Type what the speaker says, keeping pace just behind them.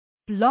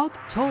Blog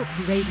Talk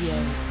Radio.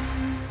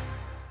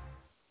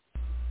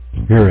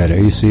 Here at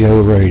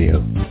ACO Radio,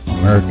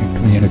 American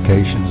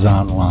Communications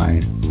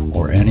Online,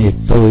 or any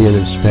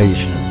affiliated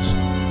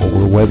stations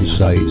or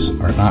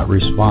websites are not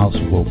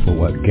responsible for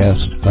what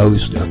guest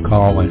hosts or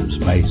call-ins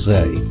may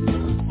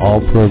say. All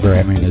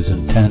programming is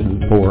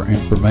intended for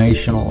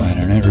informational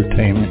and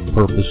entertainment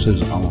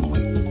purposes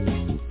only.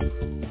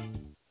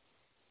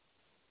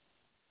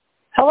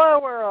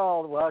 Hello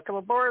world, welcome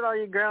aboard all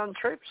you ground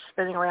troops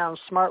spinning around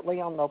smartly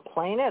on the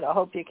planet. I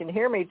hope you can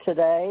hear me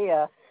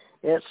today.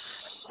 It's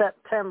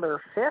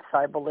September 5th,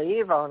 I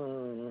believe,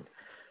 on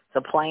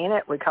the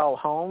planet we call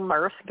home,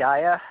 Earth,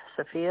 Gaia,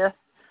 Sophia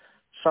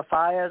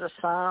to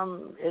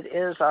some. It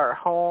is our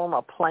home,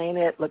 a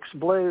planet, looks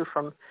blue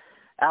from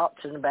out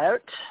and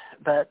about,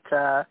 but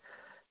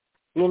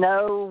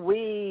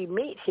we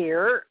meet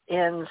here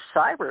in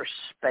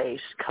cyberspace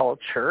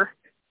culture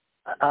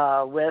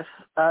with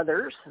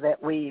others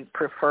that we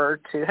prefer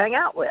to hang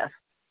out with.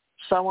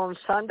 So on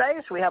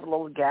Sundays, we have a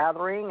little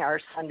gathering, our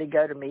Sunday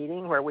go-to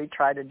meeting, where we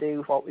try to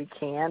do what we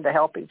can to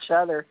help each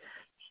other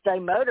stay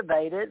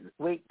motivated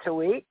week to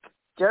week,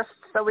 just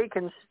so we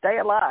can stay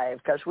alive,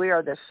 because we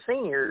are the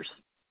seniors.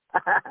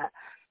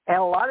 And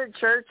a lot of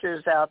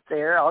churches out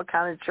there, all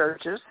kinds of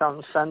churches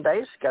on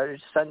Sundays, go to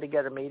Sunday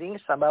go-to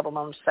meetings, some of them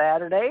on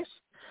Saturdays.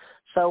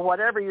 So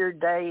whatever your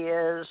day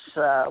is,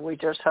 we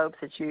just hope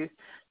that you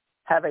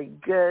have a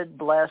good,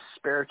 blessed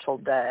spiritual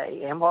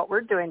day. And what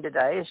we're doing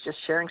today is just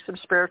sharing some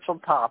spiritual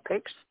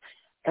topics.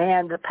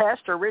 And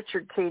Pastor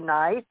Richard T.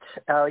 Knight,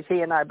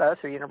 he and I both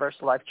are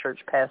Universal Life Church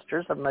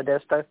pastors of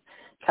Modesto,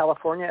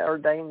 California,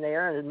 ordained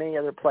there, and in many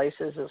other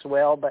places as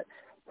well. But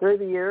through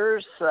the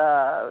years,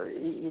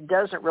 it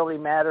doesn't really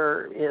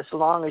matter as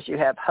long as you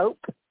have hope.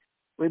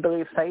 We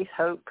believe faith,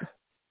 hope,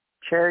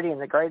 charity,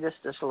 and the greatest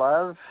is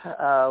love.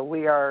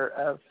 We are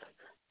of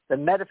the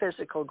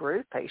metaphysical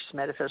group, Pace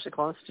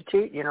Metaphysical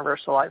Institute,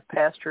 Universal Life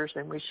Pastors,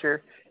 and we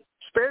share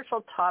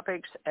spiritual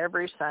topics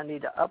every Sunday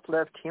to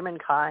uplift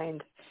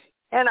humankind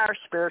and our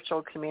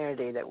spiritual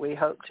community that we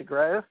hope to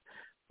grow.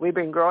 We've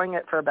been growing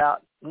it for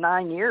about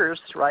 9 years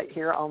right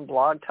here on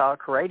Blog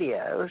Talk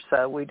Radio.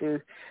 So we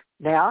do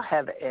now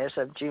have, as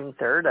of June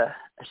 3rd,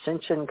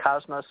 Ascension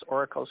Cosmos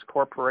Oracles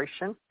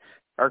Corporation,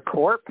 or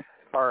Corp,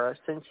 for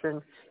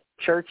Ascension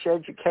Church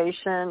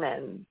Education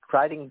and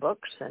writing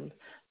books and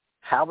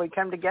how we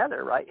come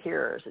together right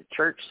here as a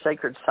church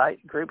sacred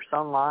site groups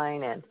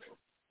online. And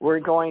we're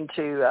going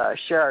to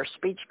share our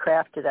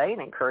speechcraft today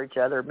and encourage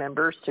other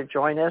members to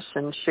join us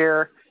and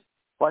share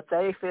what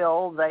they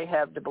feel they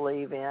have to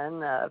believe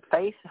in.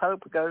 Faith,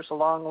 hope goes a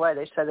long way.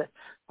 They said the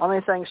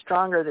only thing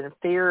stronger than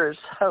fear is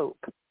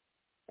hope.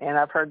 And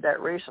I've heard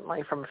that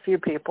recently from a few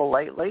people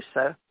lately.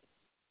 So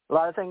a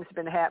lot of things have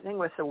been happening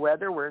with the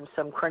weather. We're in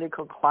some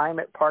critical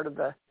climate part of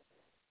the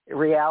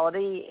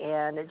reality,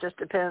 and it just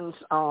depends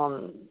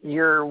on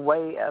your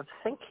way of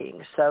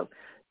thinking. So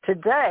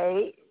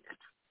today,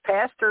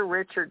 Pastor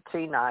Richard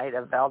T. Knight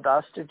of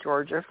Valdosta,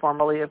 Georgia,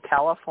 formerly of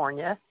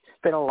California,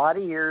 spent a lot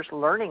of years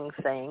learning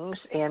things,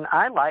 and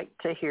I like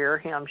to hear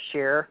him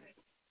share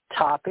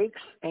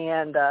topics,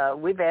 and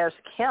we've asked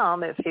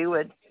him if he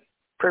would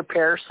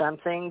prepare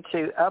something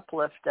to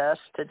uplift us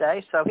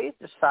today. So he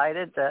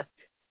decided to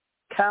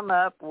come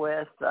up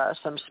with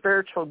some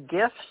spiritual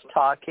gifts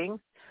talking.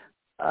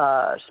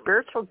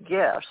 Spiritual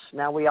gifts.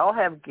 Now, we all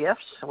have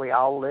gifts. We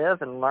all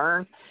live and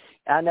learn.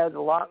 I know the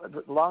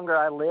longer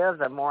I live,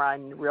 the more I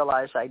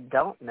realize I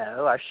don't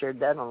know. I shared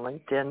that on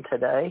LinkedIn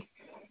today.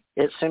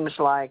 It seems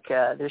like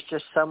there's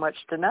just so much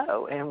to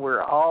know, and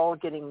we're all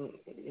getting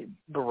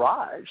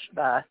barraged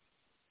by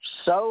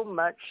so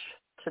much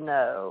to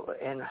know.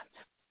 And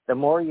the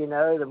more you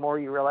know, the more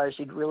you realize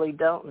you really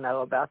don't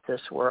know about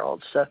this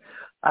world. So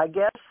I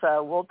guess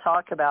we'll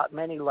talk about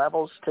many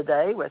levels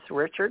today with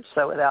Richard.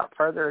 So without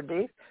further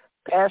ado,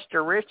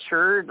 Pastor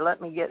Richard,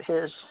 let me get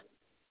his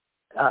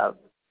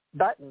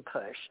button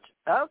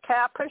pushed. Okay,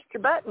 I pushed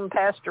your button,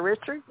 Pastor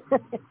Richard.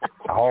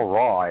 All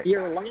right.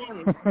 You're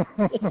live.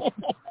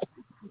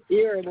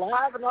 You're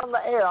live and on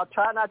the air. I'll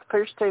try not to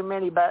push too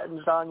many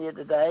buttons on you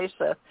today.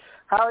 So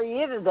how are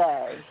you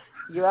today?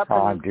 You up?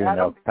 I'm doing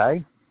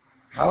okay.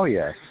 Oh,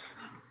 yes.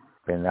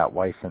 Been that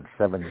way since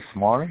 7 this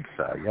morning,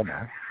 so,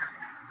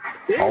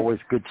 always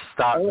good to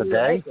start the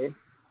day.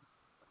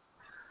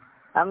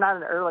 I'm not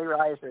an early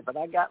riser, but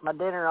I got my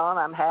dinner on.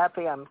 I'm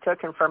happy. I'm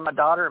cooking for my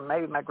daughter and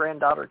maybe my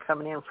granddaughter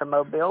coming in from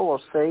Mobile.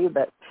 We'll see,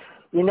 but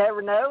you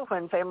never know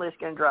when family's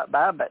going to drop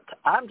by. But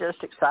I'm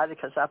just excited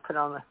because I put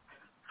on a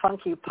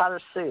funky pot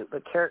of soup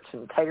with carrots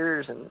and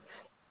taters and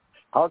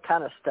all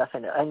kind of stuff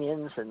in it,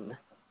 onions and,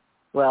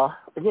 well,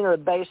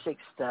 the basic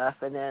stuff,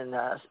 and then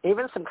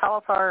even some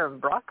cauliflower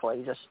and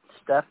broccoli, just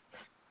stuff,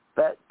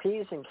 but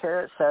peas and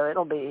carrots, so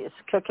it's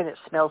cooking, it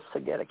smells so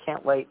good. I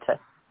can't wait to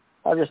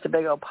have just a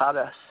big old pot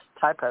of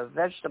type of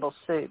vegetable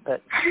soup.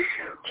 But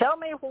tell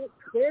me what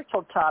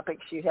spiritual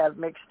topics you have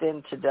mixed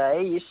in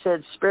today. You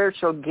said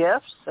spiritual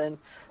gifts, and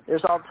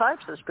there's all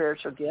types of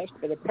spiritual gifts,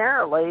 but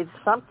apparently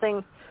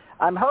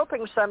I'm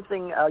hoping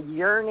a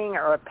yearning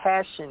or a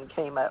passion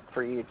came up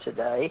for you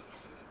today.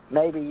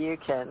 maybe you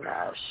can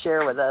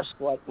share with us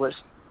what was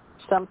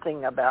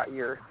something about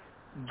your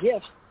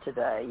gifts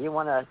today. You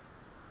want to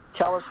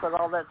tell us what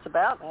all that's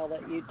about, and I'll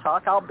let you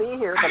talk. I'll be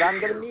here, but I'm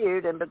going to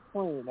mute in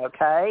between,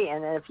 okay?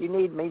 And if you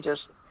need me,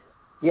 just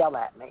yell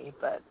at me.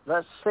 But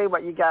let's see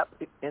what you got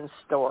in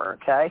store,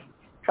 okay?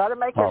 Try to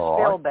make us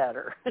feel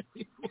better.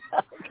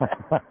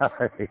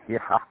 Yeah,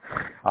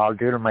 I'll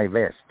do my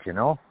best,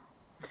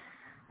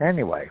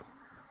 Anyway,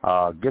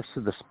 gifts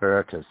of the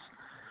Spirit, as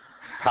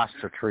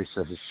Pastor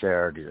Teresa has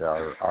shared,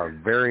 are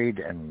varied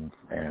and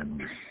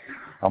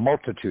a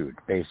multitude,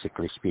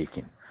 basically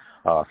speaking.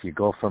 If you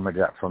go from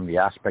the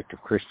aspect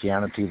of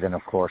Christianity, then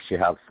of course you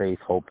have faith,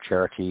 hope,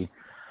 charity.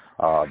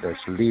 There's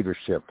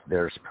leadership.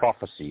 There's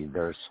prophecy.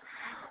 There's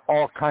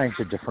all kinds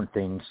of different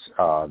things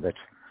that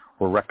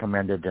were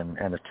recommended and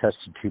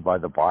attested to by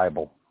the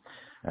Bible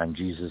and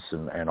Jesus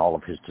and all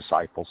of his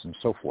disciples and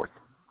so forth.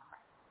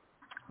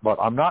 But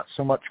I'm not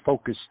so much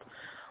focused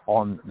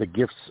on the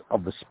gifts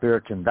of the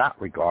Spirit in that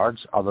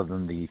regards, other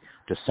than the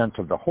descent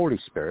of the Holy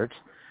Spirit,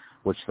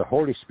 which the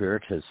Holy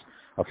Spirit has,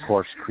 of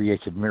course,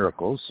 created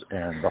miracles.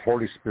 And the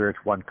Holy Spirit,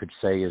 one could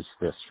say, is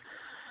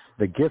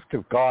the gift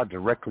of God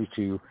directly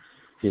to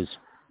his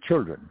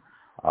children.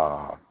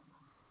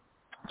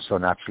 So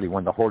naturally,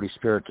 when the Holy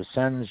Spirit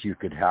descends, you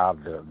could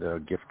have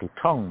the gift of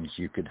tongues.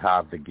 You could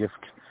have the gift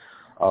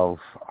of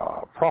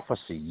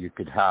prophecy. You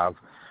could have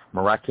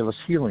miraculous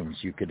healings.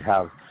 You could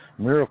have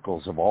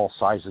miracles of all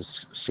sizes,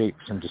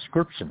 shapes, and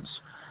descriptions.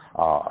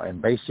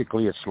 And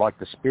basically, it's like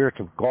the Spirit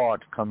of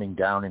God coming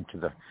down into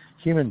the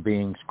human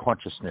being's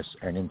consciousness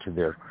and into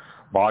their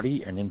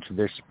body and into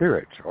their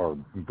spirit, or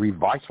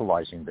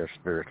revitalizing their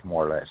spirit,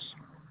 more or less.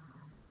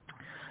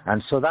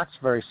 And so that's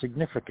very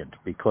significant,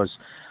 because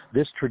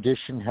this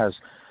tradition has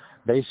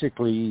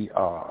basically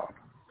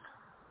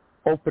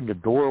opened a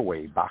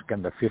doorway back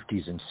in the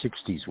 50s and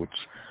 60s, which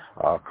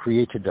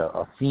created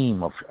a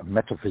theme of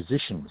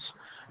metaphysicians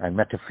and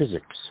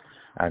metaphysics.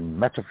 And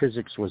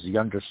metaphysics was the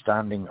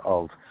understanding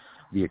of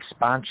the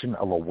expansion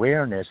of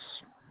awareness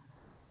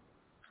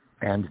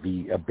and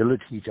the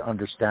ability to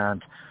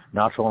understand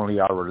not only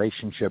our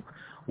relationship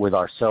with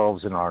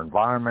ourselves and our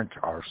environment,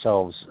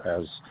 ourselves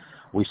as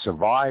we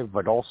survive,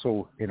 but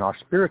also in our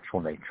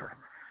spiritual nature.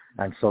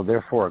 And so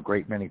therefore a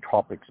great many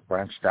topics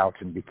branched out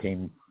and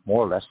became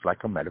more or less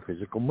like a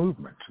metaphysical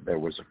movement. There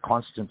was a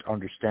constant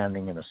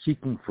understanding and a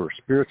seeking for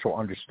spiritual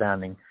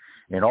understanding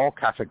in all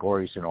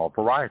categories and all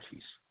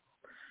varieties.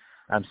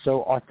 And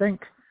so I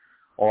think,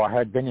 or I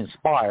had been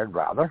inspired,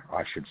 rather,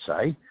 I should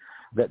say,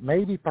 that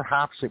maybe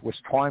perhaps it was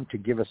time to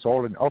give us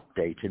all an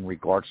update in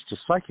regards to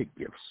psychic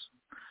gifts,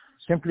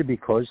 simply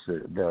because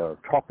the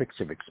topics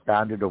have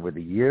expanded over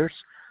the years.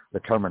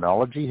 The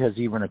terminology has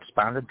even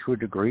expanded to a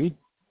degree.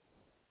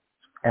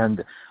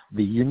 And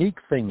the unique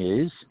thing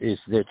is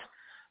that,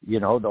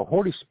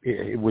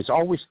 it was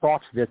always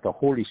thought that the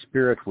Holy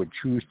Spirit would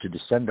choose to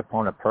descend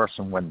upon a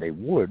person when they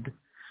would,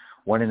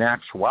 when in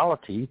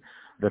actuality,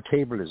 the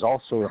table is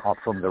also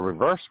from the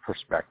reverse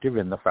perspective,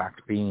 in the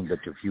fact being that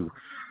if you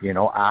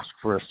ask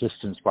for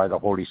assistance by the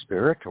Holy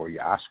Spirit, or you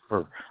ask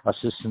for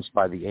assistance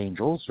by the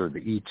angels or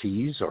the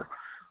ETs or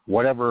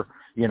whatever,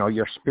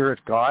 your spirit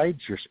guides,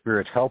 your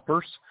spirit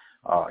helpers,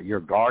 your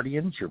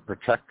guardians, your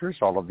protectors,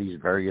 all of these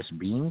various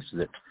beings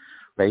that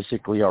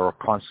basically are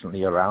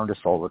constantly around us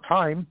all the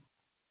time,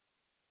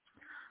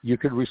 you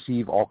could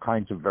receive all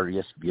kinds of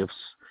various gifts,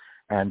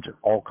 and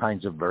all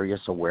kinds of various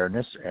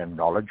awareness and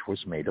knowledge was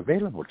made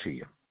available to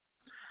you.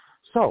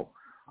 So,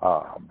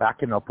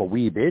 backing up a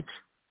wee bit,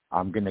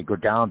 I'm going to go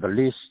down the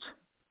list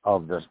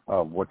of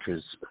what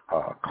is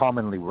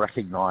commonly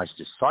recognized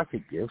as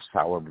psychic gifts.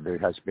 However, there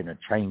has been a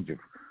change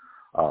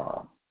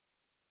of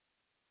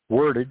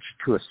wordage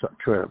to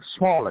a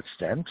small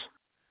extent.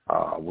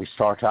 We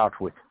start out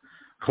with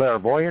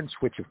clairvoyance,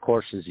 which of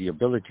course is the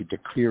ability to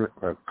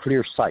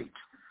clear sight.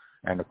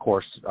 And of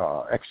course,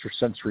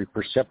 extrasensory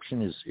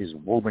perception is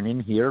woven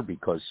in here,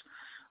 because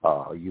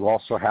you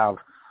also have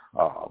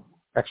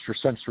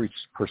extrasensory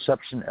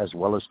perception as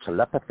well as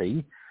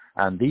telepathy,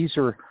 and these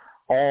are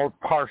all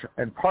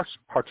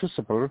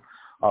participle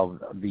of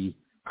the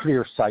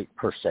clear sight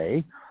per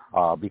se,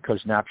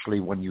 because naturally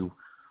when you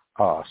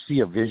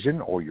see a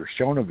vision or you're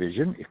shown a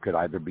vision, it could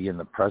either be in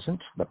the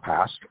present, the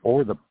past,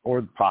 or the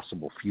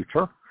possible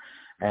future,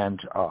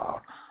 and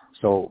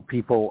so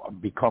people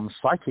become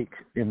psychic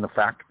in the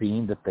fact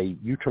being that they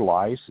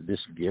utilize this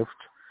gift.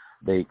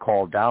 They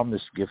call down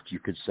this gift, you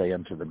could say,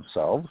 unto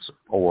themselves,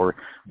 or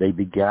they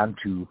began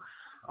to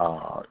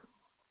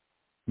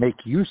make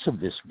use of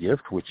this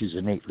gift, which is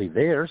innately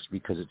theirs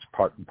because it's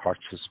part and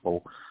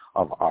participal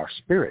of our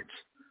spirit.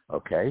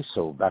 Okay,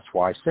 so that's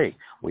why I say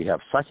we have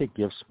psychic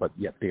gifts, but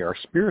yet they are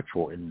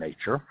spiritual in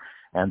nature,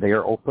 and they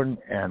are open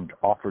and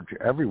offered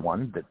to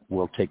everyone that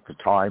will take the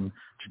time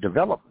to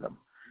develop them.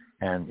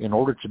 And in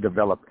order to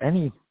develop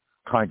any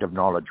kind of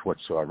knowledge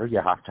whatsoever,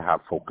 you have to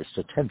have focused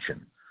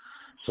attention.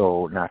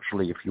 So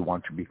naturally, if you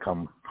want to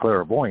become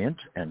clairvoyant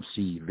and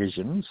see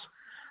visions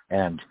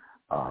and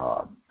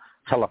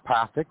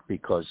telepathic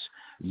because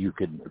you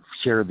can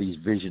share these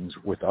visions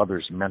with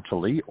others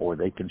mentally, or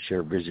they can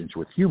share visions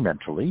with you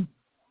mentally.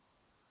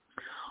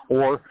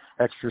 Or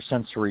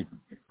extrasensory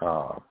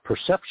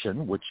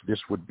perception, which this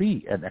would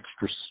be an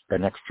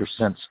extra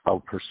sense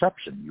of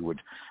perception. You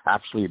would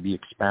actually be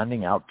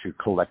expanding out to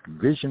collect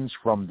visions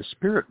from the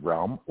spirit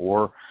realm,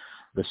 or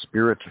the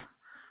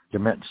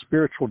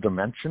spiritual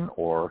dimension,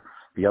 or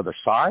the other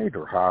side,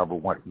 or however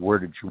what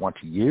word you want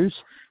to use.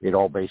 It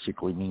all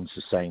basically means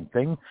the same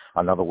thing.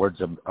 In other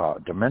words, a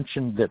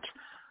dimension that,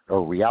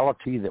 or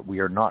reality that we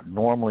are not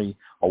normally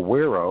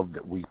aware of,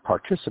 that we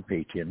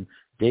participate in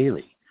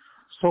daily.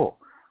 So,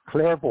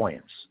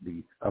 clairvoyance,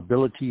 the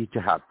ability to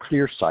have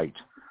clear sight,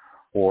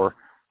 or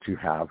to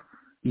have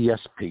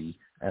ESP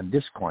and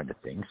this kind of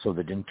thing, so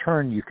that in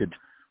turn you could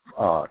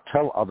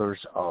tell others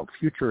of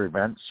future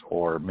events,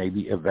 or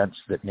maybe events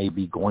that may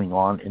be going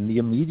on in the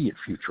immediate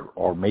future,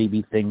 or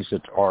maybe things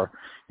that are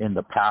in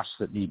the past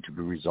that need to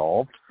be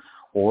resolved,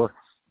 or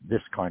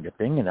this kind of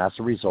thing. And as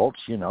a result,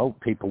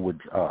 people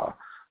would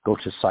go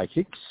to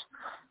psychics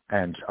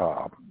and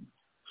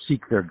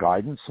seek their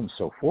guidance and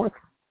so forth.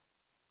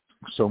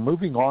 So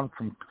moving on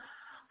from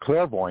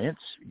clairvoyance,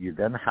 you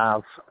then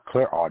have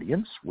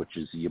clairaudience, which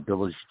is the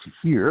ability to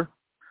hear,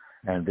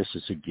 and this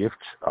is a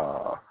gift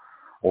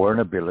or an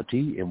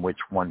ability in which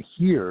one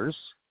hears,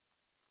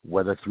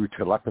 whether through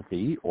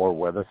telepathy or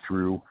whether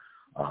through,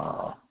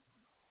 by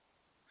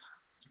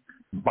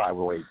the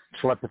way,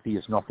 telepathy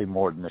is nothing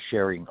more than the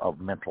sharing of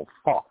mental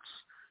thoughts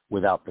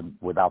without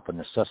the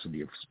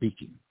necessity of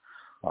speaking.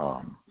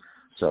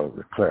 So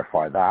to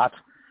clarify that.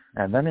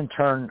 And then in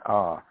turn,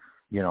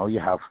 you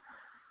have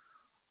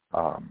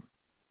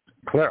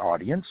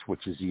clairaudience,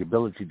 which is the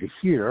ability to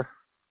hear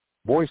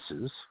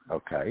voices.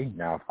 Okay,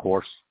 now of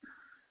course,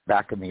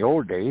 back in the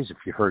old days, if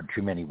you heard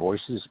too many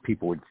voices,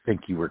 people would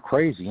think you were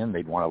crazy and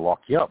they'd want to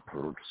lock you up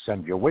or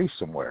send you away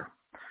somewhere.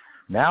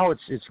 Now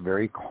it's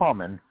very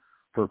common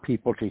for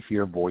people to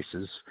hear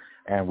voices,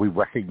 and we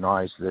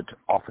recognize that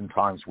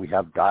oftentimes we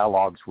have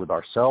dialogues with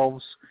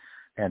ourselves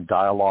and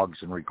dialogues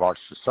in regards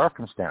to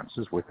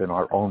circumstances within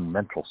our own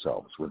mental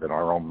selves, within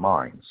our own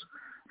minds.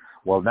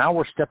 Well, now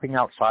we're stepping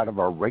outside of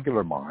our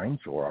regular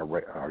minds,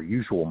 or our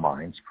usual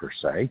minds per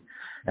se,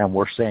 and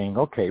we're saying,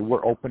 okay,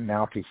 we're open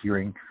now to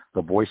hearing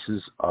the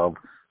voices of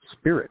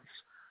spirits.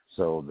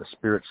 So the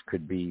spirits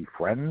could be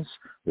friends,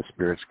 the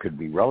spirits could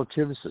be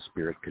relatives, the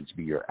spirit could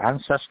be your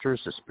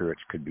ancestors, the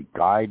spirits could be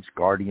guides,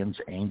 guardians,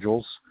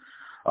 angels,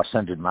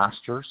 ascended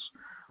masters,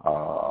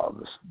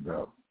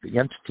 the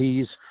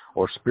entities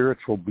or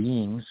spiritual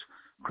beings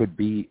could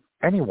be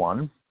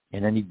anyone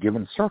in any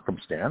given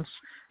circumstance,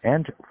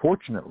 and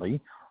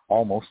fortunately,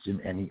 almost in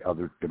any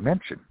other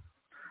dimension.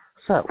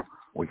 So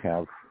we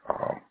have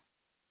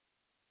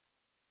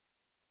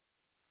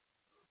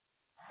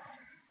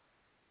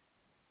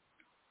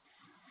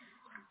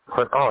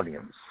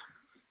clairaudience.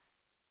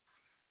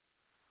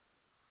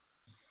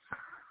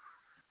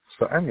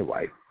 So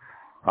anyway,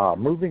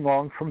 moving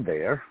on from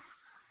there,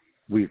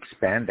 we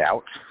expand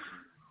out.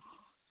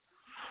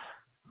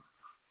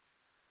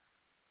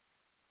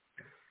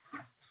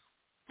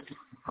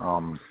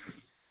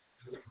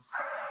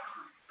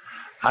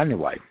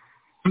 Anyway,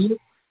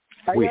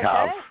 we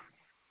have. Okay?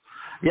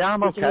 Yeah,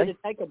 I'm okay. Did you need to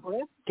take a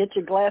breath? Get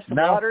your glass of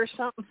water or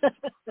something?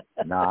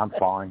 No, I'm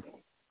fine.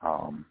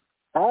 All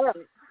right.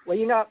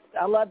 Well,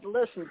 I love to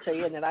listen to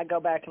you, and then I go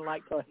back and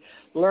like to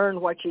learn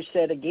what you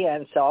said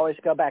again, so I always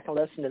go back and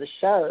listen to the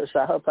shows.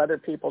 I hope other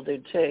people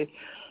do too.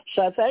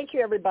 So thank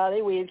you,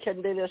 everybody. We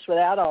couldn't do this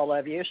without all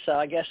of you, so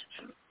I guess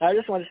I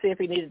just wanted to see if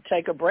you needed to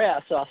take a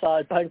breath, so I thought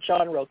I'd punch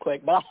on real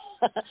quick. But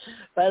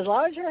as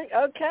long as you're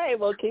okay,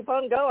 we'll keep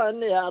on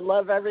going. Yeah, I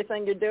love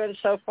everything you're doing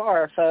so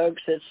far,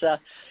 folks. It's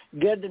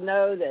good to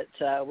know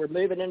that we're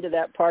moving into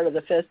that part of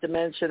the fifth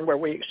dimension where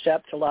we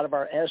accept a lot of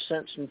our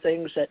essence and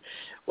things that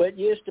what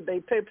used to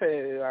be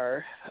poo-poo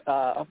or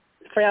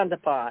frowned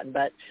upon.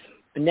 But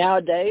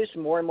nowadays,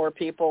 more and more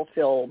people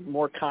feel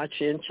more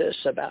conscientious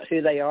about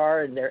who they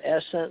are and their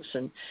essence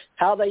and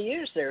how they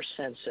use their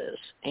senses.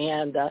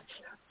 And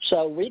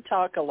so we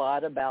talk a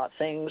lot about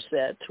things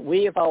that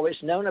we have always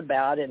known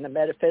about in the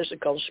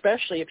metaphysical,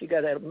 especially if you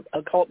go to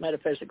occult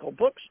metaphysical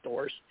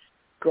bookstores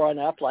growing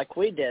up like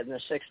we did in the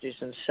 60s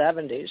and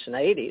 70s and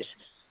 80s.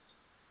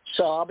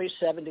 So I'll be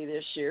 70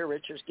 this year.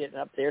 Richard's getting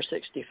up there,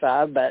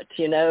 65. But,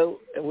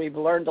 we've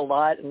learned a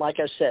lot. And like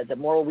I said, the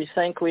more we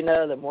think we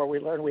know, the more we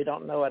learn we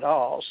don't know at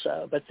all.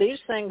 So, but these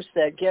things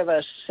that give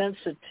us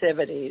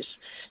sensitivities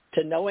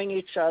to knowing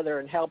each other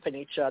and helping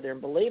each other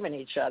and believing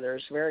each other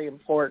is very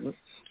important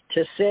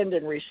to send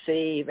and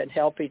receive and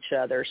help each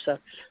other. So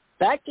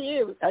back to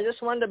you. I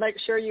just wanted to make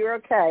sure you're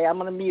okay. I'm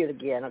going to mute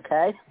again,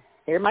 okay?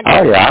 Here my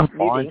Oh, yeah, I'm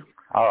fine.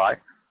 All right.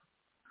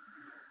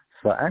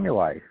 So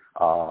anyway,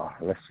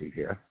 let's see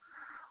here.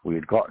 We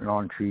had gotten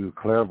on to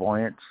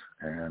clairvoyance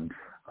and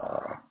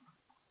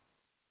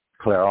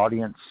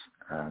clairaudience,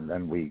 and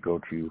then we go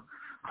to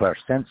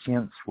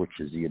clairsentience, which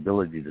is the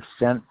ability to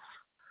sense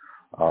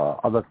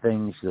other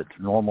things that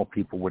normal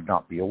people would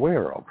not be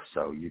aware of.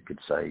 So you could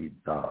say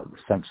the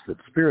sense that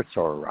spirits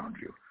are around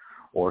you,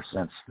 or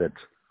sense that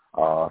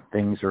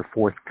things are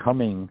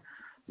forthcoming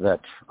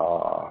that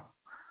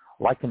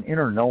like an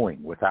inner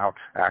knowing without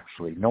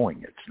actually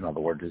knowing it. In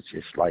other words, it's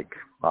just like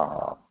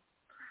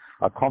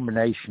a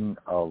combination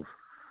of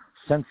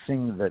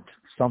sensing that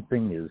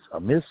something is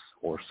amiss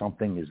or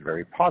something is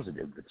very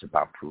positive that's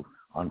about to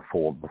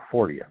unfold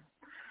before you.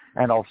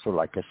 And also,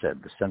 like I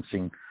said, the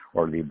sensing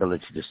or the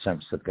ability to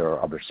sense that there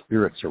are other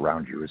spirits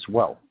around you as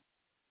well.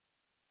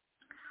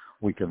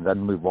 We can then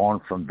move on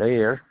from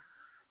there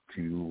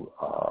to,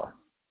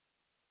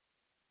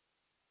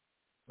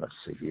 let's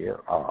see here.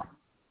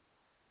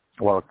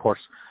 Well, of course,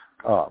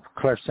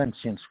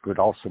 clairsentience could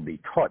also be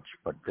touch,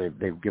 but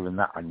they've given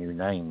that a new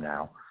name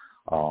now,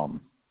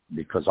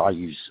 because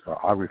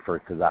I refer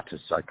to that as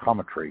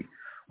psychometry,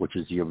 which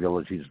is the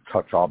ability to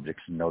touch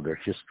objects and know their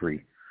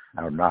history,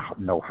 and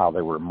know how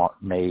they were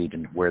made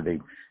and where they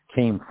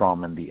came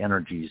from, and the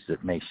energies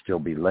that may still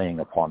be laying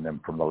upon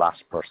them from the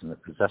last person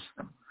that possessed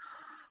them.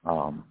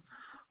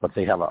 But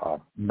they have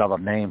another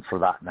name for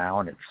that now,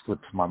 and it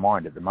slips my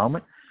mind at the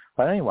moment.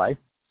 But anyway,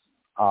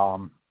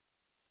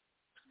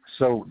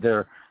 so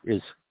there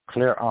is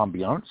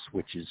clairambiance,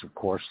 which is, of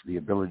course, the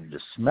ability to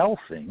smell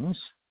things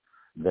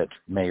that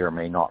may or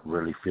may not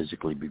really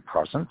physically be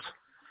present.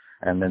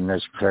 And then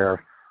there's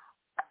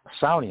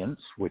clairsalience,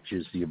 which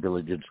is the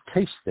ability to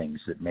taste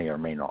things that may or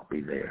may not be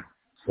there.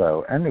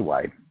 So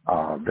anyway,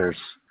 there's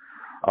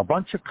a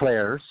bunch of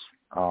clairs.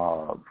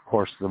 Of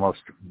course, the most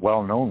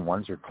well-known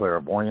ones are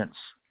clairvoyance,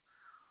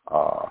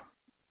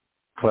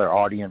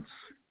 clairaudience,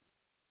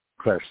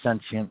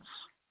 clairsentience,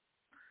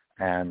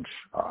 and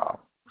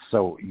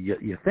so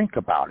you think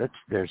about it,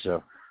 there's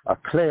a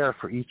clair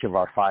for each of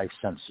our five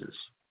senses.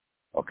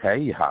 Okay,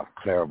 you have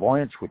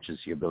clairvoyance, which is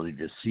the ability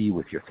to see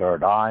with your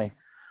third eye,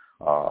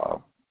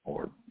 or,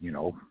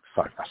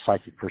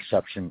 psychic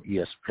perception,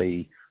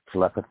 ESP,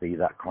 telepathy,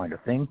 that kind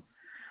of thing.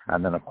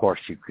 And then, of course,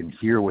 you can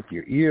hear with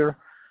your ear,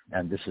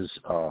 and this is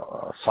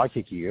a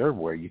psychic ear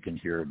where you can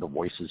hear the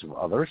voices of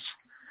others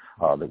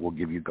that will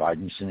give you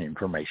guidance and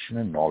information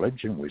and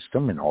knowledge and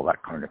wisdom and all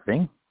that kind of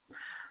thing.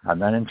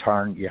 And then, in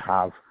turn, you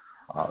have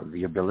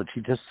the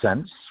ability to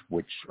sense,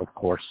 which, of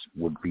course,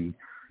 would be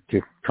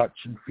to touch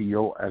and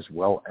feel, as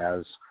well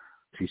as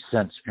to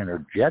sense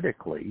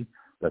energetically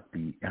that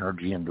the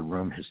energy in the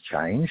room has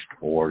changed,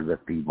 or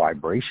that the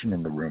vibration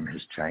in the room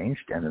has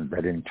changed, and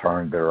that in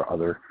turn there are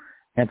other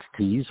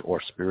entities or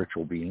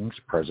spiritual beings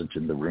present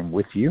in the room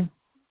with you.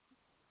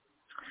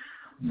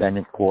 Then,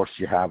 of course,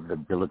 you have the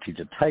ability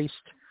to taste,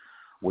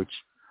 which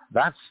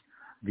that's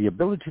the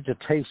ability to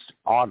taste,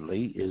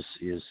 oddly,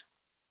 is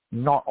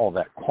not all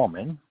that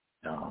common.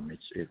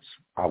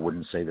 I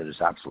wouldn't say that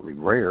it's absolutely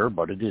rare,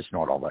 but it is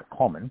not all that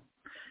common.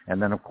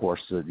 And then, of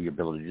course, the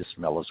ability to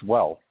smell as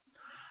well.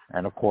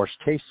 And, of course,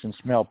 taste and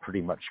smell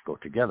pretty much go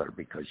together,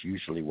 because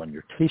usually when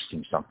you're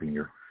tasting something,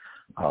 you're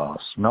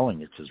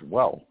smelling it as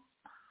well,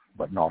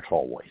 but not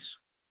always.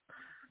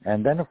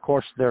 And then, of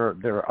course, there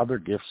are other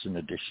gifts in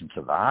addition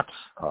to that.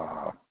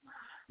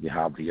 You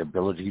have the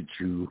ability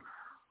to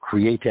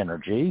create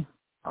energy.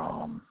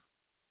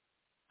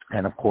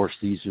 And, of course,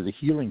 these are the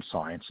healing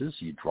sciences.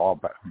 You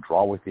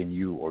draw within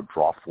you or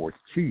draw forth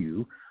to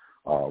you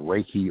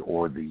Reiki,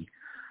 or the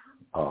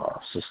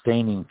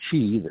sustaining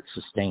chi that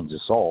sustains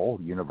us all,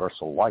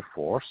 universal life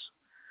force.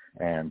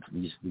 And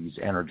these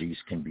energies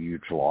can be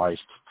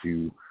utilized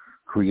to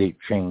create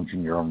change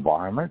in your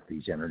environment.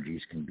 These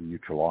energies can be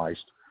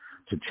utilized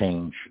to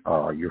change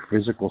your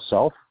physical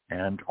self,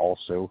 and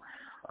also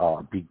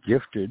be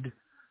gifted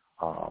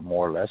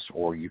more or less,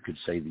 or you could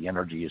say the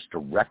energy is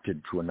directed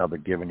to another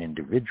given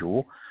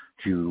individual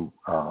to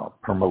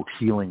promote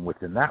healing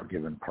within that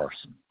given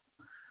person.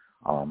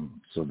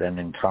 So then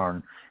in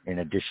turn, in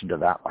addition to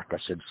that, like I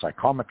said,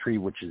 psychometry,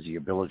 which is the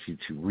ability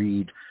to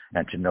read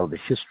and to know the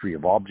history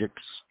of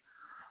objects.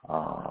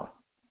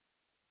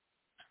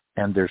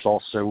 And there's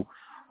also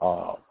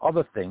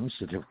other things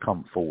that have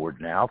come forward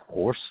now. Of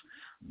course,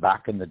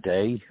 back in the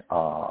day,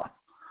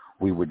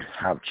 we would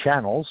have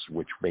channels,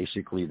 which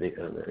basically,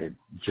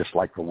 just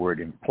like the word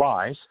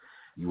implies,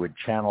 you would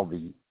channel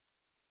the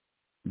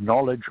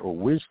knowledge or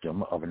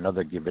wisdom of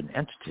another given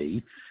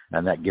entity,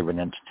 and that given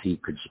entity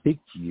could speak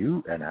to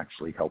you and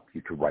actually help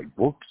you to write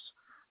books,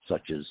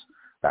 such as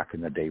back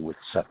in the day with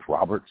Seth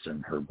Roberts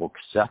and her book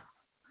Seth,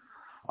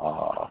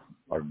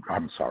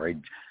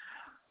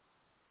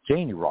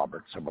 Janie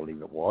Roberts, I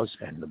believe it was,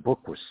 and the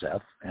book was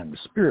Seth, and the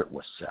spirit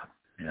was Seth.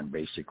 And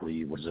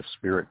basically it was a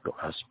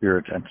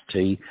spirit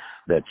entity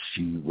that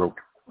she wrote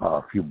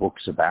a few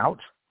books about,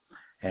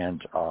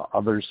 and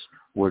others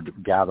would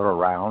gather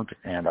around,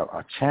 and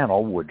a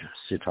channel would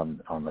sit on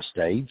the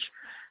stage,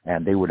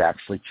 and they would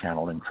actually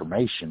channel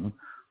information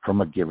from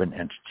a given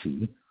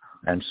entity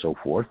and so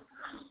forth.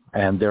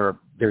 And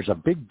there's a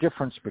big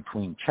difference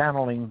between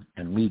channeling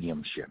and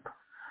mediumship.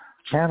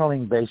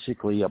 Channeling,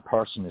 basically, a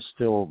person is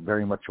still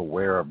very much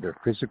aware of their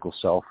physical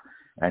self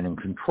and in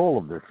control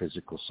of their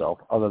physical self,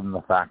 other than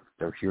the fact that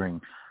they're hearing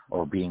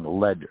or being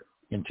led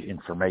into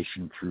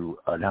information through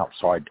an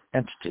outside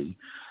entity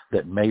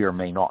that may or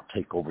may not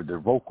take over their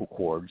vocal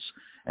cords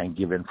and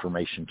give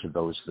information to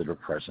those that are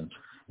present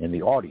in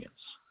the audience.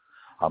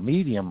 A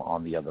medium,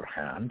 on the other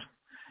hand,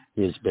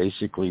 is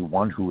basically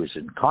one who is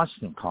in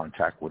constant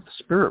contact with the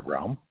spirit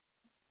realm,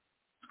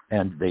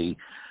 and they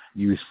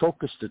use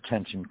focused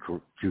attention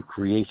to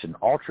create an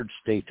altered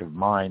state of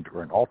mind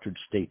or an altered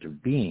state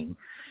of being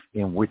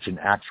in which an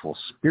actual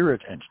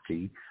spirit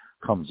entity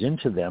comes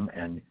into them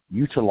and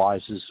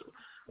utilizes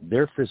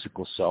their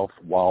physical self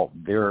while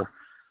their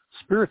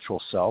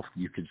spiritual self,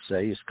 you could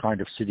say, is kind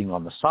of sitting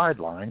on the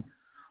sideline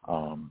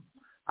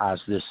as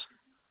this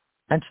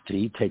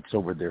entity takes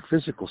over their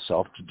physical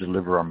self to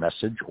deliver a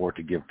message or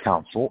to give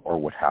counsel or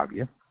what have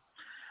you.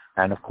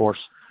 And of course,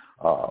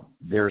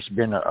 there's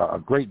been a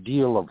great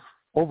deal of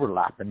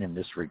overlapping in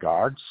this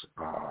regards.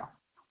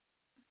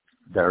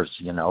 There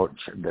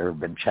have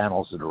been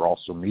channels that are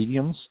also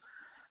mediums,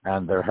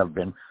 and there have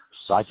been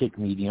psychic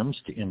mediums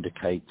to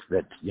indicate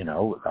that,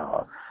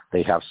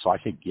 they have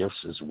psychic gifts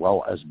as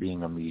well as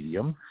being a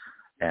medium.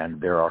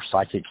 And there are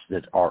psychics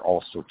that are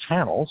also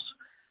channels,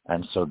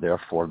 and so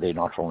therefore they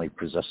not only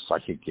possess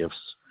psychic gifts,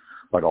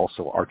 but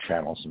also are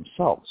channels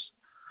themselves.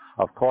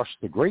 Of course,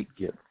 the great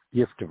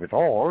gift of it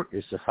all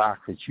is the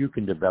fact that you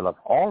can develop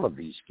all of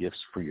these gifts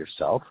for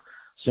yourself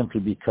simply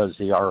because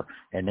they are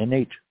an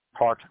innate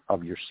part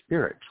of your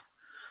spirit.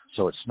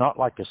 So it's not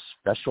like a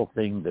special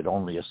thing that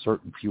only a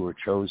certain few are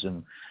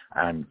chosen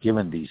and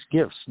given these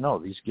gifts. No,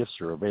 these gifts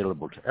are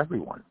available to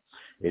everyone.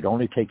 It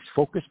only takes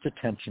focused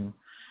attention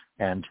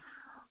and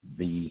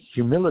the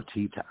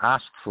humility to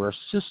ask for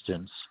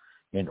assistance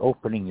in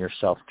opening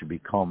yourself to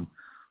become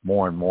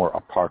more and more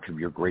a part of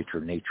your greater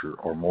nature,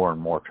 or more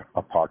and more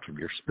a part of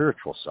your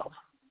spiritual self.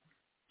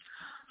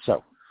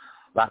 So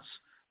that's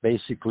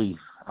basically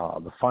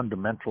the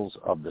fundamentals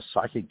of the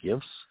psychic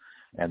gifts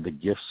and the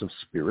gifts of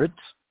spirit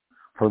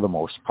for the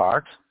most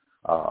part.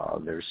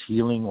 There's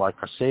healing, like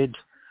I said,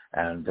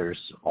 and there's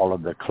all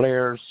of the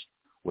clairs,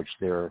 which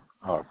there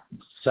are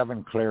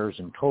 7 clairs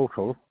in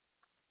total,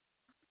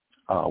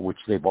 which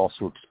they've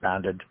also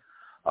expanded.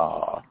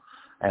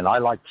 And I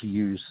like to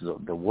use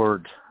the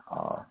word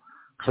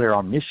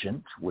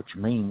clairomniscient, which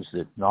means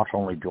that not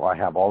only do I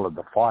have all of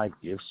the 5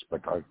 gifts,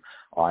 but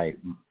I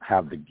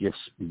have the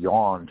gifts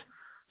beyond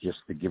just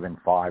the given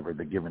 5 or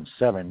the given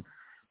 7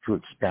 to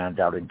expand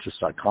out into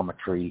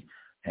psychometry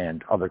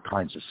and other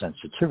kinds of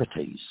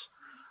sensitivities.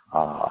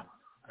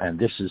 And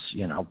this is,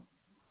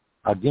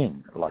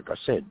 again, like I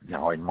said,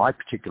 in my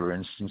particular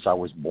instance, I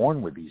was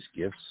born with these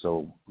gifts,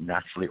 so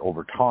naturally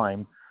over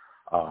time,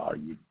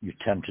 you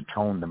tend to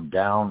tone them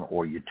down,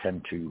 or you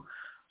tend to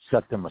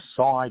set them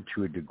aside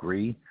to a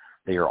degree.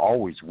 They are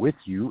always with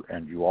you,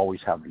 and you always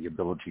have the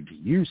ability to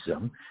use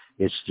them.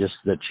 It's just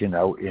that,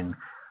 in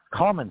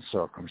common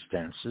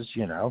circumstances,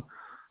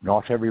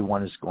 not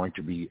everyone is going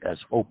to be as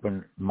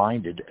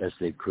open-minded as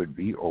they could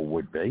be or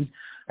would be,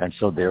 and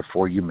so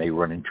therefore you may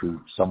run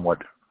into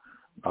somewhat,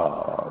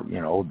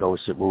 those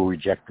that will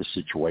reject the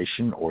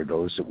situation, or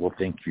those that will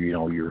think,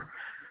 you're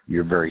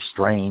very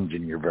strange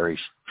and you're very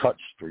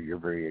touched, or you're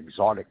very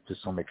exotic to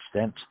some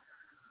extent.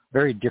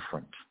 Very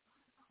different.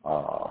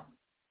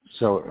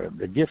 So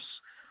the gifts,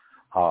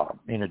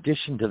 in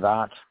addition to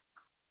that,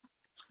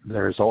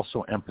 there's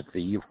also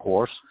empathy, of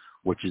course,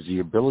 which is the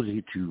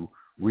ability to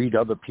read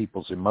other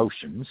people's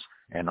emotions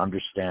and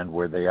understand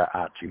where they are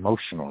at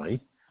emotionally.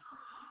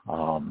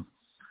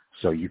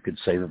 So you could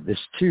say that this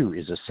too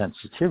is a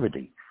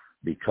sensitivity,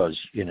 because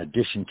in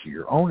addition to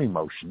your own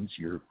emotions,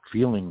 you're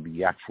feeling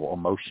the actual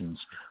emotions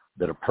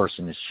that a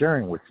person is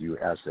sharing with you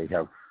as they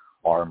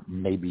are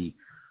maybe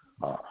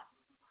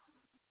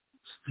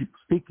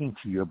speaking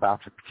to you about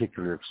a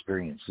particular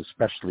experience,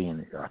 especially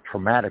in a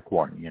traumatic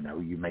one.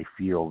 You may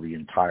feel the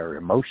entire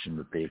emotion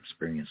that they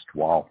experienced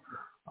while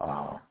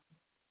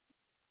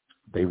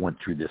they went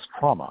through this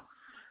trauma.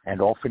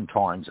 And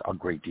oftentimes a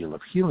great deal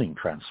of healing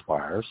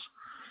transpires,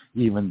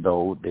 even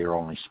though they're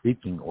only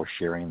speaking or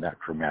sharing that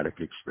traumatic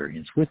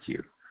experience with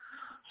you.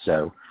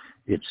 So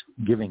it's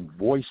giving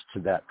voice to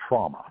that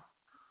trauma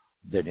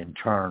that in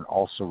turn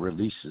also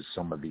releases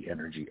some of the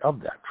energy of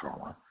that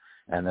trauma.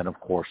 And then, of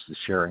course, the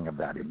sharing of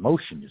that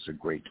emotion is a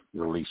great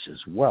release as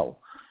well,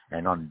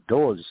 and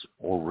undoes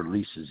or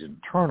releases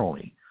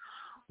internally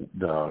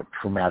the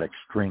traumatic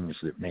strings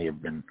that may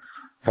have been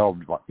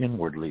held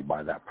inwardly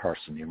by that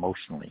person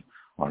emotionally,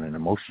 on an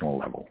emotional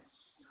level.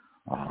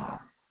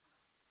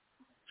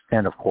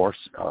 And of course,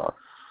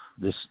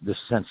 this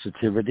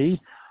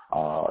sensitivity,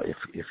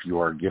 if you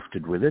are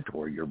gifted with it,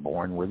 or you're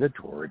born with it,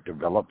 or it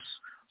develops.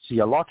 See,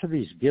 a lot of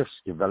these gifts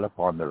develop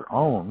on their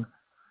own,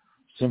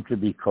 simply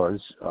because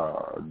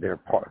they're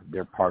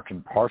part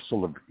and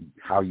parcel of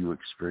how you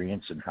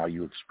experience and how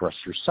you express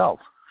yourself.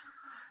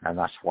 And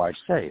that's why I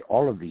say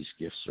all of these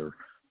gifts are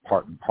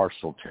part and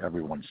parcel to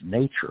everyone's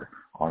nature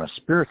on a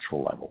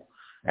spiritual level.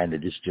 And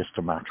it is just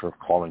a matter of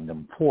calling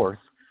them forth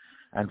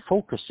and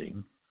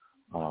focusing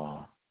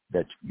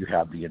that you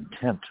have the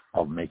intent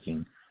of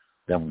making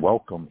them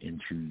welcome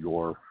into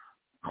your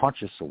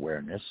conscious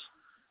awareness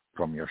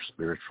from your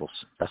spiritual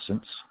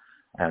essence,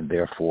 and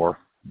therefore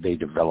they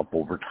develop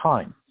over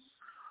time.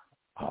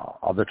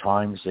 Other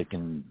times they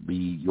can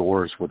be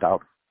yours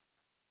without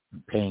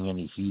paying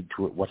any heed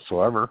to it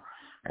whatsoever,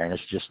 and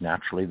it's just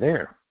naturally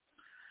there.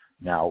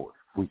 Now,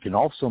 we can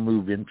also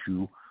move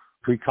into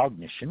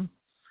precognition,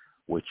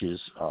 which is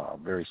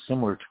very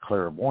similar to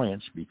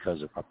clairvoyance,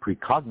 because a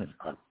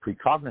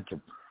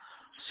precognitive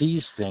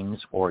sees things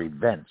or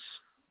events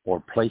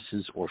or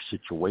places or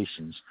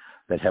situations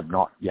that have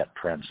not yet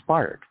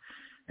transpired.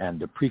 And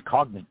the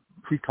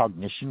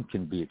precognition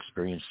can be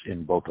experienced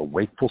in both a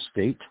wakeful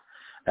state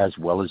as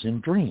well as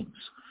in dreams.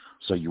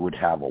 So you would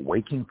have a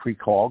waking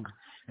precog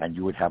and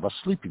you would have a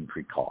sleeping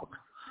precog.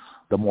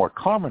 The more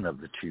common of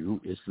the two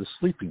is the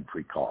sleeping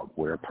precog,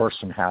 where a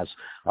person has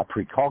a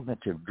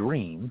precognitive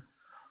dream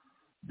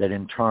that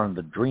in turn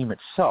the dream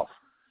itself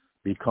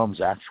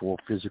becomes actual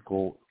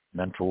physical,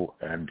 mental,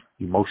 and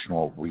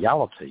emotional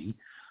reality,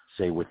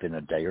 say within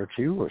a day or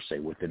two, or say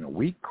within a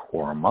week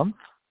or a month.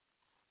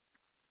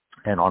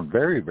 And on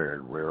very, very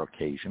rare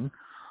occasion,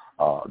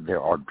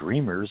 there are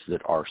dreamers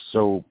that are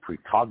so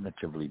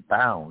precognitively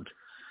bound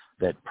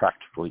that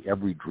practically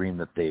every dream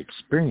that they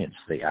experience,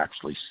 they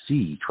actually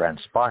see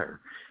transpire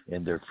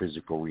in their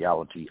physical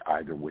reality,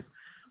 either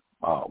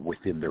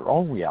within their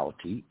own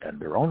reality and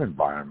their own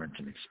environment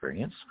and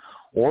experience,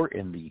 or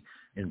in the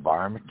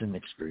environment and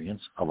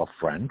experience of a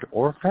friend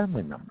or a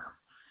family member.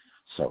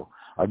 So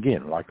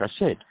again, like I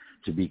said,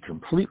 to be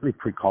completely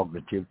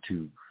precognitive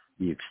to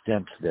the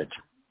extent that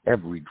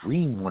every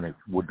dream when it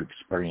would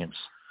experience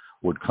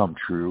would come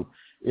true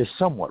is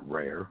somewhat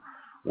rare,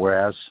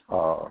 whereas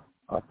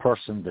a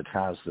person that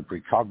has the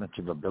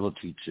precognitive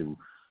ability to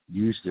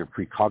use their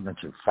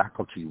precognitive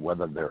faculty,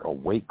 whether they're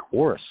awake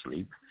or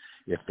asleep,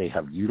 if they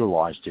have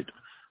utilized it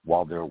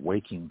while they're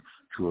waking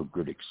to a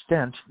good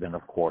extent, then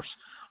of course,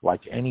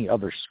 like any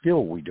other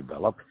skill we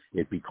develop,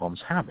 it becomes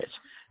habit.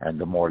 And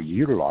the more you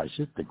utilize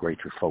it, the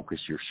greater focus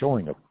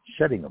you're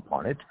shedding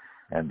upon it,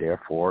 and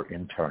therefore,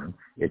 in turn,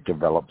 it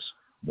develops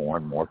more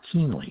and more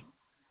keenly.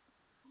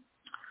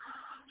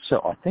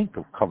 So I think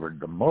I've covered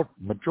the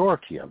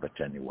majority of it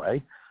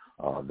anyway.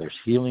 There's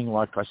healing,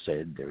 like I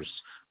said. There's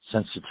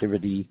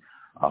sensitivity.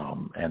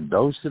 And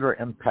those that are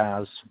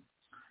empaths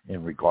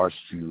in regards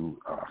to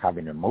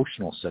having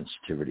emotional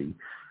sensitivity,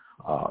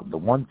 the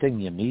one thing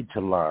you need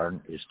to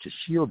learn is to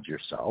shield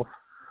yourself.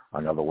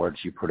 In other words,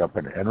 you put up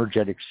an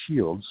energetic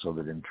shield so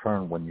that in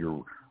turn when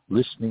you're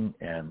listening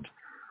and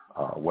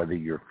whether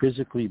you're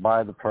physically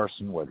by the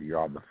person, whether you're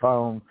on the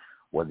phone,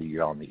 whether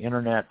you're on the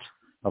internet,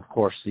 of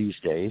course, these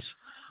days,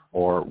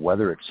 or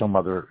whether it's some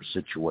other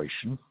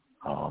situation,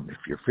 if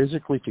you're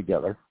physically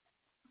together,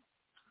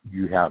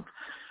 you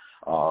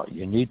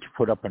need to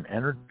put up an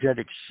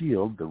energetic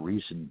shield, the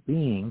reason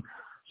being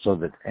so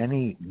that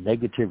any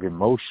negative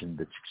emotion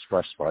that's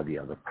expressed by the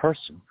other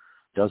person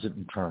doesn't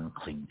in turn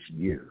cling to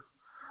you.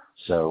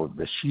 So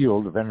the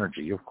shield of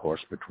energy, of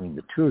course, between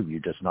the two of you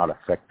does not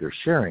affect their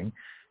sharing.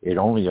 It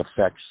only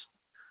affects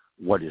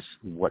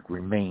what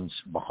remains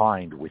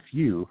behind with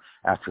you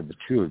after the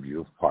two of you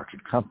have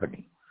parted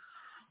company.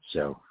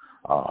 So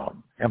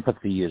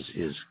empathy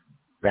is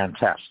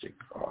fantastic.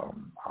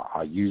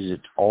 I use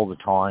it all the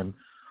time.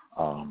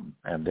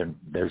 And then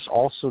there's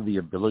also the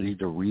ability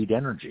to read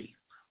energy,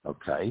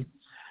 okay?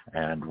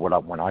 And when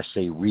I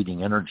say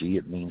reading energy,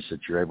 it means that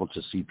you're able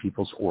to see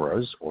people's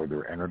auras or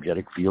their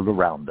energetic field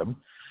around them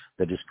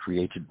that is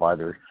created by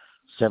their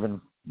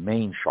 7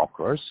 main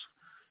chakras,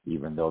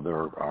 even though there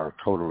are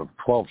a total of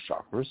 12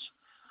 chakras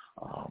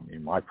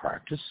in my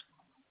practice.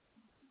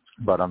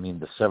 But I mean,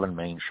 the 7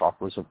 main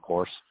chakras, of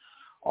course,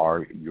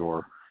 are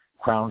your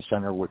crown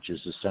center, which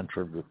is the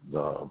center of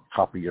the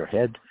top of your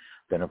head.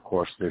 Then, of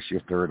course, there's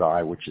your third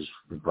eye, which is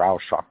the brow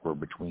chakra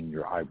between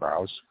your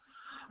eyebrows.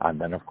 And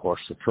then, of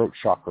course, the throat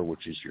chakra,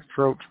 which is your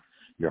throat.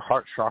 Your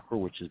heart chakra,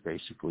 which is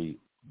basically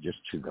just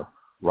to the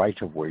right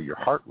of where your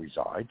heart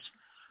resides.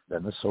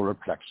 Then the solar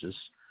plexus.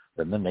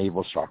 Then the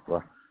navel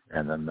chakra.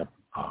 And then the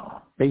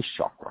base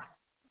chakra.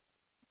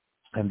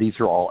 And these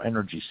are all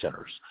energy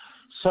centers.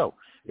 So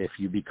if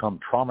you become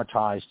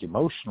traumatized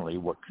emotionally,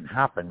 what can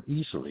happen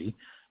easily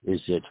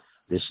is that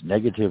this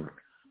negative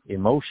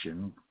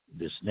emotion,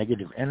 this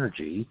negative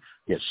energy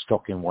gets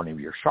stuck in one of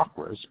your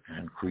chakras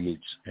and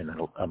creates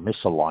a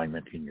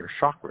misalignment in your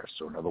chakras.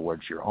 So in other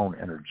words, your own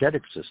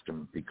energetic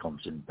system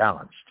becomes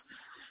imbalanced.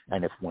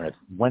 And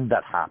when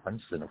that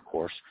happens, then of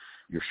course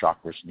your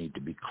chakras need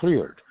to be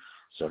cleared.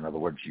 So in other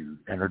words, you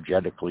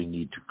energetically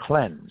need to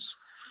cleanse.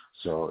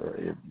 So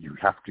you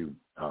have to,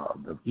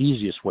 the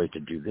easiest way to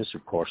do this,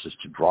 of course, is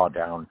to draw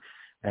down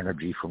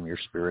energy from your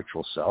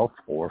spiritual self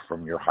or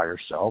from your higher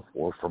self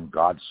or from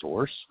God's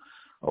source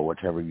or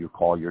whatever you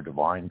call your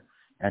divine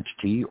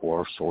entity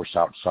or source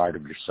outside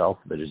of yourself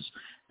that is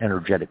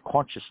energetic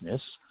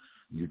consciousness.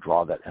 You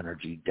draw that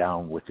energy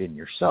down within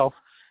yourself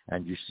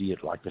and you see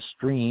it like a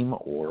stream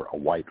or a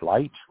white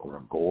light or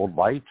a gold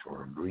light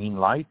or a green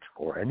light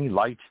or any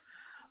light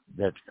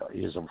that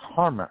is of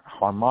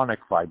harmonic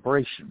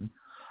vibration.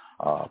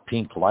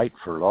 Pink light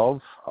for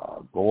love,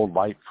 gold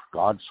light for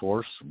God's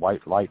source,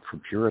 white light for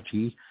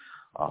purity,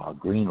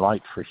 green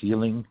light for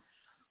healing.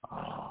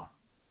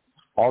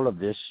 all of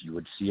this, you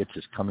would see it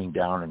as coming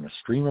down in a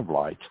stream of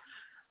light,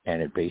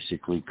 and it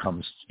basically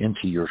comes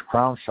into your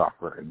crown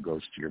chakra and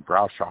goes to your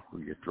brow chakra,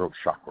 your throat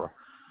chakra,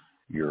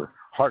 your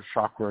heart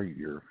chakra,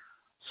 your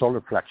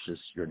solar plexus,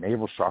 your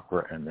navel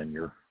chakra, and then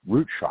your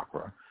root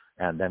chakra,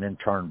 and then in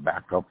turn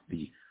back up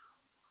the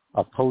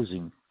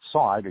opposing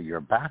side or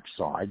your back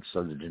side,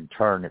 so that in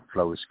turn it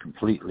flows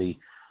completely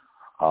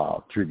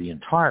through the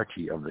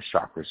entirety of the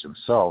chakras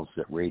themselves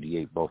that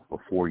radiate both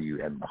before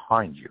you and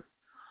behind you.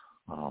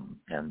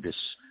 And this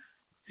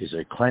is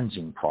a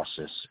cleansing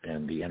process,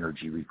 and the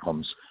energy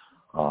becomes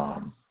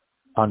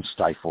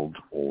unstifled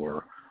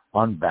or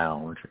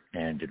unbound,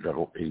 and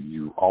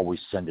you always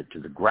send it to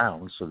the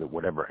ground so that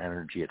whatever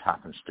energy it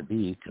happens to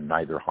be can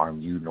neither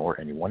harm you nor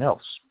anyone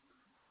else.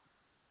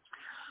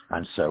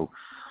 And so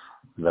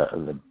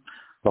the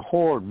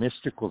whole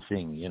mystical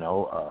thing,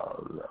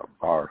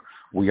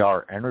 we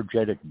are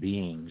energetic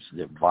beings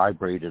that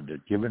vibrate at a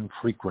given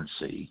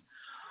frequency,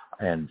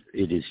 and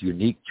it is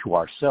unique to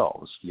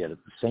ourselves, yet at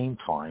the same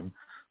time,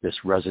 this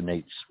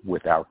resonates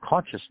with our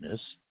consciousness,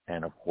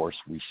 and of course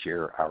we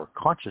share our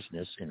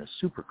consciousness in a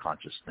super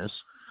consciousness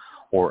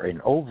or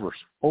an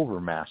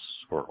overmass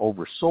or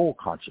oversoul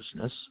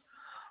consciousness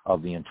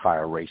of the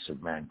entire race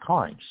of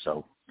mankind.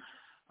 So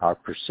our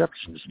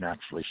perceptions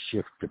naturally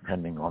shift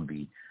depending on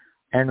the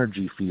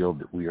energy field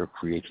that we are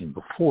creating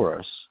before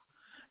us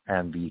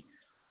and the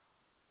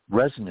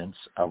resonance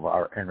of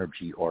our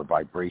energy or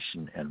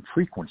vibration and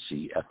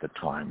frequency at the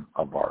time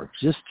of our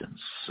existence.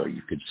 So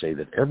you could say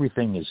that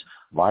everything is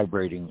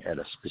vibrating at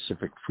a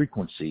specific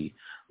frequency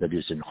that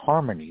is in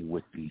harmony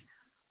with the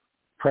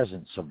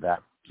presence of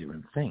that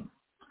given thing.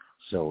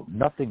 So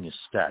nothing is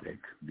static.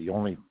 The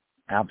only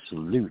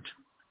absolute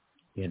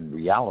in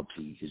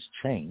reality is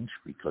change,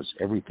 because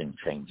everything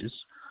changes,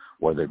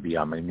 whether it be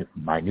a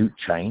minute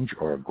change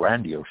or a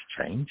grandiose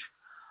change.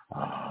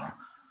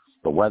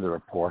 The weather,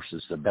 of course,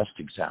 is the best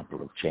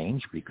example of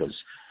change, because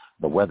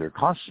the weather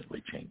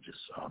constantly changes.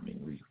 I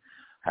mean, we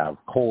have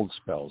cold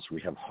spells,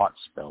 we have hot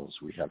spells,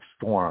 we have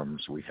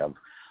storms, we have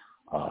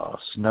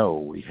snow,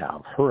 we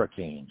have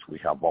hurricanes, we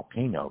have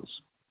volcanoes.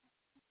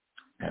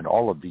 And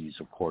all of these,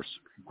 of course,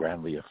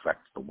 grandly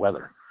affect the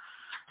weather.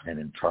 And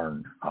in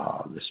turn,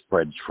 this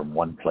spreads from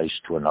one place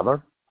to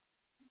another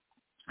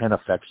and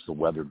affects the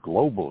weather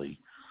globally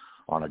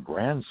on a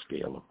grand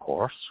scale, of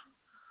course.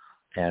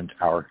 And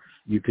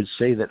you could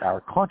say that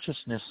our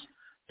consciousness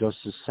does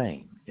the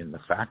same, in the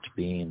fact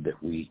being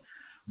that we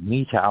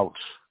mete out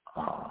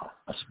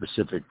a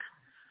specific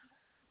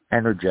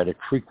energetic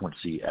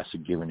frequency as a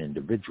given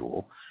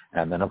individual,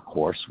 and then of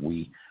course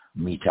we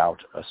mete out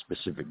a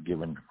specific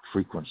given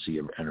frequency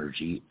of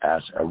energy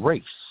as a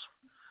race.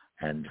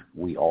 And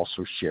we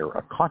also share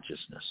a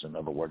consciousness. In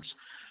other words,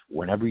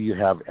 whenever you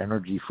have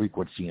energy,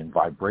 frequency, and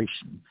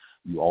vibration,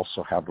 you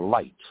also have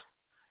light.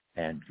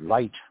 And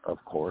light,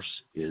 of course,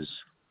 is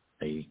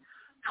a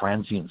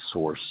transient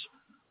source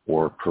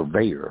or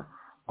purveyor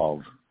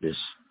of this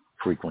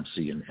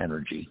frequency and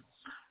energy.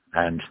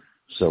 And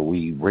so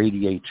we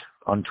radiate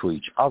unto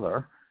each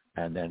other,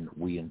 and then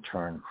we in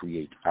turn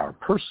create our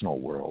personal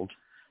world,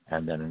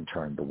 and then in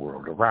turn the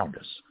world around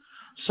us.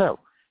 So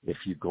if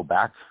you go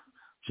back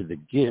to the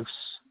gifts,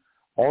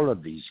 all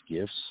of these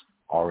gifts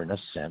are in a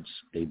sense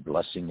a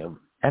blessing of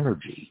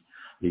energy,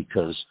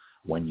 because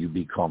when you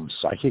become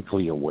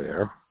psychically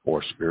aware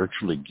or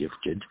spiritually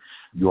gifted,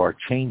 you are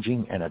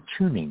changing and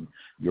attuning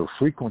your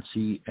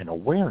frequency and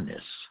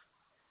awareness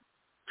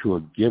to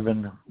a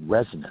given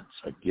resonance,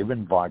 a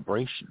given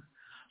vibration,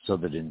 so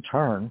that in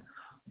turn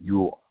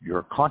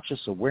your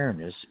conscious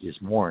awareness is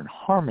more in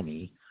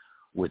harmony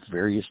with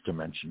various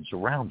dimensions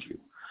around you.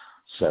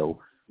 So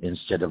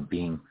instead of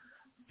being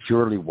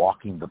purely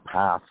walking the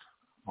path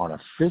on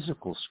a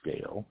physical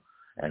scale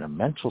and a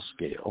mental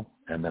scale,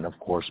 and then of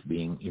course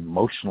being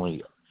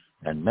emotionally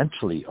and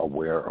mentally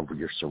aware of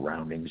your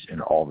surroundings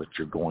and all that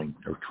you're going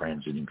or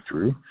transiting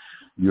through,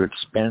 you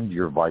expand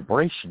your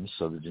vibrations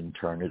so that in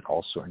turn it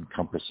also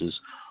encompasses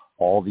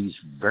all these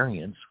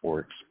variants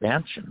or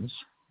expansions,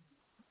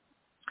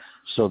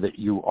 so that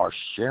you are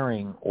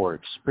sharing or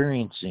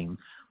experiencing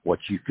what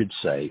you could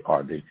say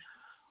are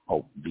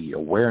the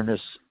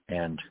awareness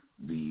and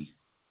the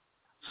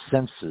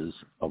senses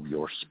of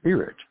your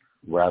spirit,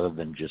 rather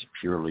than just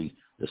purely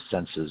the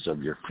senses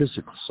of your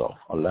physical self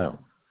alone.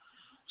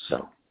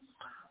 So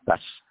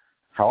that's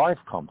how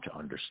I've come to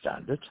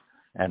understand it.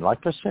 And like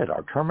I said,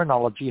 our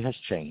terminology has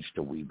changed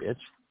a wee bit,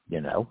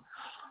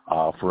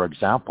 For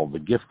example, the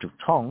gift of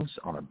tongues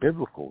on a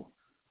biblical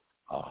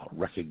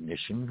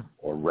recognition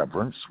or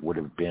reverence would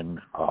have been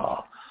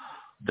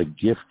the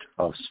gift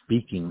of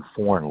speaking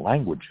foreign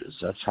languages.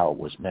 That's how it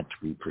was meant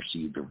to be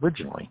perceived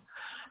originally.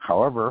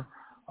 However,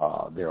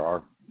 there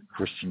are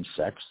Christian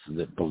sects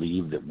that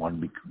believe that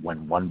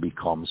when one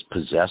becomes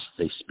possessed,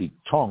 they speak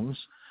tongues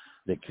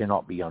that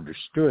cannot be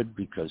understood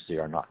because they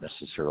are not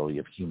necessarily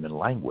of human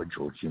language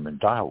or human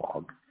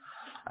dialogue.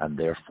 And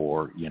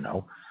therefore,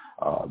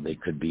 they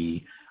could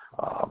be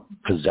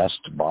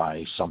possessed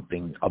by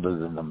something other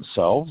than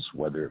themselves,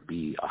 whether it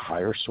be a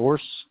higher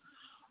source,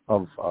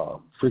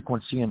 of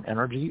frequency and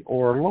energy,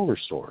 or a lower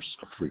source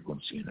of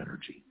frequency and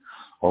energy,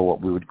 or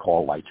what we would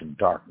call light and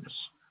darkness.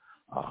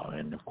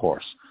 And of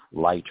course,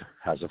 light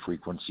has a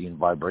frequency and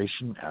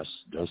vibration, as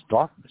does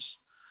darkness.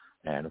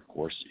 And of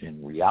course,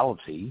 in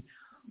reality,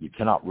 you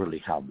cannot really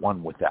have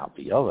one without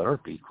the other,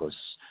 because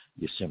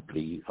you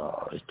simply,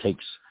 it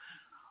takes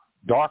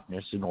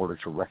darkness in order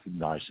to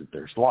recognize that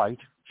there's light,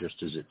 just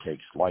as it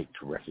takes light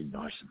to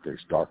recognize that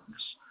there's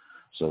darkness.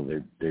 So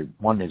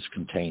one is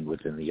contained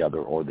within the other,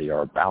 or they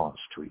are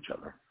balanced to each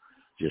other,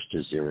 just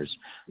as there is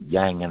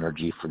yang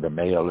energy for the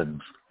male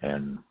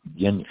and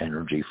yin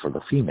energy for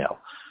the female.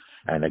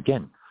 And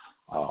again,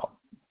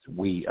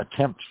 we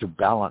attempt to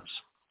balance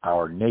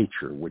our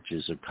nature, which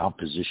is a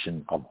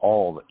composition of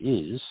all that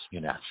is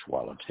in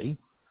actuality.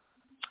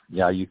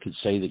 Yeah, you could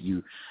say that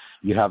you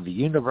have the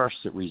universe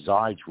that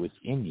resides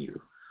within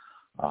you,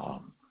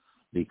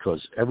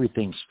 because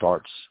everything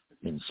starts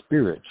in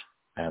spirit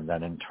and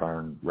then in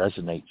turn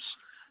resonates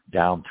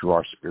down through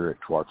our spirit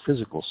to our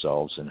physical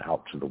selves and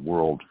out to the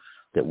world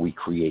that we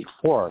create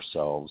for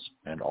ourselves,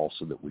 and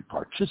also that we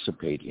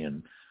participate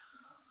in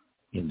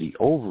the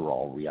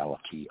overall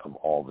reality of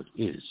all that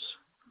is.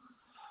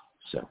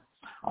 So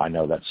I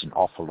know that's an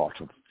awful lot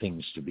of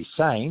things to be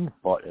saying,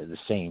 but at the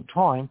same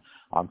time,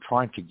 I'm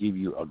trying to give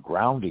you a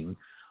grounding,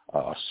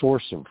 a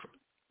source of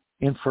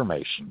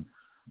information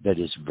that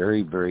is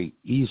very, very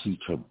easy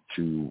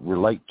to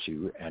relate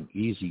to and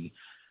easy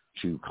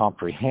to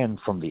comprehend,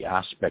 from the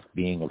aspect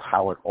being of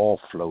how it all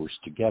flows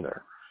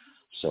together.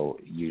 So,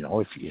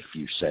 if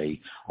you say,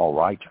 all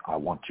right, I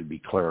want to be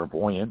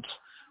clairvoyant,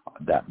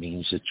 that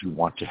means that you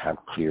want to have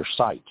clear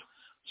sight.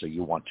 So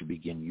you want to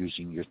begin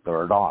using your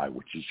third eye,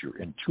 which is your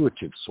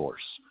intuitive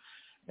source.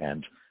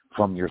 And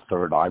from your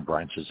third eye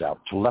branches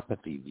out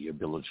telepathy, the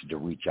ability to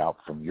reach out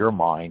from your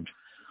mind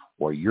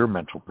or your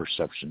mental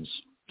perceptions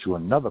to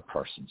another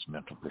person's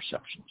mental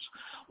perceptions,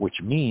 which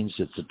means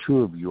that the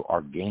two of you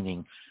are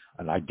gaining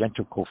an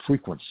identical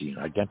frequency, an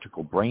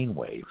identical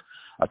brainwave,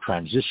 a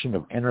transition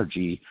of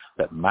energy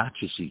that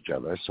matches each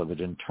other, so that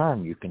in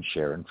turn you can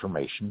share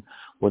information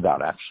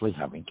without actually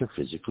having to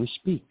physically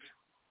speak.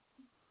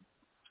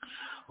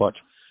 But,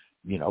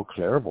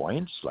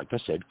 clairvoyance, like I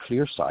said,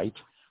 clear sight,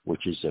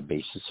 which is the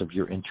basis of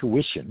your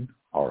intuition,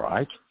 all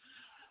right,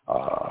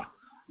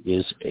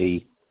 is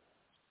a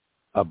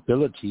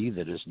ability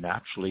that is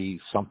naturally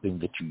something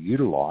that you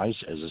utilize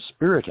as a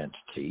spirit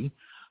entity.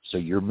 So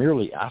you're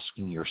merely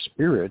asking your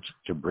spirit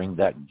to bring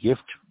that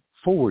gift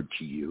forward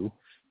to you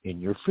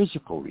in your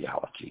physical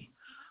reality.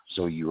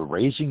 So you're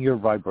raising your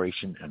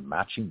vibration and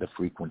matching the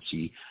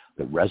frequency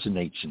that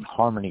resonates in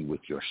harmony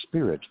with your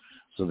spirit,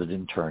 so that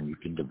in turn you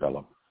can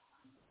develop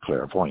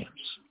clairvoyance.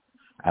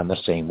 And the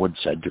same would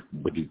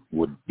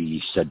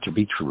be said to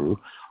be true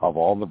of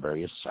all the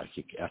various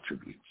psychic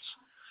attributes.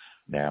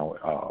 Now,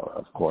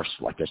 of course,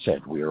 like I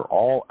said, we are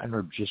all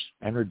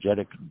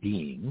energetic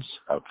beings,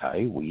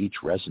 okay? We each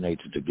resonate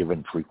at a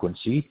given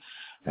frequency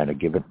and a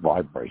given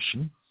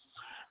vibration.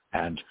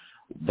 And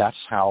that's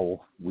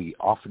how we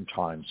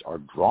oftentimes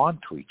are drawn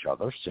to each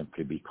other,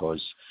 simply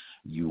because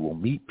you will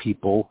meet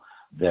people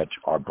that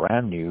are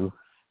brand new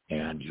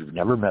and you've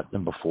never met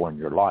them before in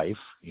your life,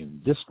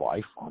 in this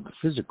life, on the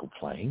physical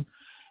plane,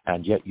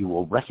 and yet you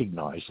will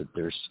recognize that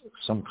there's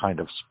some kind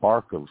of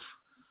spark of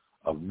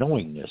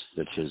knowingness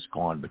that has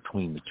gone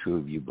between the two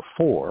of you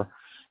before,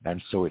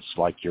 and so it's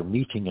like you're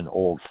meeting an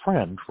old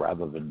friend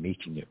rather than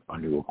meeting a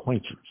new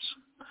acquaintance.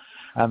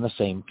 And the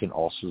same can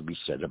also be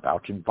said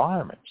about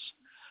environments.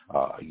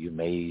 You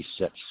may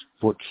set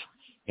foot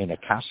in a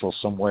castle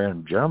somewhere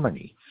in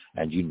Germany,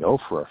 and you know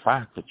for a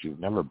fact that you've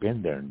never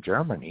been there in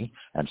Germany,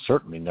 and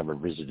certainly never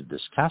visited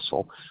this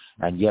castle,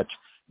 and yet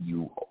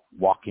you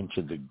walk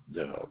into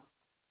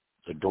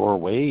the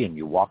doorway, and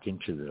you walk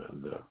into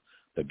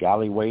the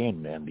galleyway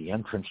and the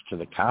entrance to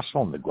the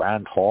castle and the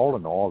grand hall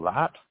and all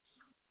that,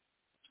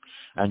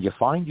 and you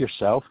find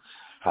yourself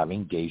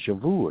having deja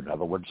vu. In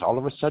other words, all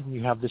of a sudden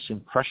you have this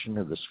impression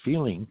or this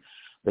feeling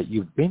that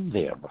you've been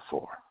there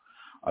before.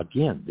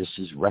 Again, this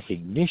is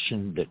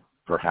recognition that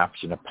perhaps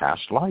in a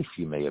past life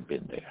you may have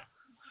been there.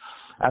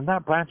 And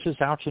that branches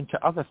out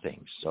into other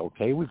things.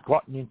 Okay, we've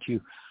gotten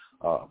into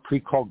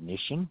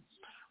precognition.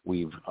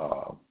 We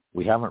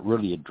haven't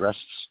really addressed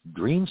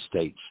dream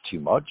states too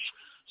much,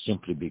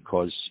 simply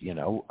because,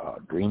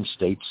 dream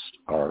states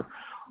are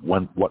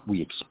what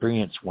we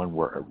experience when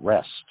we're at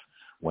rest,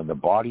 when the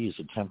body is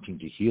attempting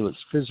to heal its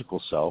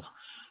physical self,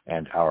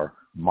 and our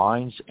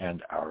minds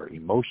and our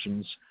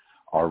emotions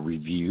are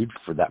reviewed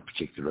for that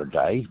particular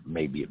day.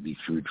 Maybe it be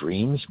through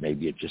dreams,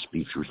 maybe it just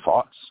be through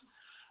thoughts.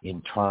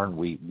 In turn,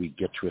 we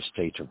get to a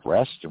state of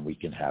rest, and we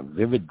can have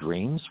vivid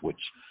dreams, which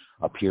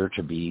appear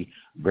to be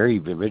very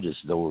vivid, as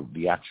though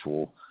the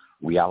actual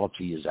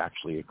reality is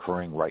actually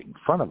occurring right in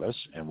front of us,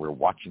 and we're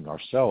watching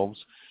ourselves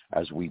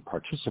as we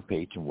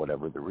participate in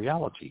whatever the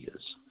reality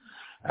is.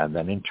 And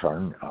then in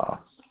turn,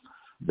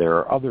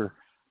 there's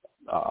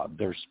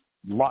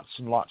lots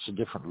and lots of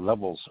different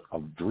levels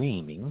of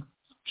dreaming,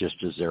 just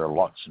as there are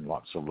lots and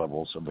lots of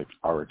levels of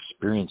our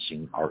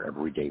experiencing our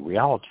everyday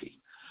reality.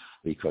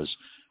 Because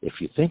if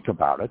you think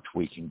about it,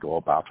 we can go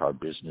about our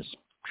business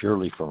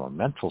purely from a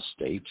mental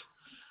state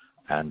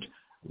and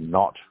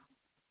not,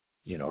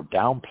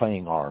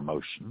 downplaying our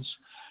emotions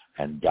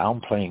and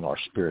downplaying our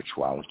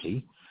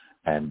spirituality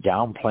and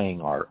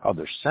downplaying our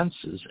other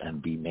senses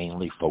and be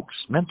mainly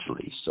focused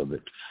mentally, so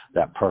that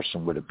that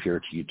person would appear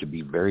to you to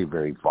be very,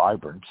 very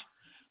vibrant,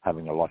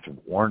 having a lot of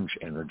orange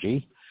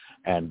energy,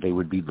 and they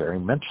would be very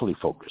mentally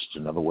focused.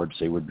 In other words,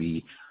 they would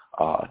be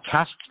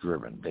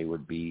task-driven. They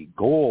would be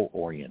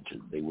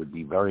goal-oriented. They would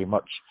be very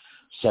much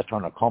set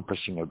on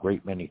accomplishing a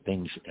great many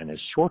things in as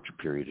short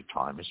a period of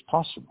time as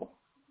possible.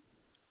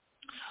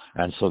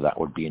 And so that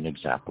would be an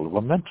example of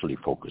a mentally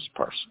focused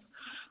person.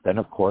 Then,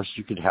 of course,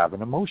 you could have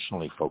an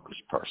emotionally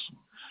focused person.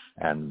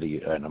 And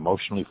an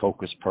emotionally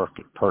focused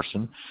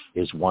person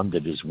is one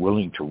that is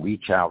willing to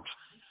reach out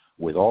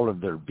with all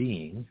of their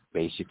being,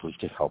 basically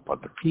to help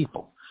other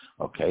people.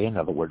 Okay, in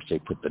other words, they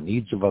put the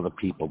needs of other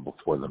people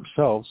before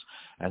themselves,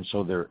 and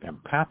so they're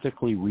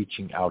empathically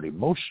reaching out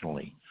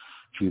emotionally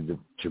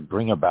to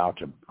bring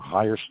about a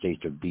higher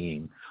state of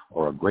being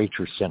or a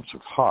greater sense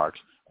of heart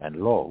and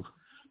love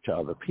to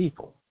other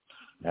people.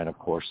 And of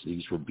course,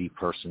 these would be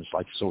persons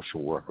like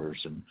social workers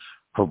and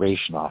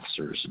probation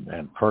officers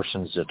and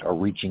persons that are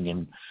reaching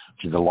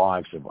into the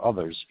lives of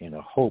others in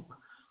a hope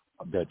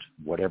that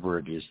whatever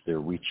it is they're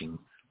reaching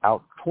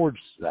out towards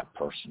that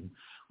person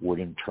would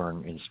in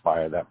turn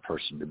inspire that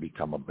person to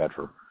become a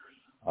better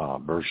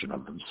version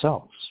of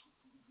themselves.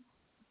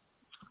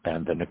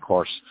 And then, of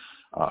course,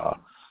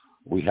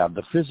 we have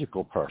the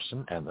physical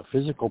person, and the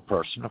physical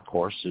person, of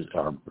course,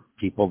 are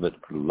people that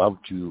love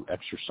to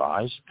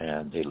exercise,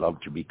 and they love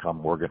to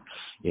become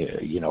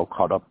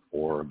caught up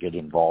or get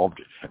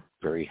involved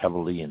very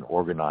heavily in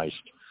organized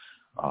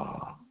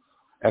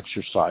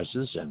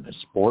exercises and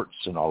sports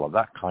and all of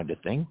that kind of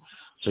thing.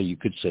 So you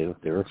could say that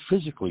they're a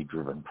physically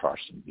driven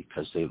person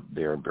because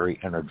they're very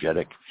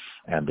energetic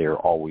and they're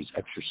always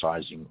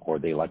exercising, or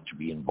they like to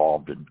be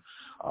involved in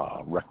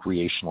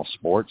recreational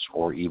sports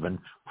or even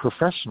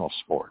professional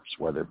sports,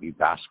 whether it be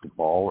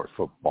basketball or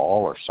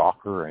football or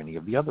soccer or any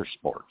of the other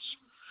sports.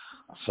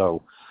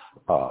 So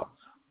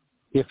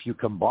if you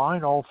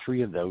combine all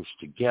three of those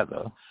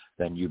together,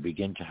 then you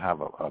begin to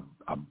have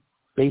a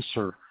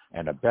baser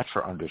and a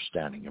better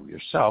understanding of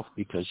yourself,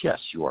 because yes,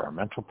 you are a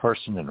mental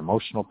person, an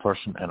emotional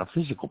person, and a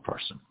physical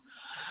person.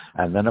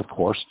 And then, of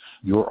course,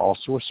 you're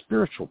also a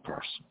spiritual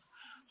person.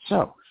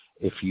 So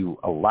if you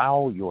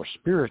allow your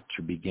spirit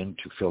to begin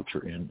to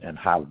filter in and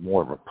have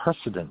more of a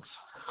precedence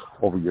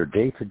over your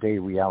day-to-day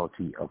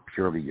reality of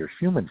purely your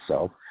human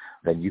self,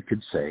 then you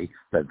could say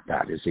that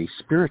that is a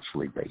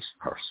spiritually based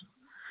person.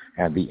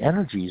 And the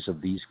energies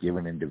of these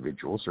given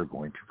individuals are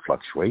going to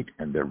fluctuate,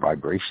 and their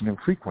vibration and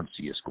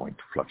frequency is going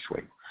to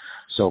fluctuate.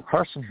 So a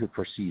person who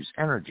perceives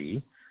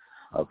energy,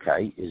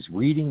 is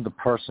reading the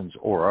person's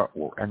aura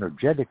or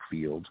energetic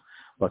field,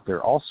 but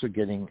they're also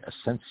getting a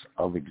sense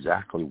of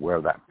exactly where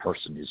that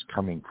person is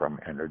coming from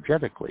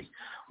energetically,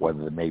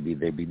 whether maybe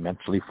they be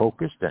mentally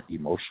focused,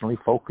 emotionally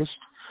focused,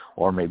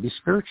 or maybe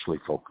spiritually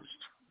focused.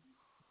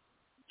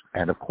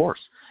 And of course,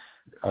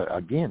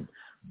 again,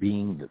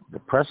 being the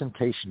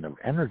presentation of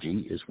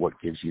energy is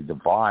what gives you the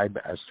vibe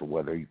as to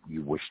whether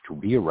you wish to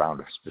be around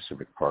a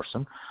specific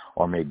person,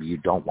 or maybe you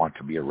don't want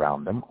to be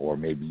around them, or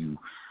maybe you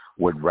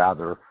would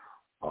rather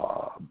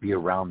be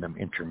around them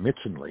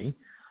intermittently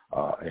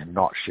and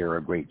not share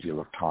a great deal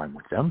of time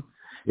with them.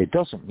 It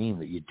doesn't mean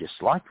that you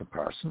dislike a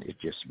person. It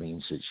just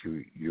means that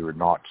you're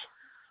not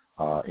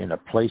in a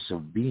place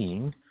of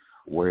being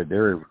where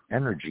their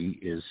energy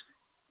is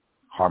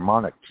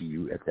harmonic to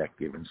you at that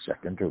given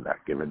second or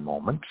that given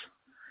moment.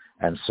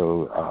 And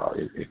so,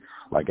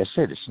 like I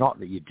said, it's not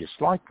that you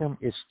dislike them,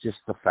 it's just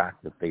the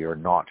fact that they are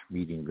not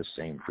meeting the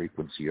same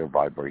frequency or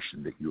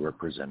vibration that you are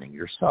presenting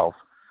yourself,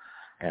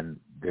 and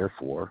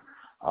therefore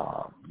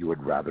you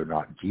would rather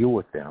not deal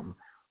with them,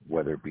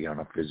 whether it be on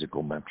a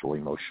physical, mental,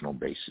 emotional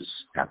basis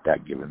at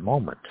that given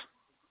moment.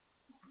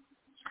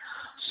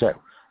 So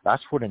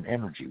that's what an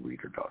energy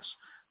reader does.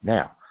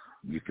 Now,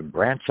 you can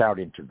branch out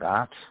into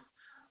that.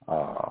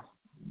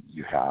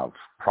 You have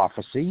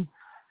prophecy.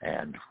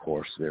 And of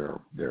course, there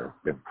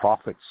have been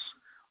prophets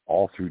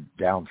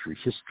down through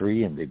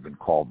history, and they've been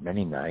called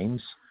many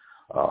names.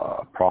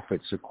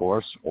 Prophets, of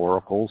course,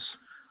 oracles,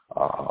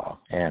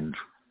 and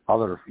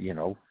other,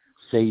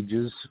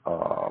 sages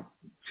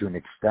to an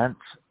extent,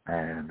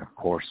 and of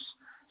course,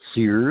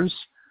 seers,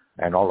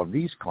 and all of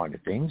these kind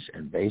of things.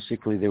 And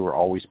basically, they were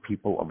always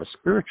people of a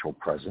spiritual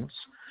presence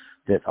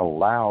that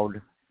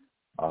allowed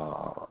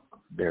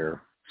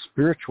their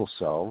spiritual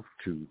self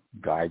to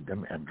guide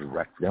them and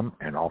direct them,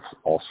 and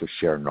also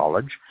share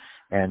knowledge,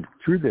 and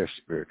through their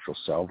spiritual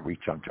self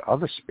reach unto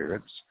other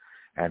spirits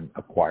and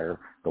acquire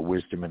the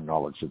wisdom and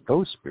knowledge that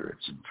those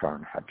spirits in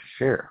turn had to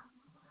share.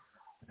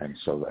 And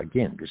so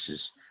again, this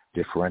is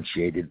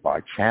differentiated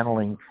by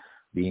channeling,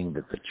 being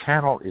that the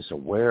channel is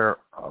aware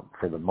of,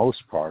 for the most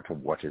part,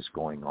 of what is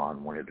going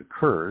on when it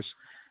occurs,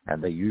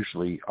 and they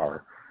usually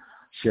are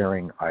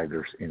sharing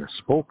either in a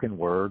spoken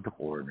word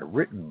or in a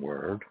written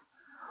word,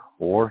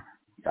 or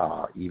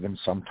even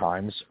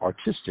sometimes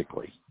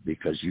artistically,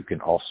 because you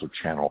can also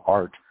channel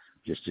art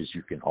just as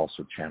you can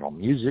also channel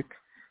music.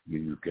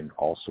 You can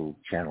also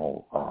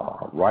channel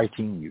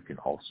writing. You can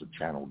also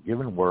channel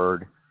given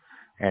word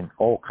and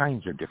all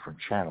kinds of different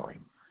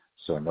channeling.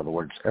 So in other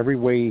words, every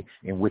way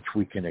in which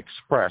we can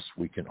express,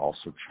 we can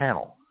also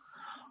channel.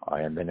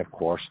 And then, of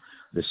course,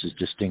 this is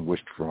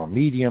distinguished from a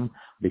medium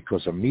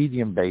because a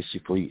medium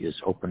basically is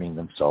opening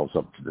themselves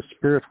up to the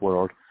spirit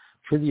world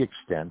to the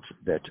extent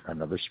that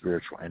another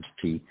spiritual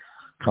entity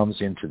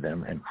comes into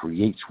them and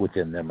creates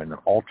within them an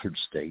altered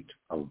state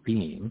of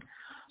being,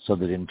 so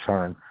that in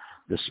turn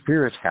the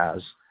spirit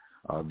has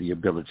the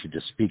ability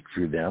to speak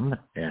through them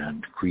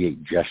and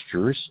create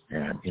gestures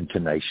and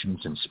intonations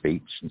and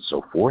speech and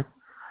so forth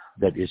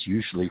that is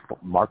usually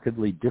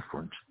markedly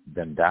different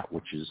than that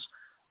which is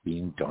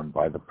being done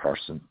by the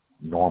person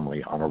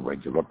normally on a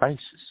regular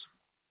basis.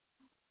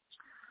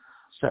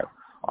 So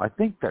I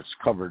think that's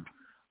covered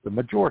the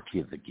majority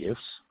of the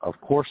gifts. Of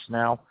course,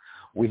 now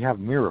we have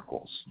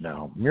miracles.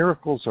 Now,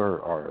 miracles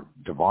are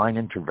divine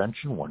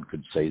intervention. One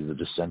could say the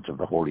descent of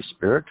the Holy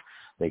Spirit.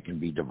 They can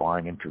be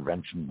divine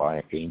intervention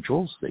by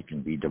angels. They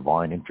can be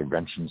divine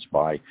interventions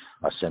by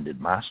ascended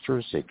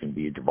masters. They can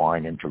be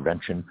divine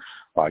intervention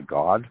by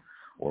God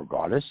or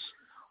goddess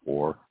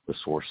or the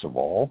source of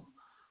all.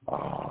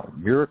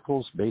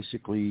 Miracles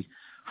basically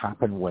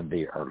happen when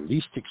they are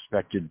least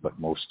expected but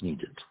most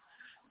needed.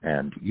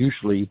 And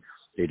usually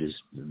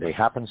they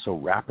happen so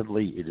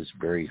rapidly it is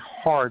very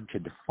hard to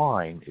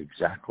define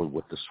exactly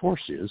what the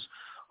source is,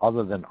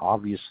 other than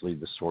obviously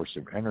the source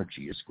of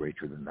energy is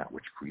greater than that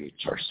which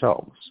creates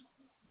ourselves.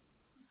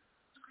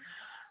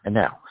 And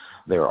now,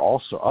 there are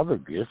also other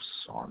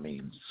gifts. I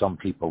mean, some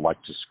people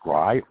like to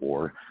scry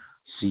or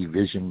see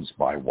visions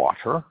by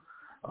water.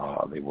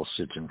 They will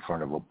sit in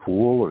front of a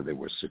pool, or they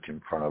will sit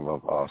in front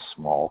of a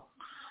small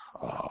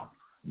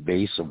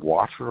base of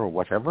water or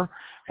whatever,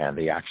 and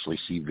they actually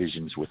see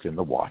visions within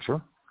the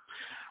water.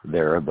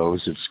 There are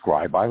those that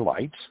scry by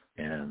light,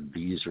 and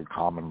these are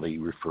commonly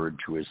referred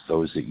to as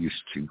those that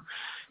used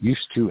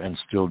to and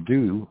still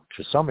do,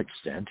 to some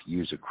extent,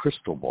 use a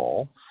crystal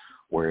ball,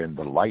 wherein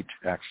the light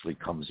actually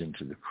comes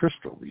into the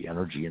crystal. The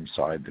energy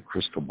inside the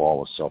crystal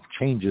ball itself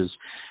changes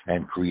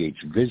and creates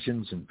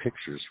visions and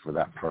pictures for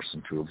that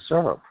person to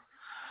observe.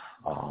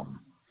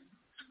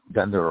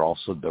 Then there are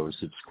also those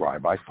that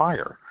scry by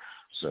fire.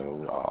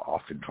 So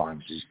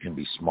oftentimes these can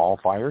be small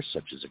fires,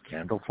 such as a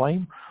candle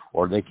flame,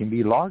 or they can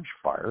be large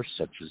fires,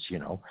 such as,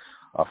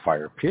 a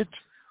fire pit,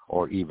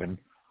 or even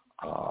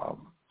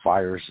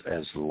fires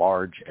as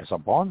large as a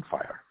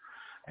bonfire.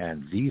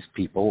 And these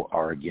people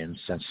are, again,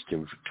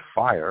 sensitive to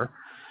fire,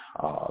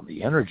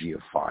 the energy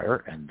of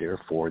fire, and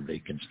therefore they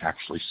can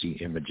actually see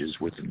images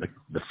within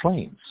the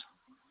flames.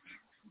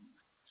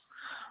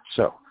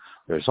 So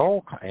there's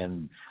all,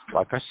 and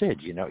like I said,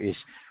 is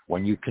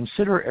when you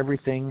consider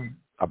everything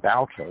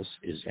about us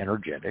is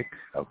energetic,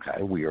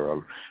 okay? We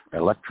are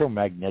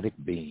electromagnetic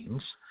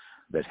beings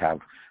that have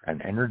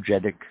an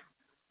energetic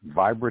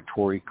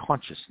vibratory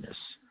consciousness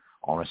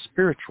on a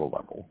spiritual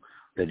level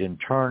that in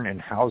turn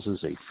houses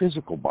a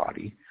physical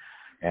body,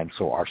 and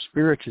so our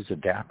spirit is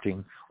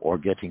adapting or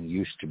getting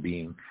used to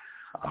being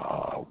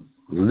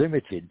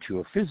limited to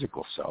a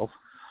physical self,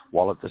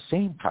 while at the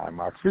same time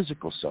our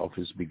physical self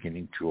is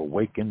beginning to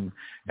awaken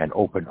and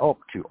open up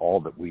to all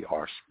that we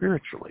are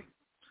spiritually.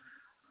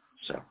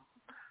 So,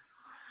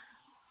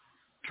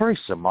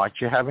 Teresa, might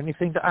you have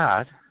anything to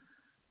add?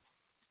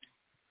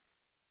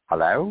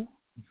 Hello?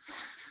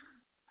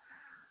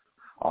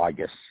 I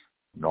guess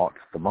not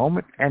at the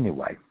moment.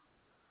 Anyway,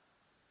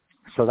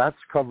 so that's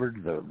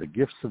covered the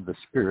gifts of the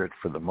Spirit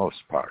for the most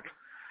part.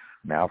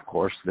 Now, of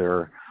course, there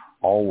are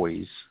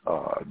always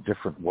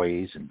different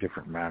ways and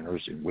different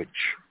manners in which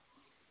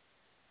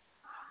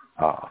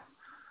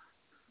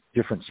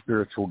different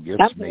spiritual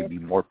gifts may be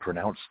more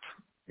pronounced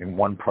in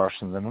one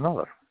person than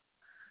another.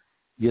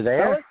 You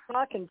there? I was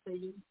talking to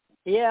you.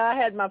 Yeah, I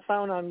had my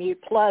phone on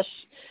mute plus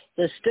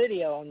the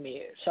studio on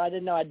mute, so I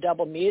didn't know I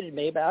double muted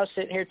me, but I was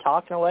sitting here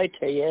talking away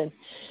to you, and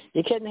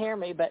you couldn't hear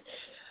me. But,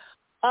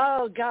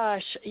 oh,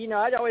 gosh,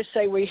 I'd always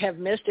say we have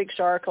mystics,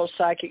 oracles,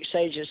 psychics,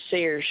 sages,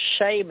 seers,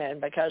 shaman,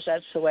 because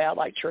that's the way I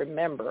like to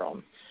remember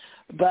them.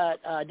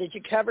 But did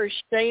you cover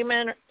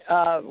shaman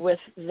with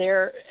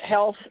their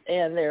health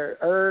and their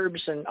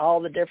herbs and all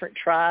the different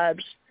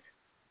tribes?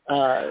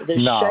 The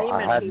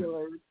shaman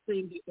healers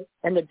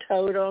and the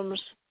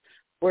totems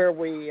where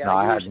we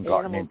I hadn't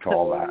gotten into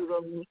all that.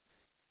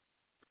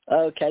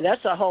 Okay,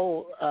 that's a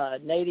whole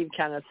native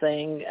kind of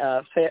thing.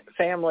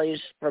 Families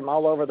from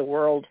all over the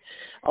world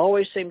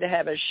always seem to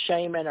have a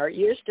shaman, or it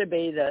used to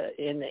be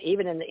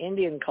even in the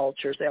Indian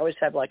cultures, they always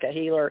have like a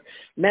healer,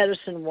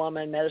 medicine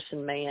woman,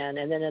 medicine man,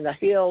 and then in the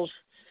hills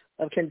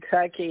of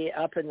Kentucky,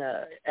 up in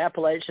the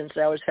Appalachians,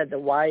 they always had the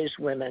wise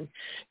women,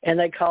 and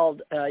they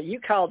you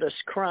called us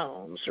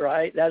crones,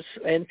 right?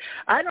 And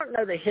I don't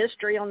know the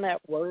history on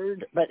that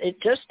word, but it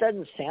just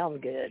doesn't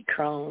sound good.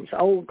 Crones,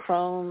 old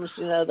crones,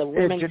 the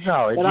women.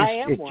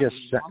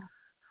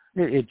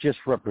 It just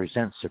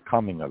represents a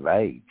coming of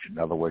age. In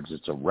other words,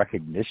 it's a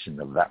recognition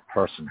of that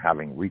person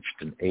having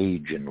reached an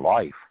age in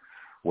life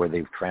where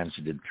they've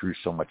transited through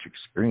so much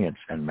experience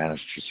and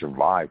managed to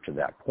survive to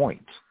that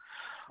point.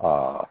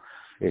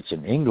 It's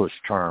an English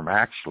term,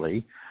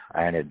 actually,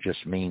 and it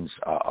just means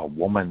a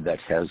woman that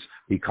has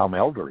become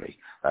elderly.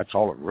 That's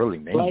all it really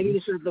means.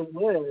 Ladies of the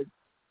Wood.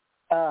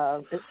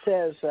 It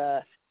says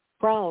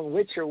Crone,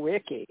 Witcher,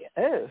 Wiki.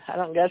 Oh, I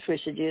don't guess we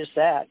should use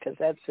that because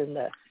that's in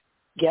the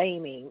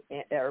gaming,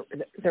 or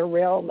the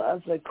realm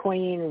of the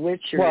Queen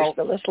Witchers. Well,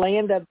 but let's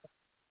land of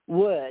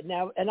Wood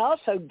now, and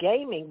also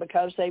gaming,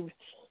 because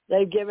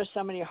they give us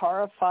so many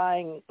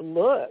horrifying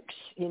looks.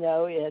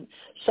 In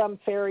some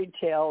fairy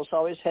tales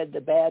always had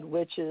the bad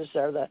witches,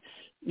 or the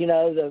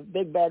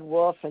big bad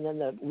wolf, and then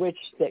the witch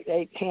that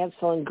ate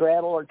Hansel and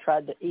Gretel or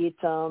tried to eat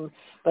them.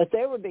 But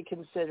they would be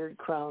considered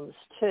crones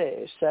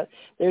too. So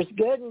there's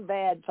good and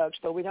bad, folks,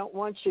 but we don't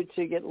want you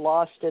to get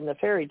lost in the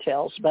fairy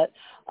tales. But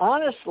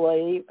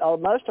honestly,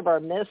 most of our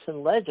myths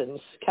and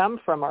legends come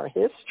from our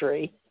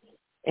history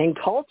and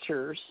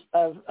cultures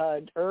of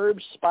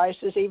herbs,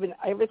 spices, even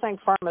everything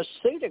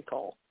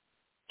pharmaceutical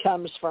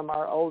comes from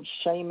our old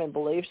shaman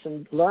beliefs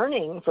and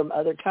learning from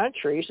other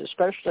countries,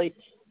 especially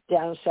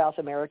down in South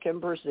America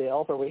and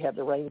Brazil, where we have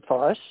the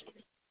rainforest.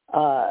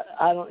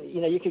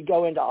 You could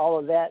go into all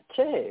of that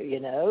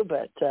too,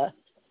 but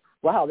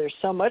wow, there's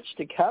so much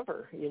to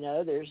cover.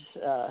 There's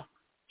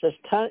just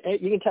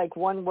you can take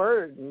one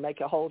word and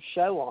make a whole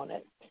show on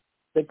it.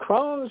 The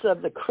crones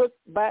of the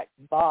Crookback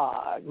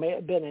Bog may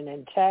have been an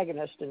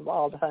antagonist in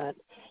Wild Hunt,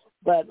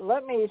 but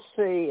let me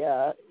see.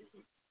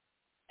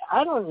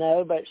 I don't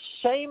know, but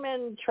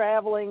shaman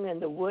traveling in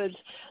the woods.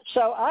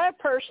 So I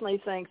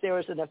personally think there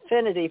was an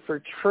affinity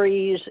for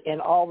trees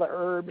and all the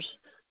herbs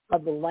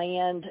of the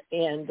land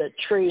and the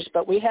trees,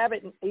 but we have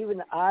it in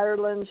even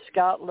Ireland,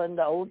 Scotland,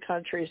 the old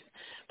countries,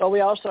 but we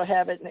also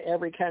have it in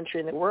every country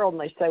in the world,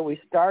 and they say we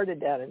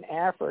started down in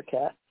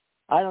Africa.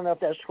 I don't know if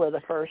that's where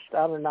the first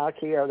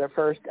Anunnaki or the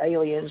first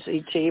aliens,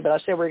 ET, but I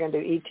said we're going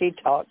to do ET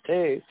talk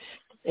too.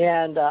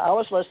 And I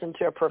was listening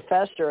to a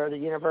professor at the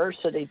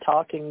university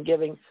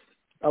giving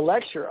a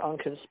lecture on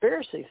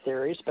conspiracy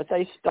theories, but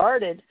they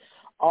started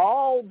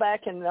all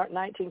back in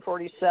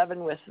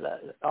 1947 with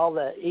all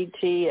the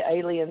ET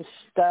alien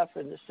stuff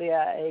and the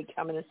CIA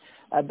coming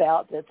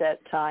about at that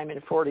time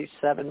in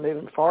 47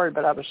 moving forward.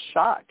 But I was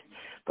shocked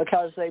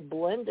because they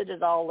blended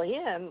it all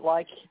in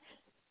like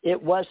it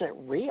wasn't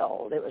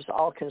real. It was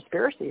all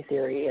conspiracy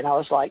theory. And I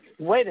was like,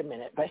 wait a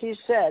minute. But he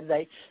said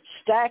they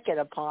stack it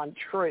upon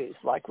truth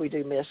like we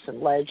do myths and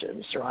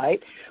legends,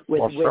 right,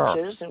 with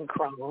witches and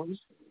crones.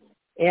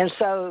 And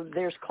so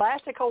there's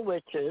classical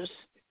witches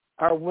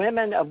are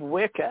women of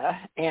Wicca,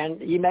 and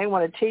you may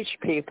want to teach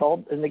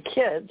people and the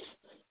kids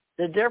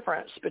the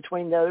difference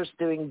between those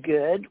doing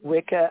good,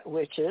 Wicca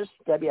witches,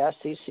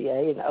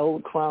 W-I-C-C-A, and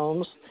old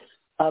crones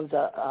of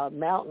the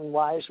mountain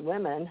wise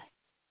women.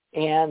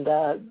 And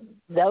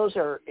those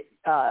are,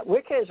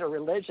 Wicca is a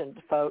religion,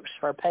 folks,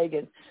 for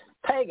pagans,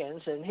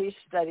 and he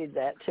studied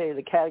that too.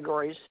 The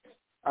categories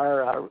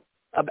are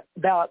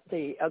about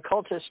the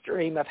occultist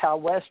dream of how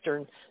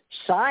Western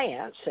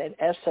science and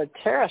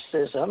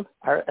esotericism,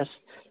 or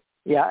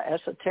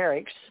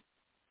esoterics,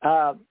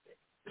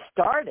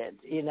 started,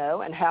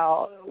 and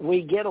how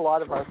we get a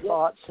lot of our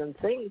thoughts and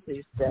things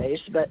these days.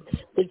 But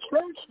the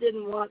church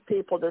didn't want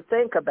people to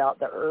think about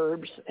the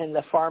herbs and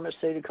the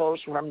pharmaceuticals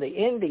from the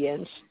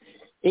Indians,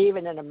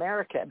 even in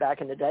America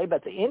back in the day.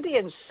 But the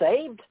Indians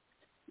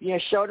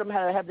showed them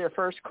how to have their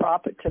first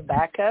crop of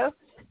tobacco.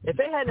 If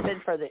it hadn't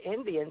been for the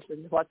Indians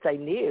and what they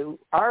knew,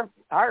 our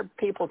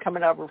people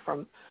coming over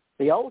from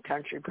the old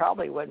country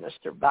probably wouldn't have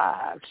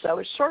survived. So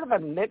it's sort of a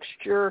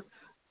mixture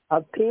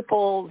of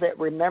people that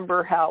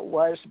remember how it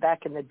was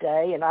back in the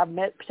day, and I've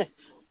met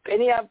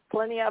plenty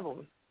of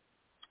them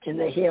in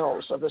the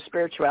hills of the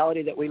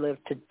spirituality that we live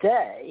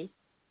today.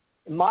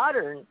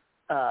 Modern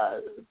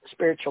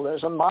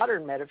spiritualism,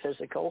 modern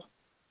metaphysical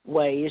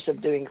ways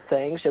of doing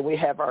things, and we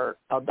have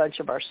a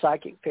bunch of our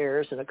psychic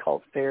fairs and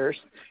occult fairs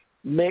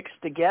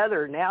mixed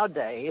together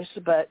nowadays.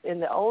 But in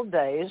the old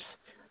days,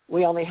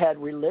 we only had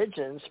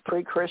religions,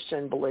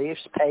 pre-Christian beliefs,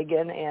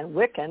 pagan and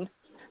Wiccan.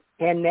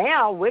 And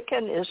now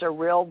Wiccan is a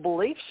real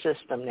belief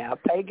system now,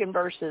 pagan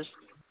versus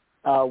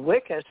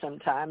Wicca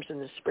sometimes in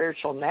the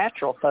spiritual,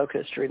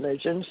 natural-focused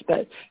religions.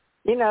 But,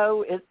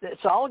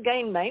 it's all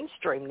gained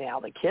mainstream now.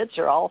 The kids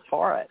are all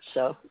for it.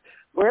 So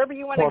wherever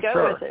you want to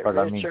go with it,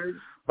 Richard.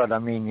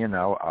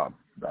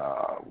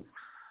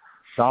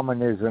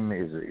 Shamanism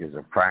is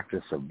a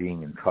practice of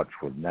being in touch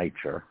with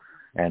nature.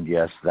 And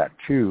yes, that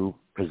too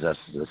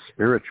possesses a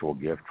spiritual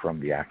gift from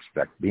the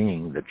aspect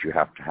being that you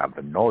have to have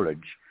the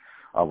knowledge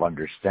of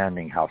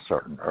understanding how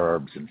certain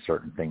herbs and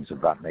certain things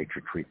of that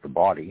nature treat the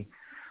body,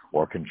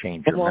 or can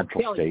change your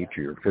mental state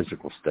or your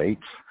physical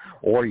states,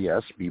 or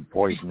yes, be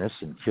poisonous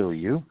and kill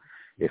you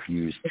if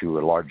used to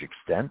a large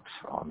extent.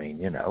 I mean,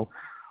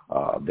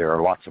 there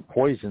are lots of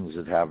poisons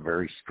that have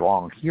very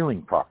strong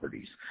healing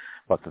properties,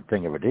 but the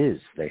thing of it is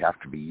they have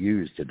to be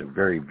used at a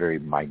very, very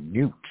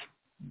minute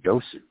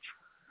dosage.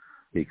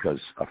 because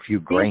a few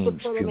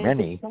grains too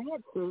many.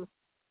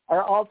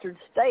 Or altered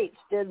states,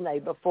 didn't they?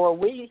 Before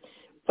we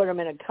put them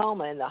in a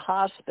coma in the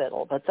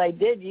hospital, but they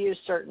did use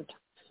certain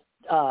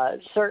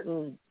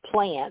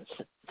plants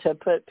to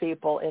put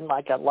people in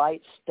like a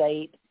light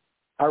state,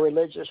 a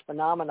religious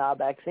phenomena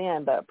back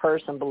then. But a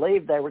person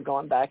believed they were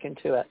going back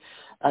into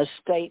a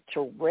state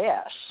to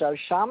rest. So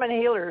shaman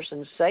healers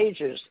and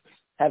sages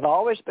have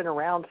always been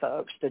around,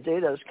 folks, to do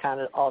those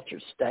kind of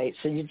altered states.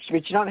 But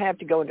you don't have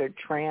to go into a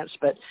trance,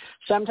 but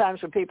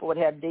sometimes when people would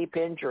have deep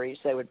injuries,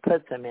 they would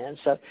put them in.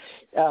 So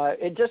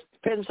it just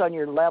depends on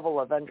your level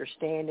of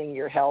understanding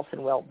your health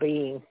and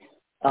well-being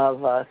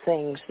of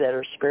things that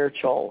are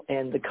spiritual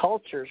and the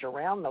cultures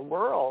around the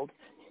world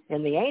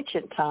in the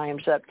ancient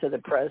times up to the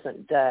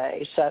present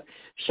day. So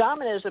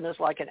shamanism is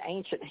like an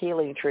ancient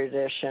healing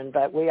tradition,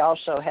 but we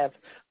also have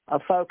a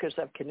focus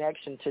of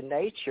connection to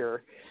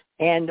nature.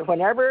 And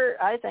whenever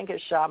I think of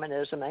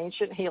shamanism,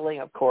 ancient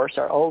healing, of course,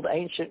 are old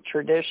ancient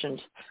traditions,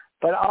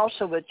 but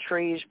also with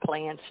trees,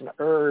 plants, and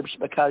herbs,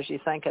 because you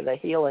think of the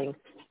healing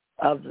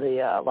of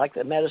the, like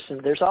the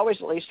medicine. There's always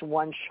at least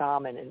one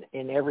shaman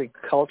in every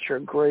culture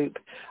group.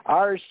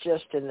 Ours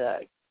just in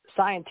the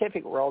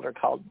scientific world are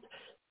called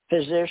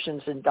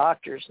physicians and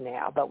doctors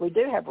now, but we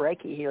do have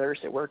Reiki healers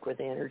that work with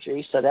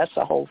energy, so that's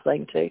the whole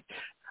thing too.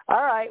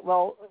 All right,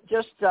 well,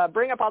 just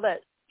bring up all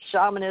that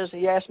shamanism.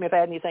 You asked me if I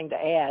had anything to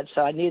add,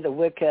 so I knew the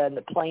Wicca and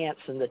the plants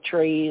and the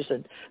trees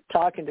and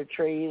talking to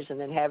trees and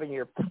then having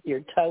your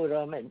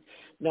totem and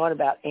knowing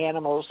about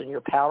animals and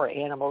your power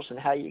animals and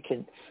how you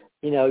can,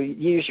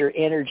 use your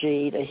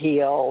energy to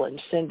heal and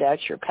send out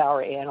your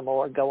power animal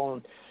or go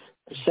on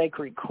a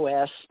sacred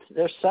quest.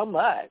 There's so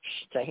much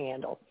to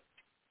handle.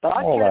 But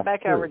I'll turn it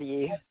back over to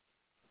you.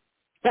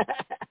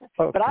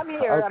 But I'm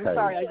here. Okay. I'm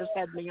sorry. I just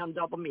had me on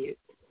double mute.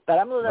 But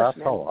I'm listening. That's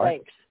all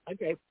right.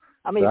 Thanks. Okay.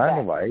 I'll meet you back.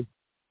 Anyway,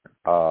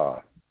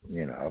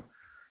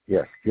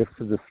 yes, gifts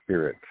of the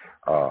spirit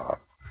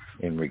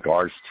in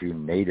regards to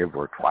native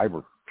or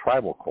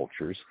tribal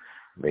cultures,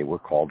 they were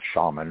called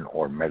shaman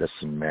or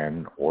medicine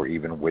men or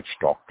even witch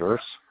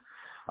doctors.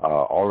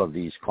 All of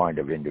these kind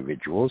of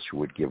individuals who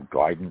would give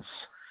guidance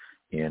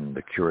in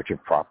the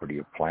curative property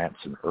of plants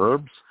and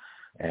herbs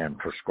and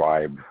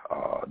prescribe,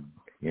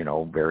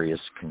 various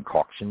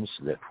concoctions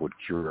that would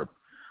cure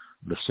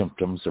the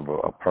symptoms of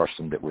a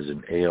person that was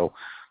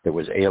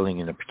ailing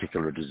in a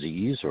particular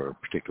disease or a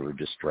particular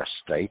distressed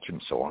state,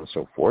 and so on and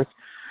so forth.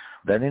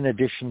 Then in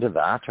addition to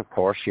that, of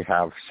course, you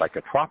have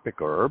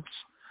psychotropic herbs.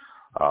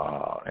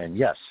 And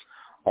yes,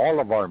 all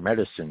of our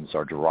medicines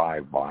are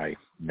derived by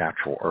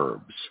natural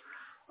herbs.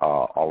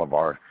 All of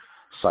our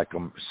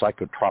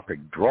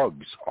psychotropic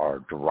drugs are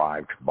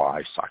derived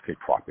by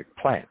psychotropic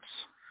plants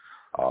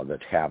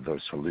that have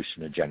those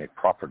hallucinogenic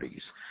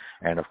properties.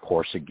 And of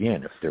course,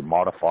 again, if they're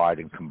modified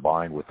and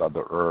combined with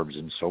other herbs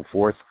and so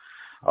forth,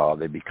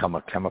 they become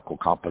a chemical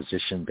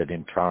composition that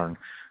in turn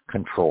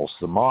controls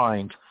the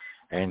mind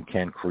and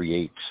can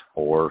create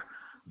or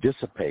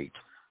dissipate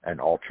an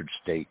altered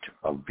state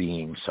of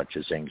being, such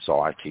as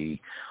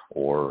anxiety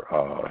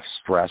or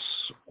stress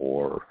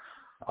or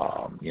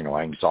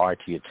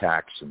anxiety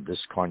attacks and this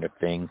kind of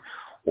thing,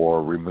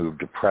 or remove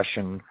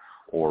depression,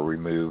 or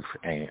remove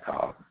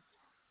a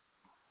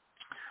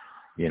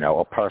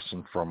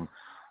person from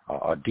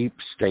a deep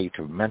state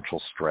of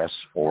mental stress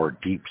or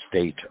deep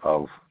state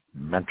of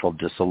mental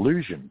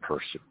disillusion,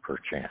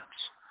 perchance.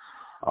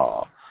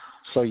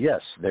 So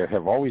yes, there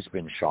have always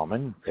been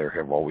shaman, there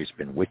have always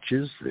been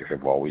witches, there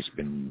have always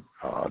been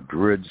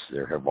druids,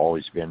 there have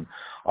always been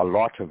a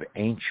lot of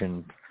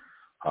ancient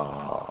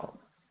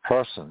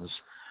persons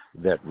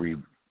that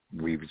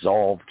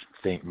resolved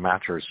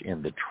matters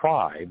in the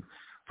tribe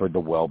for the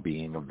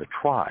well-being of the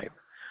tribe.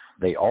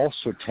 They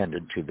also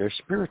tended to their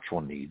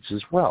spiritual needs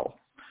as well.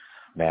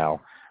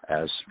 Now,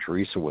 as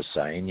Teresa was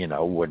saying,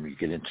 when we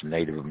get into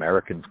Native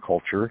American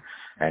culture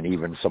and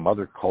even some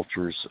other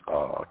cultures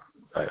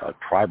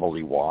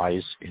tribally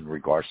wise in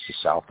regards to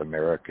South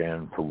America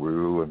and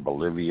Peru and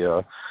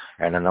Bolivia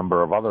and a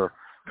number of other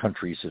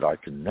countries that I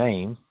can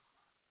name,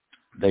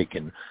 they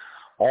can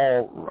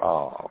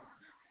all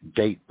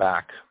date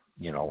back,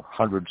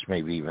 hundreds,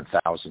 maybe even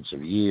thousands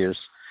of years.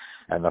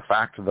 And the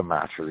fact of the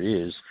matter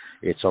is,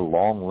 it's a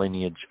long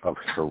lineage of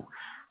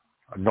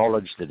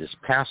knowledge that is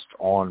passed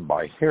on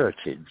by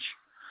heritage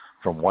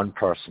from one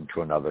person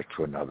to another,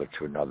 to another,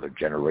 to another,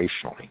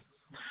 generationally.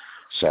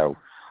 So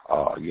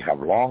you have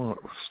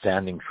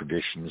long-standing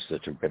traditions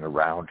that have been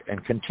around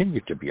and continue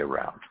to be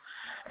around.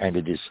 And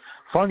it is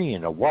funny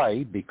in a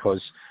way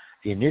because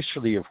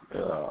initially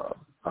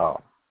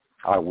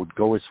I would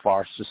go as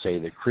far as to say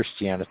that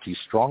Christianity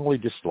strongly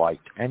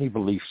disliked any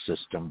belief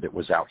system that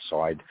was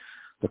outside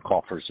the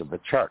coffers of the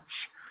church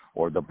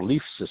or the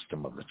belief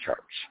system of the church.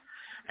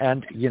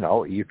 And,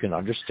 you can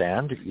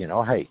understand,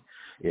 hey,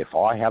 if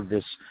I have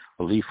this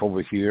belief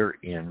over here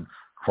in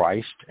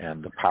Christ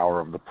and the power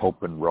of the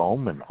Pope in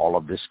Rome and all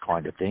of this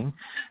kind of thing,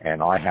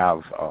 and I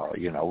have,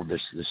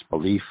 this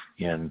belief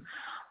in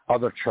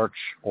other church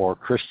or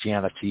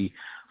Christianity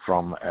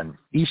from an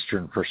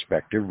Eastern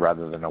perspective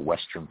rather than a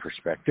Western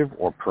perspective,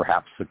 or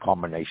perhaps the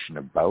combination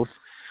of both,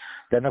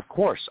 then of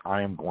course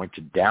I am going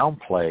to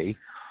downplay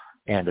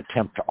and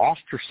attempt to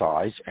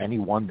ostracize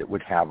anyone that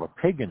would have a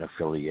pagan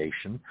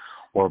affiliation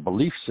or a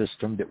belief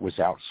system that was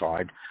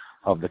outside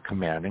of the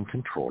command and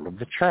control of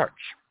the church.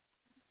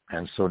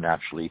 And so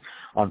naturally,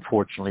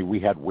 unfortunately, we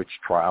had witch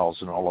trials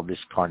and all of this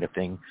kind of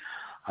thing.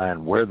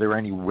 And were there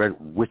any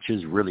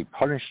witches really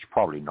punished?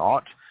 Probably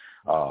not.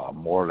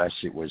 More or less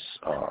it was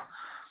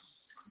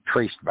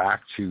traced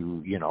back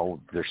to,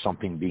 there's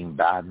something being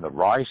bad in the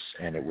rice,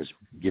 and it was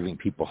giving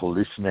people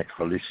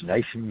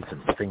hallucinations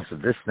and things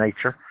of this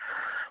nature.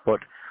 But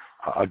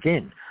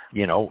again,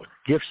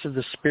 gifts of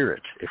the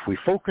spirit. If we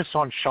focus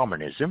on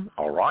shamanism,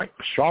 all right,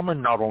 a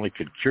shaman not only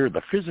could cure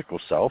the physical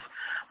self,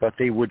 but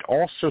they would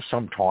also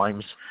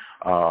sometimes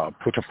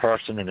put a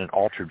person in an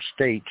altered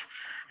state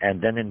and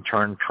then in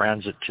turn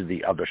transit to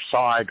the other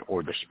side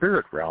or the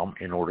spirit realm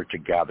in order to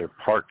gather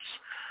parts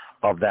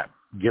of that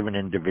given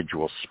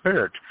individual's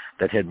spirit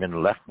that had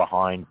been left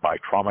behind by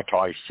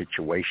traumatized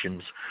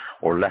situations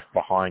or left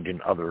behind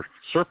in other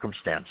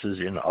circumstances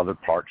in other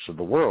parts of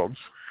the worlds.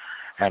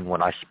 And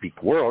when I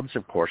speak worlds,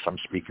 of course, I'm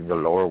speaking the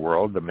lower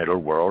world, the middle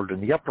world,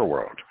 and the upper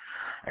world.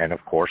 And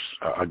of course,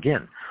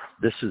 again,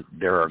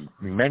 there are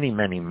many,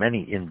 many,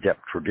 many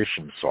in-depth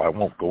traditions, so I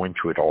won't go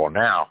into it all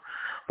now.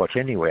 But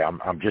anyway,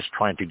 I'm just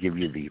trying to give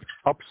you the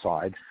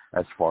upside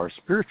as far as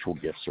spiritual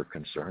gifts are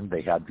concerned.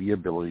 They had the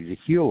ability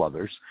to heal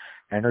others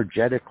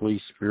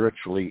energetically,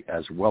 spiritually,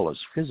 as well as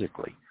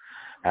physically.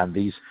 And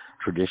these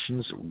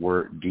traditions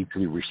were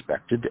deeply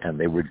respected, and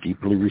they were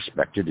deeply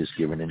respected as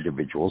given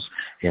individuals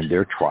in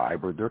their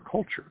tribe or their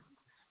culture.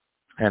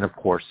 And of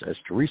course, as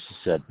Teresa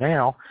said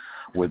now,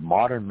 with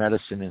modern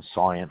medicine and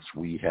science,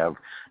 we have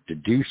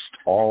deduced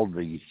all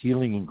the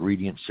healing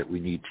ingredients that we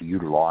need to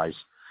utilize,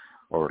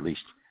 or at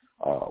least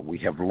we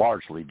have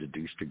largely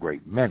deduced a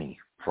great many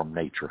from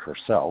nature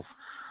herself,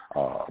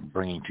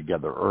 bringing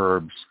together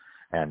herbs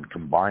and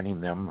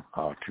combining them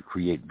to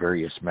create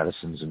various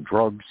medicines and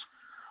drugs,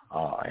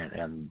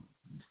 and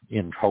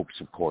in hopes,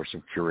 of course,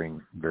 of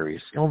curing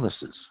various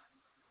illnesses.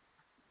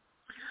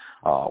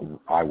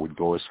 I would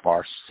go as far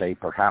as to say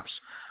perhaps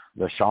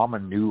the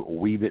shaman knew a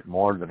wee bit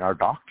more than our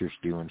doctors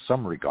do in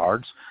some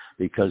regards,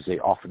 because they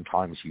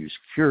oftentimes use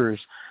cures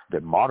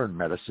that modern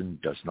medicine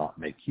does not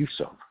make use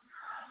of.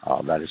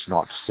 That is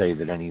not to say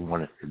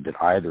that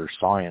either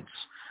science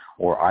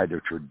or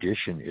either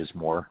tradition is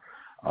more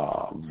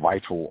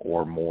vital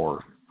or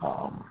more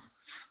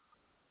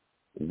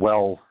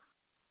well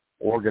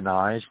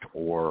organized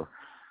or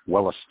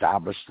well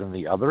established than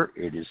the other.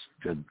 It is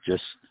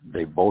just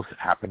they both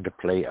happen to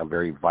play a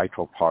very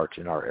vital part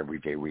in our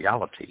everyday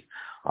reality.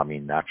 I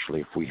mean,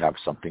 naturally, if we have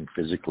something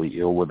physically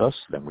ill with us,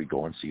 then we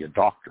go and see a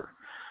doctor.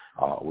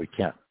 We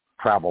can't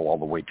travel all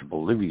the way to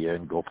Bolivia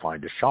and go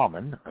find a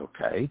shaman,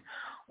 okay,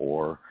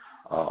 or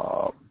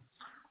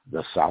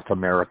the South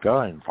America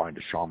and find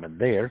a shaman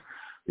there,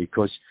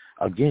 because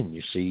again,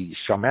 you see,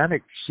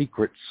 shamanic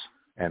secrets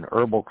and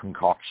herbal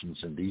concoctions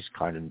and these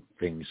kind of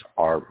things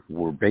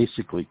were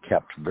basically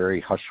kept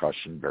very hush-hush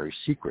and very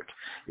secret.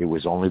 It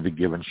was only the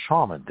given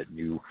shaman that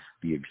knew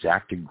the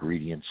exact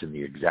ingredients and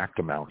the exact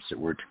amounts that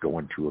were to go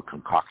into a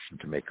concoction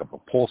to make up a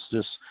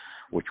poultice,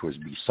 which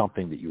would be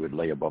something that you would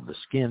lay above the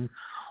skin,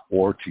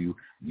 or to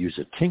use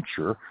a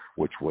tincture,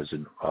 which was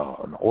an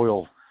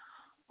oil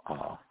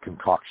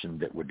concoction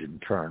that would in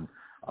turn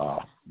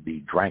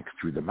be drank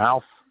through the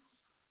mouth.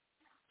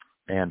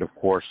 And of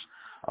course,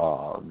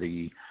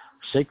 the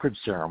sacred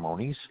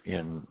ceremonies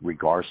in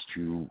regards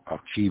to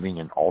achieving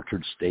an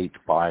altered state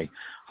by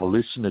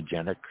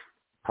hallucinogenic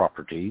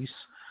properties,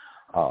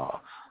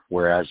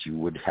 whereas you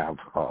would have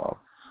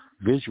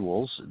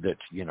visuals that,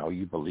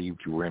 you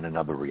believed you were in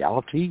another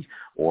reality,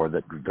 or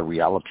that the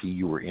reality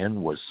you were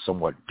in was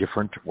somewhat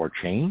different or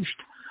changed,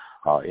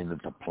 in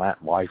that the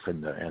plant life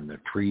and the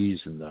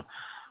trees and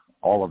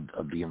all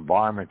of the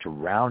environment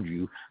around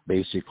you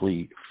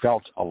basically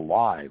felt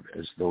alive,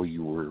 as though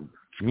you were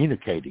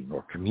communicating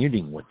or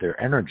communing with their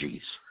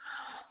energies.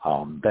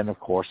 Then, of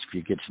course, if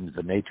you get into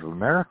the Native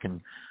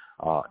American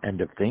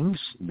end of things,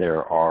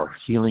 there are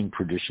healing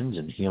traditions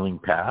and healing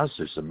paths.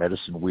 There's the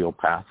medicine wheel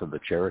path of the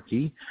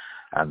Cherokee,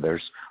 and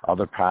there's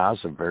other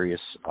paths of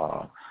various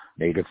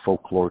native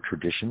folklore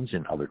traditions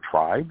in other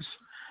tribes,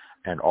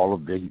 and all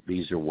of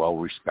these are well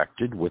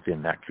respected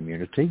within that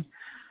community.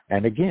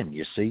 And again,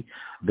 you see,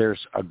 there's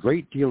a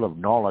great deal of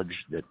knowledge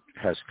that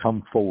has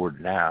come forward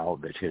now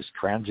that has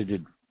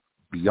transited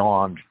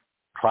beyond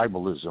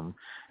tribalism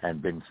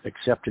and been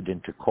accepted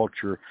into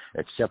culture,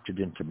 accepted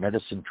into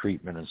medicine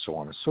treatment, and so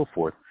on and so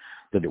forth,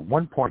 that at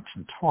one point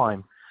in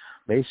time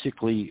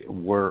basically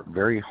were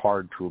very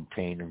hard to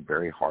obtain and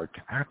very hard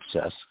to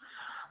access,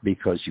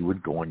 because you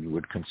would go and you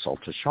would consult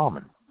a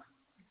shaman.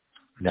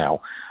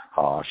 Now,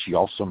 she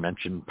also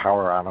mentioned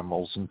power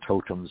animals and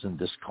totems and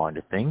this kind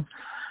of thing.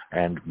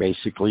 And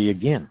basically,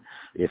 again,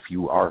 if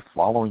you are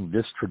following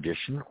this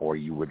tradition or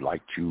you would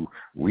like to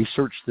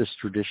research this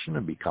tradition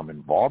and become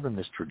involved in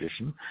this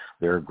tradition,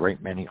 there are a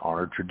great many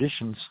honored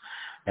traditions.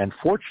 And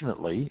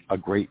fortunately, a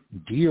great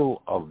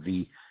deal of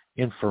the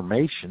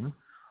information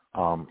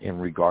in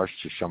regards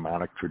to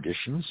shamanic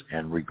traditions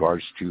and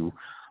regards to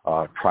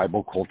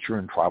tribal culture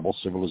and tribal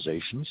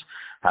civilizations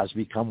has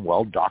become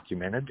well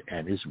documented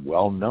and is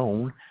well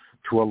known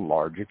to a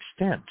large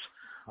extent.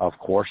 Of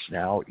course,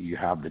 now you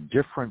have the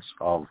difference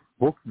of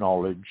book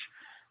knowledge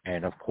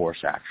and, of course,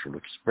 actual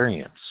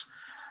experience.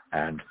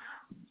 And,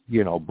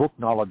 you know, book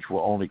knowledge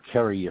will only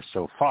carry you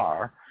so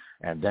far,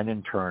 and then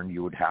in turn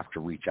you would have to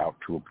reach out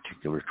to a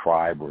particular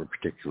tribe or a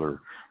particular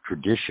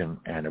tradition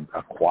and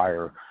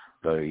acquire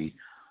the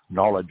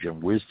knowledge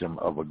and wisdom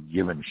of a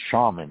given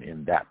shaman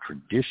in that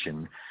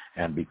tradition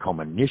and become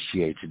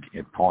initiated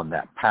upon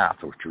that path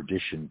or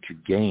tradition to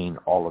gain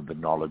all of the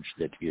knowledge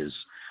that is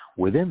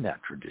within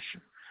that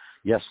tradition.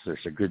 Yes,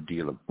 there's a good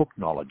deal of book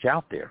knowledge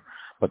out there,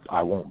 but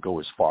I won't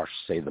go as far as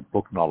to say the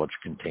book knowledge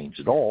contains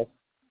it all,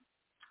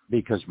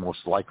 because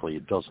most likely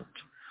it doesn't.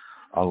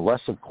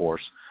 Unless, of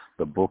course,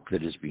 the book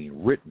that is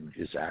being written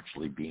is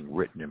actually being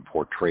written and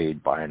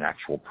portrayed by an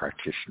actual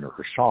practitioner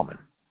or shaman.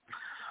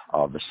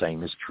 The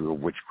same is true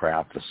of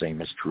witchcraft. The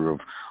same is true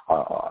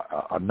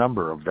of a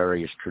number of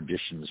various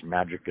traditions,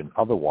 magic and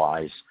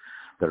otherwise,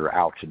 that are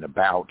out and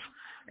about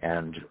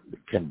and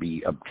can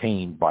be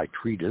obtained by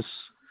treatise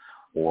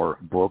or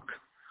book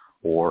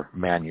or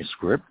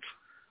manuscript.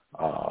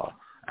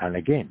 And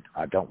again,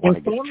 I don't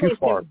want to get too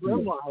far.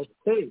 Grimoires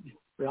too,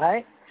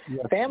 right?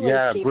 Yes.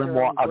 Yeah,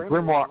 grimoire.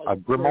 A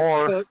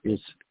grimoire is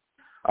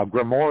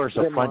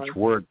a French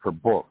word for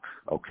book.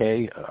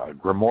 Okay,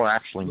 grimoire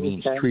actually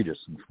means treatise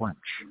in French.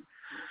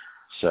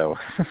 So,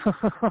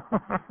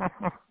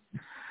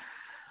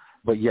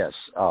 but yes,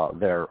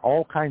 there are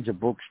all kinds of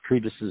books,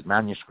 treatises,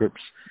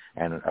 manuscripts,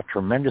 and a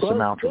tremendous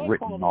amount of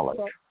written knowledge.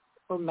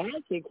 For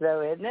magic,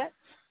 though, isn't it?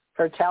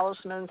 For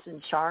talismans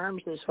and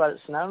charms is what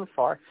it's known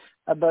for,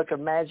 a book of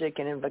magic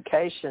and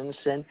invocations.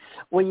 And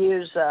we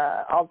use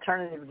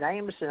alternative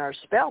names in our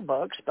spell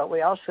books, but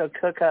we also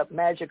cook up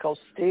magical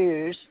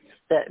stews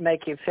that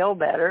make you feel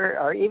better,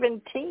 or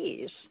even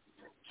teas.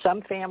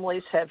 Some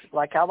families have,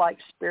 like I like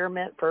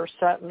spearmint for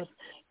something,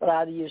 but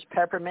I use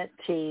peppermint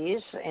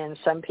teas, and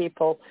some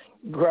people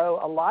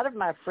grow. A lot of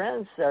my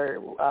friends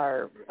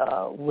are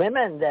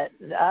women that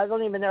I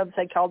don't even know if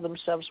they call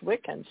themselves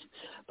Wiccans,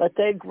 but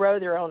they grow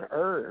their own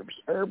herbs.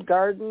 Herb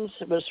gardens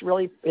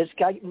it's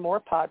gotten more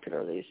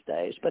popular these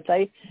days, but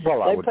they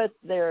put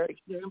their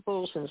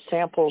examples and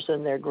samples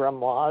in their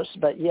grimoires.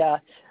 But yeah,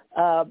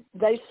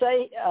 they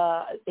say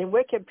in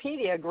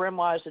Wikipedia,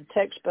 grimoire is a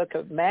textbook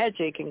of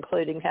magic,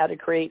 including how to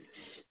create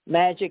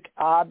magic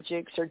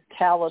objects or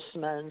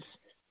talismans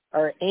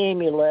or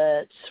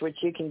amulets, which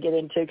you can get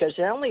into, because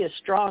they're only as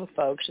strong,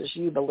 folks, as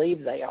you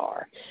believe they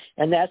are.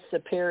 And that's the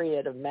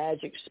period of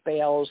magic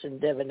spells and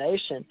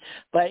divination.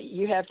 But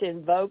you have to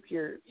invoke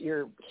your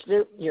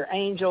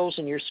angels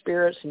and your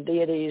spirits and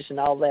deities and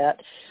all that.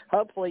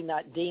 Hopefully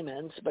not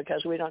demons,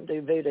 because we don't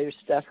do voodoo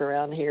stuff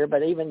around here.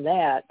 But even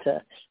that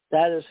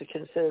is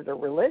considered a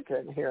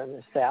religion here in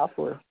the South,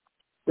 where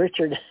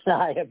Richard and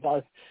I have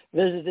both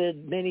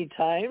visited many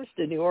times.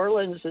 To New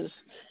Orleans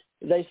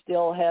they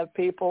still have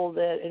people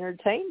that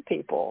entertain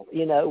people,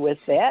 with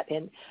that.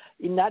 And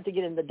not to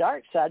get in the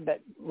dark side,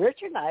 but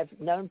Richard and I have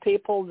known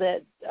people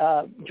that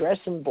dress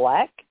in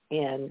black,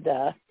 and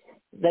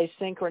they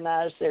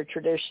synchronize their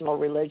traditional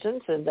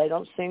religions, and they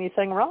don't see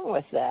anything wrong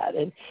with that.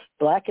 And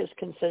black is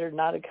considered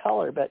not a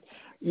color. But,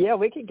 yeah,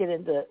 we could get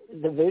into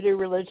the voodoo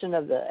religion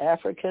of the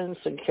Africans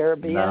and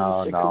Caribbeans.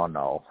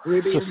 No.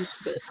 Caribbeans.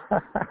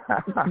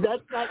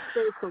 That's not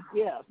spiritual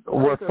gifts.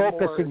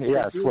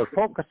 We're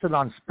focusing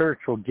on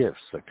spiritual gifts,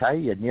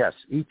 okay? And, yes,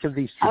 each of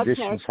these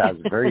traditions has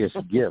various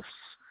gifts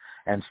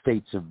and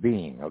states of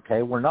being,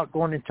 okay? We're not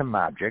going into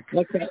magic.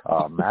 Okay.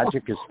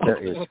 Magic is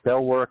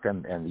spell work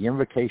and the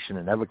invocation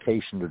and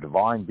evocation to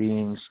divine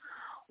beings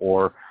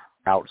or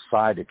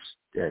outside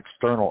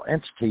external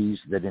entities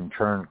that in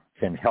turn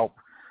can help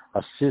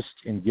assist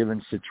in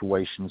given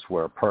situations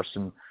where a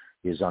person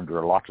is under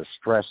a lot of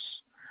stress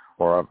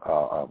or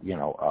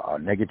a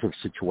negative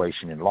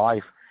situation in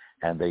life,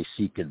 and they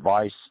seek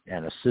advice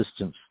and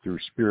assistance through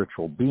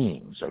spiritual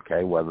beings,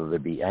 okay, whether they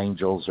be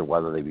angels or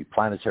whether they be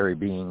planetary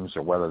beings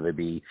or whether they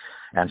be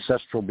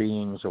ancestral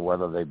beings or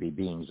whether they be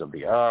beings of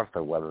the earth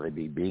or whether they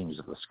be beings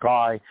of the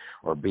sky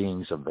or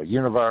beings of the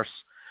universe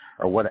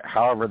or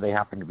however they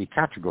happen to be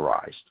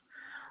categorized.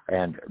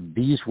 And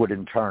these would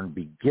in turn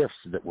be gifts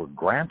that were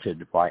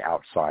granted by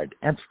outside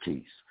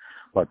entities,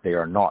 but they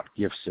are not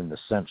gifts in the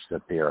sense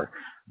that they are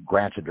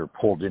granted or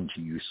pulled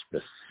into you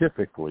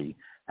specifically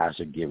as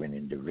a given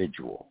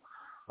individual.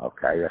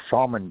 Okay, a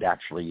shaman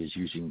actually is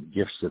using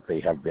gifts that they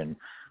have been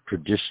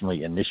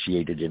traditionally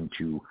initiated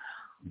into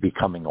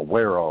becoming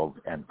aware of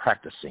and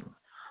practicing.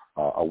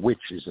 A witch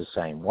is the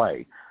same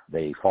way.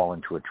 They fall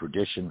into a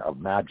tradition of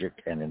magic,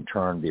 and in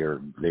turn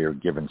they are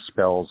given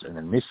spells and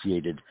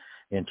initiated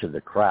into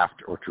the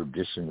craft or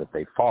tradition that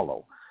they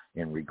follow.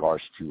 in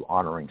regards to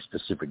honoring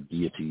specific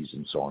deities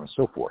and so on and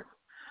so forth.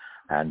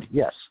 And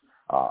yes,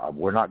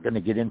 we're not going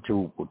to get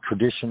into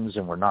traditions,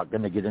 and we're not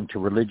going to get into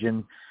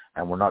religion,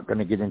 and we're not going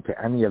to get into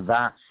any of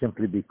that,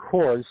 simply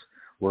because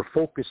we're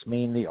focused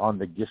mainly on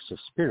the gifts of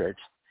spirit,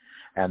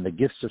 and the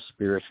gifts of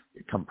spirit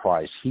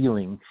comprise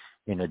healing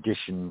in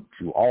addition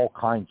to all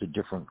kinds of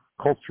different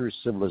cultures,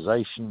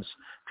 civilizations,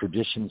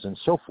 traditions, and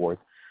so forth.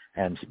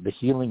 And the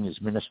healing is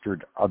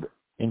ministered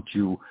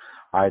into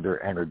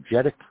either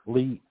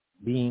energetically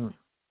being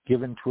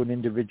given to an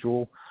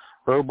individual,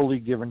 herbally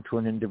given to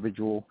an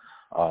individual,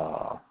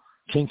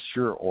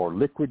 tincture or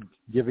liquid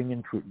given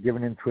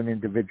into an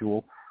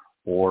individual,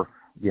 or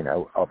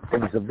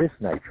things of this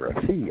nature,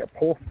 a tea, a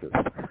poultice,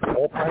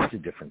 all kinds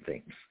of different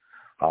things.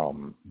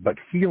 But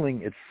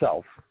healing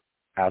itself,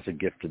 as a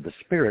gift of the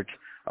spirit,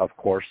 of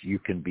course, you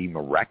can be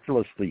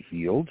miraculously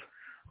healed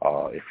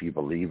if you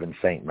believe in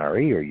Saint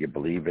Mary, or you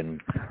believe in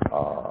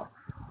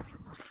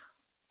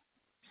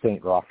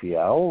Saint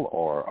Raphael,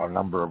 or a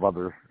number of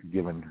other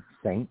given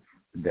saints.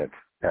 That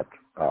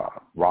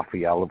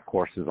Raphael, of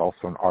course, is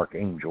also an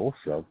archangel.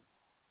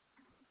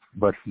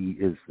 But he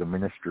is the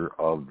minister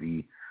of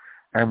the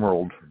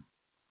emerald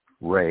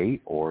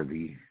ray, or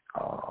the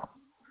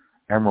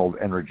emerald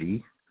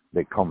energy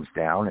that comes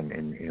down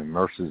and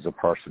immerses a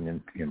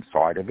person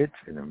inside of it,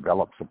 and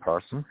envelops a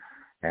person,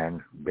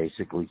 and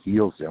basically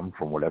heals them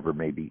from whatever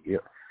may be,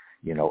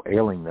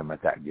 ailing them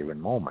at that given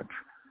moment.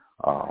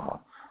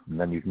 And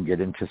then you can get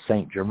into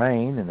Saint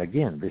Germain, and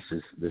again,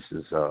 this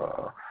is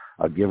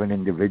a given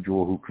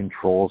individual who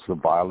controls the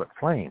violet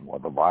flame. Well,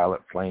 the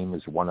violet flame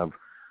is one of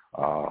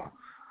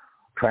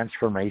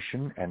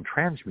transformation and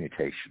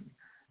transmutation.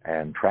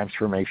 And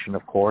transformation,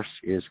 of course,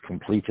 is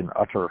complete and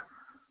utter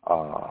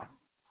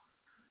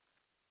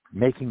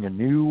making a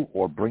new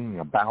or bringing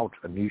about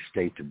a new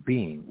state of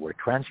being, where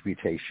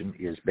transmutation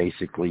is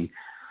basically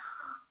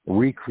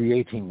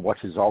recreating what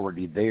is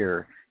already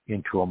there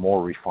into a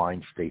more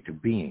refined state of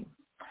being.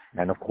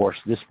 And of course,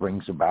 this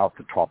brings about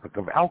the topic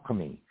of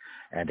alchemy.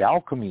 And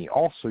alchemy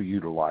also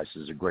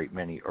utilizes a great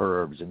many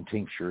herbs and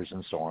tinctures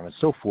and so on and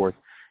so forth.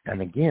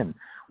 And again,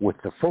 with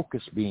the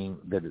focus being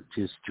that it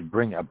is to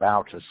bring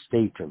about a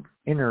state of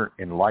inner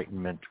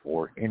enlightenment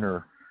or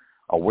inner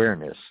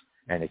awareness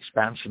and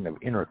expansion of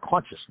inner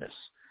consciousness.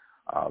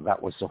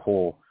 That was the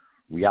whole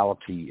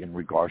reality in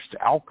regards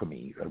to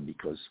alchemy,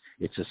 because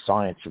it's a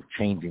science of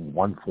changing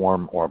one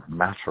form of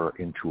matter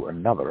into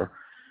another.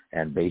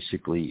 And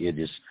basically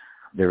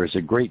there is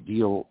a great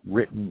deal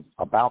written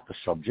about the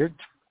subject,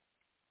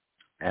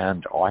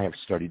 and I have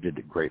studied it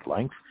at great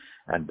length.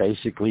 And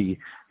basically,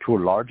 to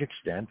a large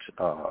extent,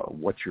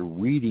 what you're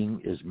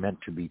reading is meant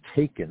to be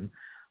taken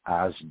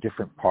as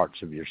different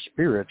parts of your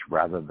spirit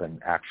rather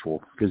than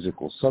actual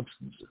physical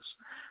substances.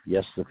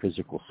 Yes, the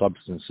physical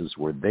substances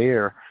were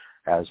there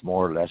as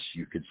more or less,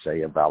 you could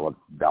say, a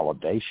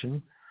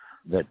validation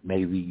that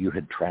maybe you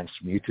had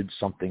transmuted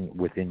something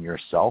within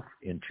yourself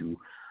into,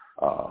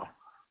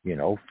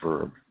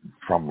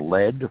 from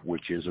lead,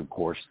 which is, of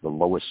course, the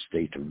lowest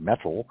state of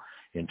metal,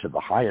 into the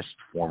highest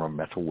form of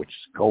metal, which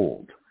is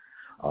gold.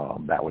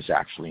 That was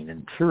actually an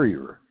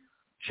interior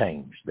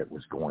change that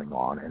was going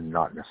on, and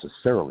not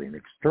necessarily an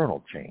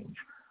external change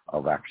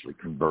of actually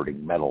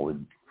converting metal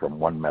from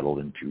one metal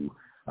into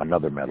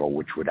another metal,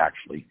 which would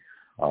actually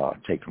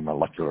take a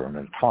molecular and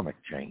atomic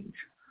change.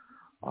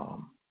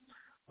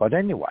 But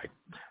anyway,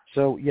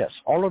 so yes,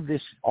 all of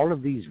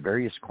these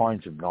various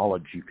kinds of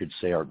knowledge, you could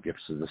say, are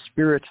gifts of the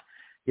spirit,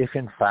 if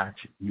in fact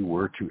you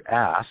were to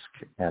ask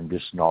and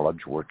this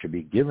knowledge were to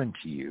be given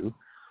to you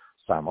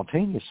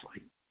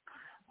simultaneously.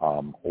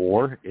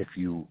 Or if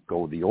you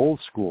go the old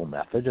school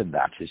method, and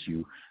that is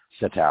you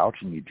set out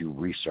and you do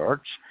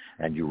research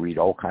and you read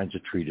all kinds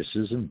of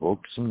treatises and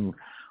books and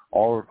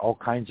all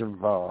kinds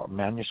of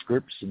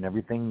manuscripts and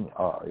everything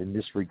in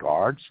this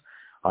regards,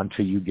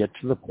 until you get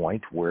to the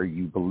point where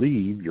you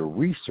believe your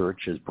research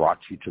has brought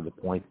you to the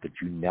point that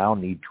you now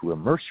need to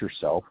immerse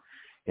yourself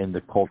in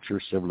the culture,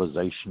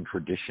 civilization,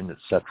 tradition,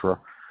 etc.,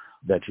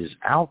 that is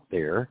out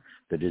there,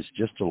 that is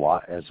just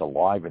as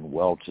alive and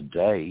well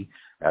today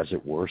as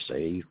it were,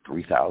 say,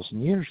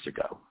 3,000 years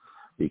ago.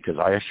 Because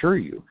I assure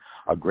you,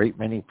 a great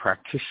many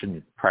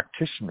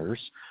practitioners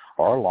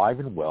are alive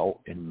and well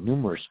in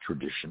numerous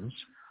traditions,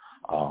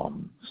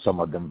 some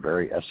of them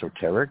very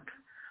esoteric,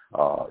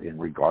 in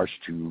regards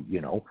to,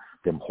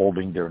 them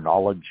holding their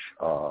knowledge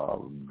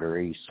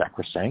very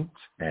sacrosanct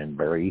and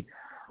very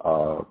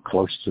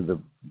close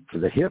to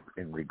the hip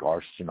in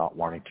regards to not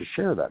wanting to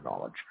share that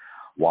knowledge,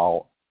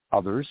 while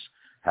others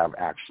have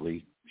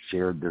actually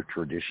shared their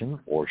tradition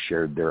or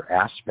shared their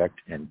aspect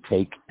and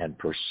take and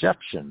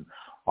perception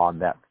on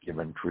that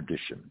given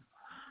tradition.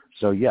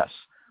 So yes,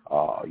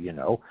 now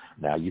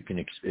you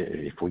can,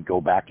 if we go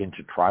back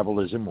into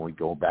tribalism, we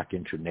go back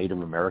into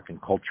Native American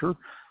culture,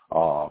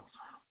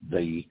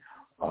 the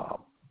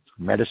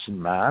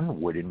medicine man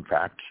would in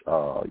fact,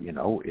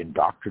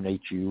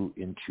 indoctrinate you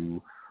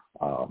into,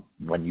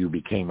 when you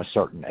became a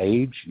certain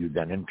age, you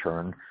then in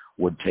turn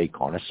would take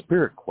on a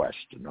spirit quest.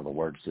 In other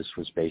words, this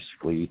was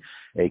basically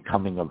a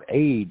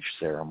coming-of-age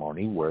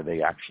ceremony where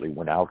they actually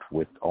went out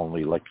with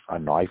only like a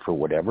knife or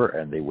whatever,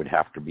 and they would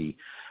have to be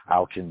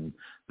out in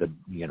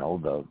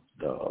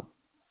the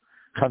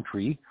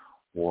country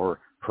or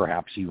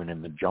perhaps even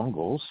in the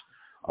jungles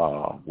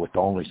with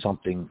only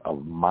something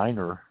of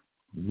minor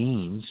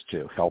means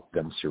to help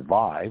them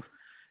survive.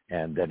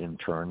 And that in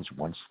turn,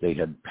 once they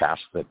had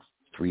passed the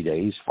 3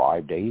 days,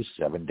 5 days,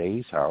 7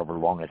 days, however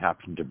long it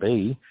happened to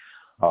be,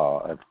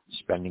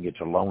 spending it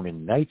alone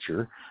in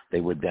nature,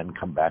 they would then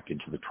come back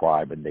into the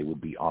tribe and they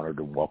would be honored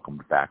and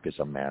welcomed back as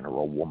a man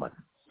or a woman.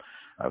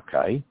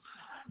 Okay?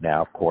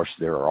 Now, of course,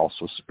 there are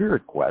also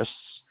spirit quests.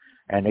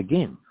 And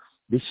again,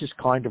 this is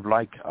kind of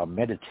like a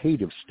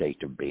meditative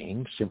state of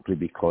being, simply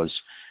because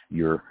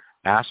you're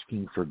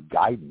asking for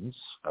guidance,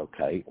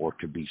 okay, or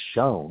to be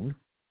shown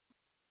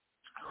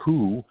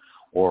who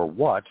or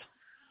what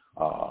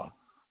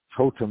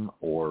totem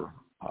or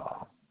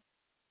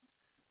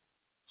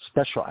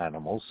special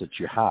animals that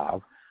you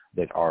have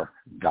that are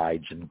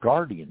guides and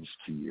guardians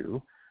to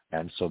you.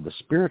 And so the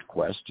spirit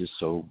quest is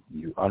so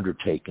you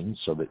undertaken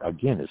so that,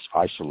 again, it's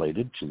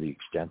isolated to the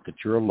extent that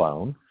you're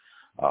alone.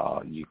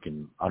 You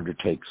can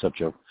undertake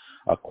such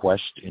a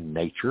quest in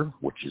nature,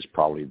 which is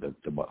probably the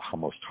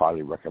most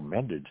highly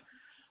recommended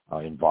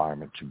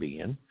environment to be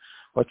in.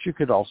 But you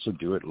could also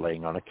do it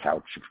laying on a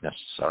couch if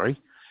necessary.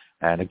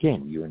 And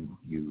again,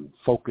 you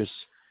focus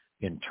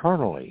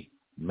internally,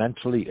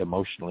 mentally,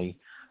 emotionally,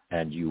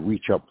 and you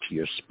reach up to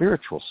your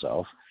spiritual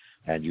self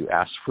and you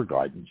ask for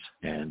guidance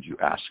and you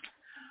ask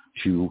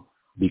to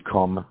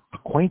become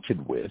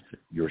acquainted with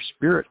your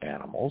spirit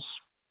animals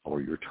or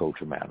your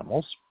totem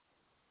animals.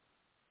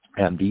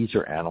 And these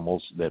are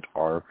animals that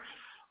are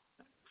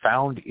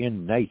found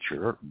in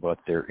nature, but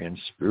they're in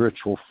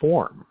spiritual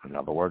form. In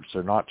other words,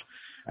 they're not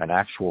an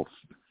actual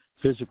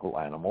physical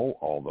animal,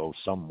 although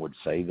some would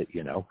say that,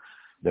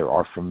 there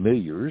are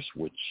familiars,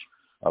 which,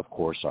 of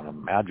course, on a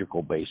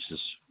magical basis,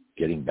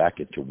 getting back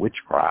into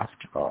witchcraft,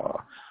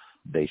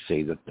 they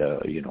say that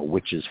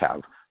witches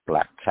have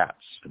black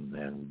cats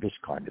and this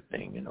kind of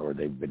thing, or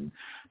they've been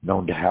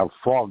known to have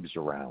frogs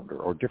around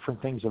or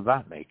different things of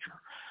that nature.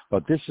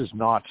 But this is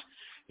not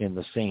in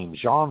the same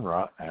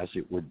genre as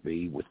it would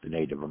be with the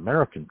Native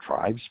American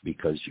tribes,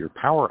 because your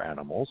power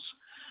animals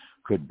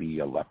could be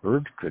a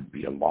leopard, could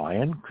be a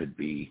lion, could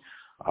be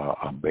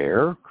a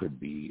bear, could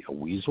be a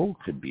weasel,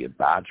 could be a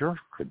badger,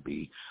 could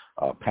be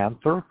a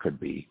panther, could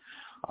be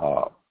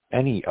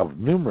any of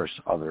numerous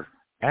other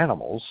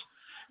animals.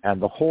 And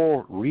the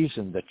whole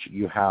reason that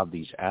you have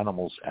these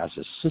animals as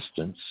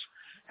assistants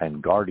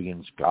and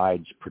guardians,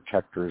 guides,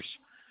 protectors,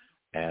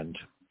 and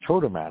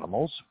totem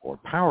animals or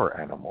power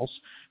animals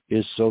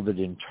is so that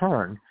in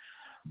turn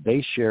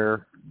they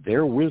share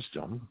their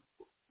wisdom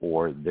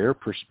or their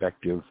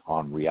perspective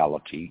on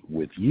reality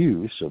with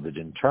you, so that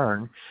in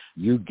turn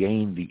you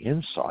gain the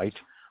insight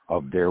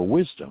of their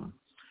wisdom.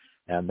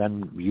 And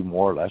then you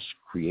more or less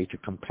create a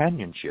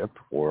companionship,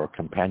 or a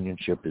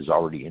companionship is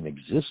already in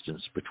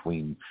existence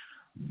between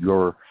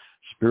your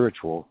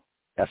spiritual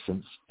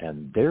essence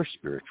and their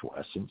spiritual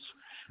essence.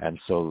 And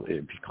so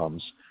it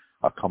becomes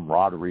a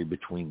camaraderie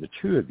between the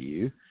two of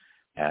you,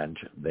 and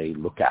they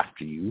look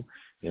after you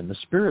in the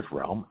spirit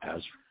realm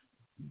as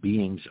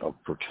beings of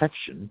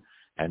protection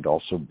and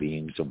also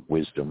beings of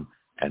wisdom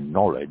and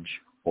knowledge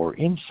or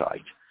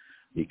insight.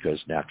 Because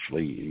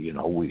naturally,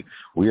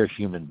 we are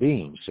human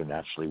beings, so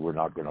naturally we're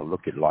not going to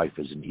look at life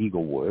as an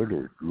eagle would,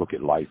 or look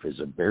at life as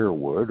a bear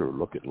would, or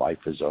look at life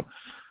as a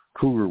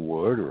cougar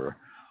would, or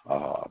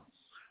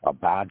a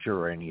badger,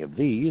 or any of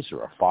these,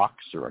 or a fox,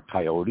 or a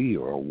coyote,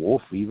 or a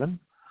wolf even,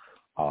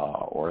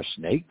 or a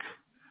snake.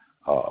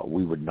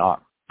 We would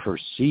not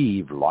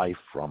perceive life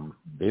from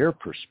their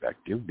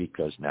perspective,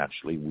 because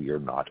naturally we are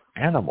not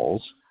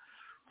animals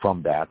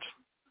from that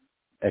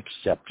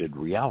accepted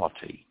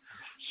reality.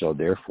 So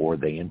therefore,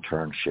 they in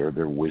turn share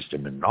their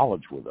wisdom and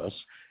knowledge with us.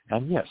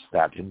 And yes,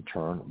 that in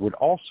turn would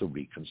also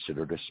be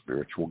considered a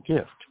spiritual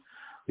gift,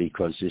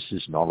 because this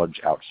is knowledge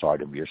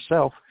outside of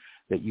yourself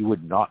that you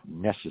would not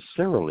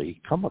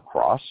necessarily come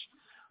across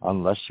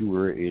unless you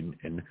were in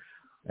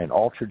an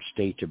altered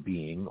state of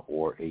being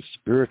or a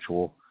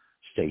spiritual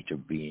state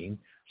of being,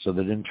 so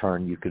that in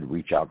turn you could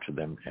reach out to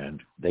them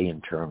and they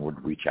in turn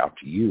would reach out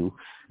to you,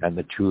 and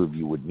the two of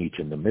you would meet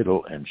in the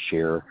middle and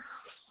share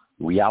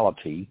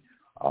reality,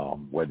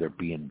 whether it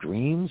be in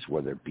dreams,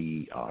 whether it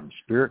be on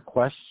spirit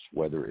quests,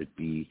 whether it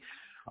be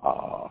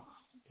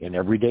in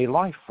everyday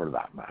life for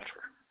that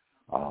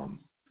matter.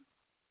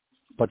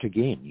 But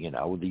again,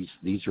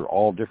 these are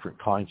all different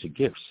kinds of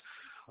gifts.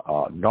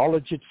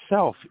 Knowledge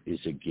itself is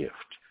a gift,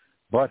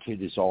 but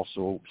it is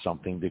also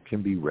something that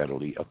can be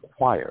readily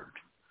acquired.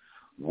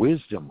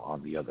 Wisdom,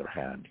 on the other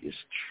hand,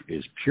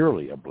 is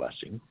purely a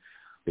blessing,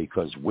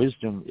 because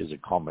wisdom is a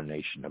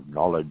combination of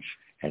knowledge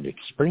and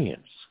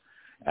experience,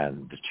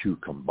 and the two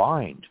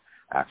combined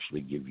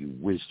actually give you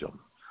wisdom.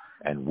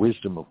 And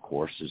wisdom, of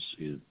course,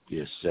 is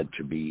said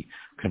to be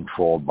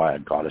controlled by a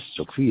goddess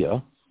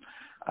Sophia,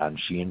 and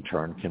she in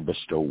turn can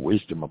bestow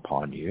wisdom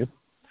upon you.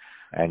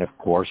 And of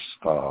course,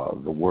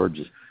 the word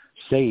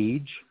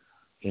sage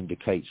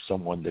indicates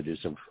someone that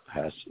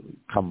has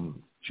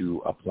come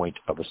to a point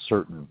of a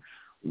certain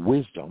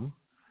wisdom,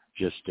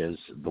 just as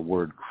the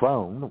word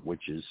crone,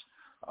 which is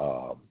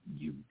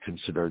you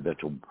consider that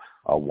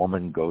a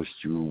woman goes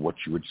through what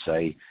you would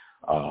say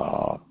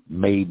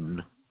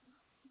maiden,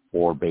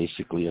 or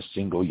basically a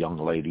single young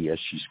lady as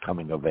she's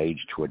coming of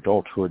age to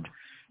adulthood,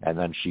 and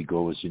then she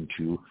goes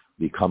into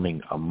becoming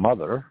a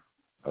mother,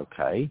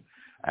 okay?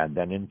 And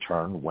then in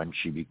turn, when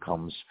she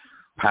becomes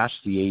past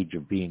the age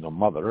of being a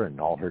mother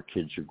and all her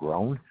kids are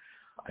grown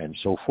and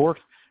so forth,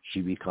 she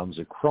becomes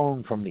a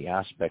crone from the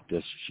aspect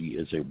that she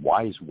is a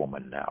wise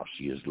woman now.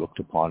 She is looked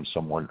upon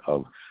someone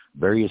of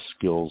various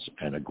skills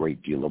and a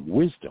great deal of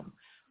wisdom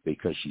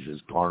because she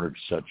has garnered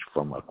such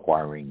from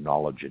acquiring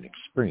knowledge and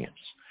experience.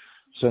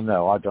 So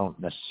no, I don't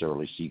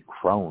necessarily see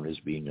crone as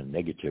being a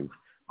negative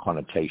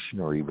connotation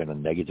or even a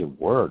negative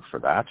word for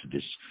that. It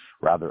is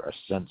rather a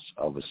sense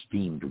of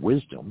esteemed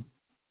wisdom,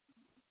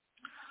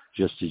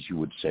 just as you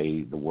would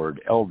say the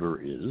word elder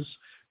is,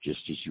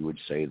 just as you would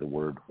say the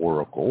word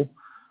oracle,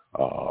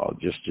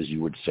 just as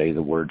you would say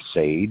the word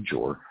sage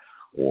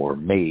or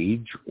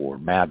mage or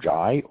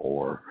magi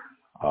or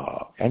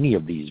any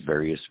of these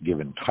various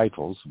given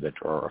titles that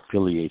are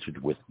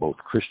affiliated with both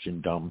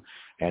Christendom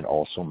and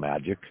also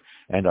magic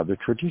and other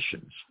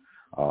traditions.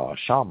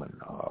 Shaman.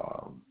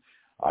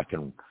 I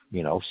can,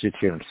 sit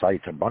here and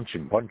cite a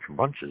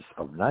bunches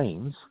of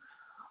names.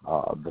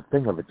 The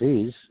thing of it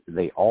is,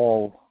 they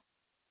all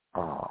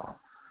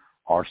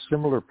are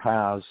similar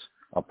paths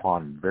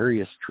upon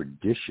various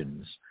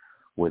traditions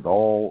with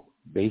all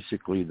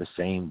basically the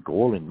same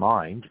goal in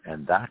mind,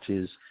 and that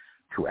is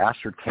to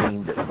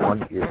ascertain that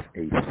one is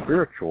a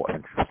spiritual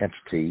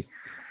entity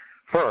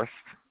first,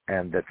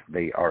 and that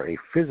they are a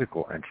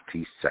physical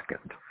entity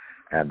second,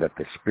 and that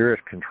the spirit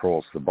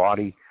controls the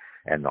body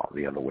and not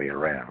the other way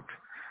around,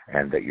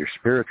 and that your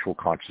spiritual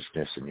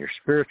consciousness and your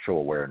spiritual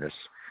awareness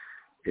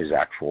is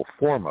actual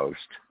foremost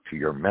to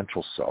your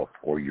mental self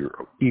or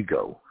your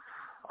ego,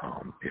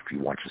 if you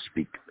want to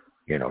speak,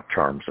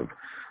 terms of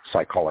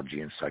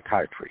psychology and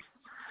psychiatry.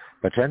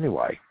 But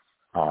anyway,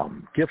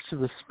 gifts of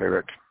the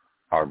spirit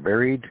are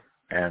varied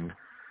and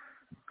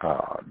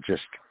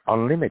just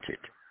unlimited,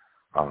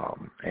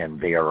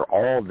 and they are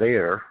all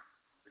there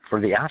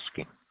for the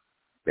asking,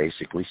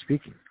 basically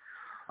speaking.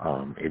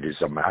 It is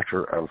a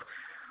matter of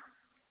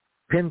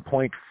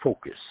pinpoint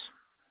focus,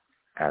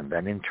 and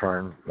then in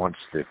turn, once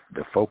the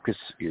focus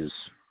is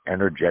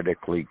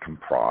energetically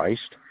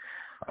comprised,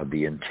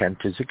 the intent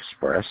is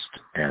expressed,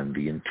 and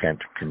the intent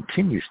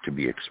continues to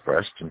be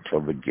expressed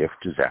until the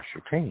gift is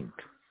ascertained.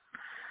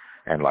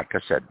 And like I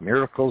said,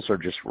 miracles are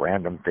just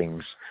random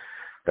things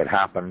that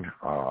happen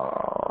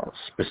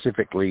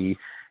specifically,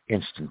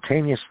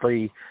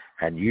 instantaneously,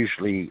 and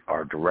usually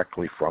are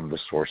directly from the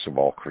source of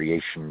all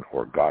creation,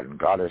 or God and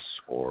Goddess,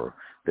 or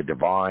the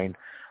divine,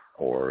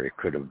 or it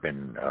could have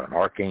been an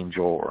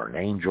archangel or an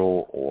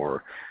angel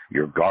or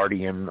your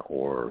guardian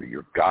or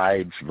your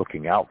guides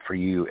looking out for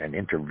you and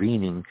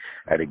intervening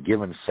at a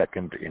given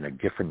second in a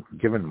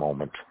given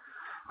moment,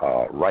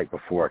 right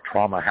before a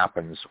trauma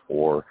happens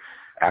or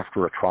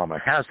after a trauma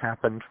has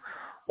happened,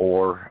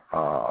 or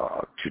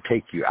to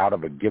take you out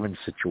of a given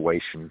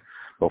situation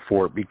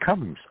before it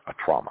becomes a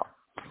trauma.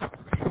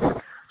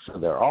 So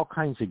there are all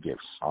kinds of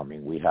gifts. I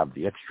mean, we have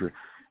the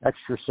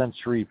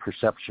extrasensory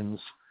perceptions,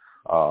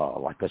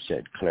 like I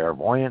said,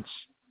 clairvoyance,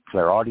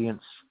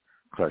 clairaudience,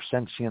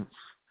 clairsentience,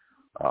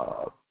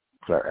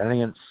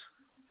 clairalience,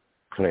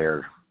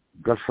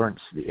 clairgutterance.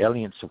 The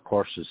alience, of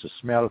course, is the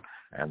smell,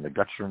 and the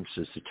gutterance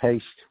is the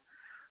taste.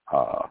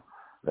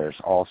 There's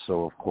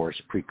also, of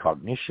course,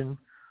 precognition.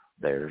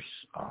 There's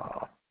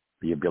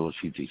the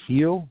ability to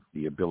heal,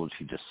 the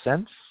ability to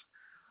sense,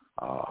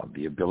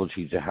 the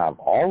ability to have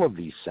all of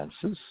these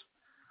senses.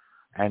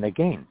 And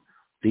again,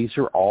 these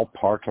are all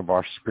part of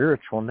our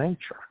spiritual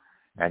nature.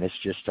 And it's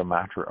just a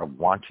matter of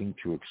wanting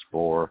to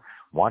explore,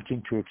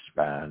 wanting to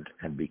expand,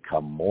 and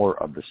become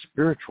more of the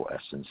spiritual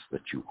essence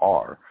that you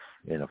are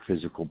in a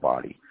physical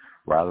body,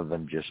 rather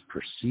than just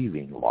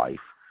perceiving life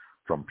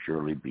from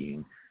purely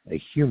being a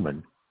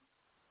human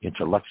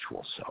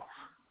intellectual self.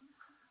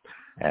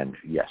 And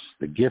yes,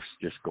 the gifts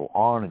just go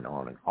on and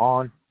on and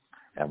on,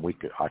 and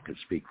I could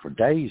speak for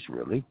days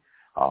really,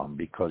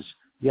 because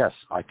yes,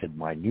 I could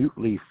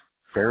minutely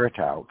ferret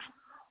out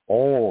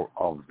all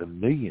of the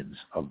millions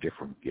of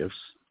different gifts.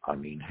 I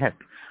mean, heck,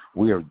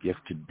 we are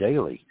gifted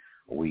daily.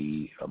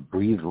 We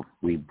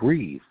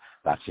breathe.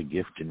 That's a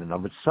gift in and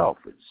of itself.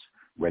 It's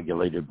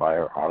regulated by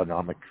our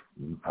autonomic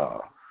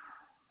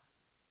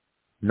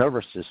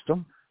nervous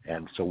system,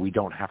 and so we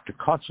don't have to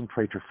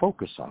concentrate or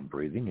focus on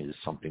breathing. It is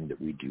something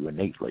that we do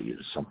innately. It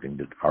is something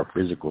that our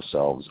physical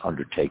selves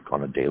undertake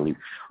on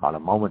a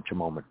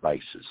moment-to-moment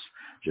basis,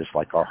 just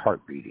like our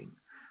heart beating,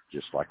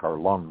 just like our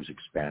lungs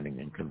expanding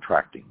and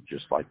contracting,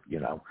 just like,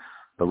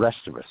 the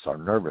rest of us, our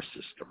nervous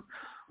system.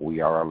 We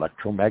are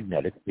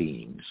electromagnetic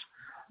beings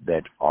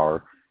that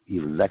are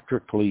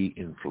electrically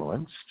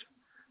influenced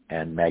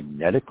and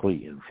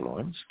magnetically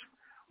influenced.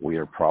 We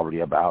are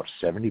probably about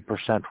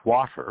 70%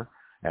 water,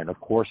 and of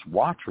course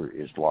water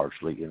is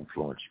largely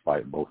influenced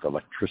by both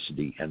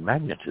electricity and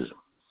magnetism.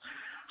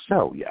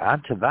 So you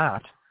add to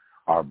that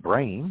our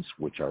brains,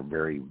 which are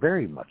very,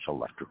 very much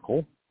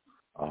electrical.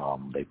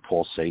 They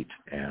pulsate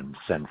and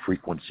send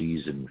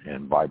frequencies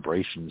and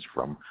vibrations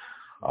from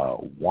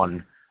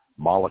one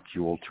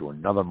molecule to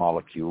another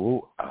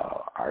molecule.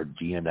 Our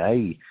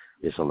DNA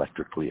is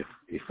electrically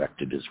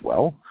affected as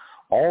well.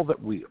 All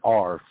that we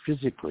are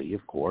physically,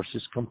 of course,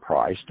 is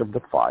comprised of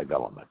the 5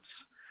 elements.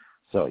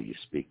 So you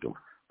speak of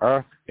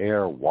earth,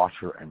 air,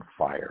 water, and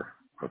fire,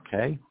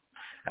 okay?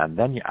 And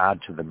then you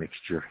add to the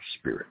mixture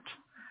spirit.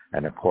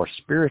 And of course,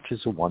 spirit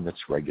is the one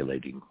that's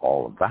regulating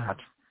all of that.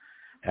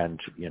 And,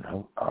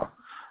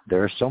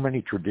 there are so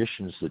many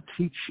traditions that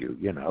teach you,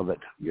 that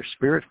your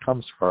spirit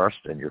comes first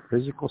and your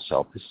physical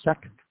self is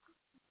second.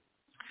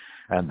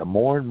 And the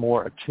more and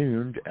more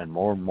attuned and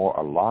more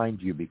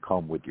aligned you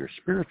become with your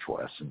spiritual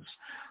essence,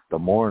 the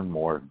more and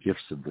more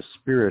gifts of the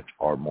spirit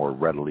are more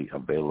readily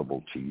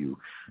available to you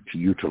to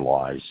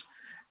utilize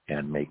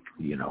and make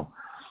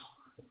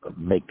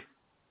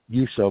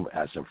use of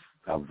as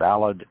a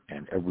valid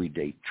and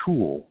everyday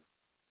tool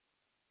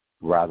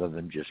rather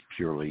than just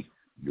purely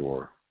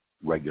your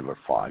regular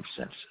 5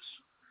 senses.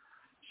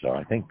 So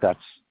I think that's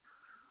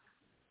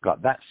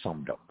got that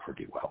summed up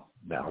pretty well.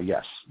 Now,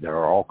 yes, there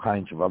are all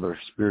kinds of other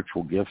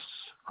spiritual gifts.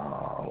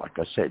 Like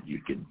I said, you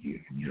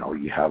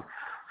have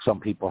some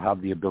people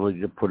have the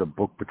ability to put a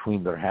book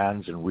between their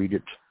hands and read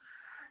it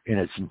in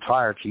its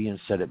entirety and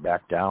set it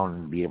back down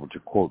and be able to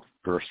quote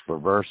verse for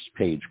verse,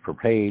 page per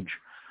page,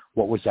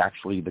 what was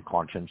actually the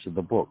contents of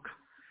the book.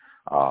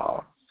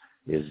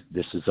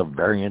 This is a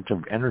variant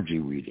of energy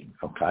reading,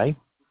 okay?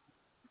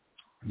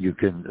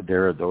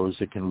 There are those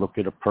that can look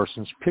at a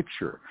person's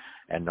picture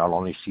and not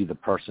only see the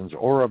person's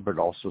aura, but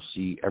also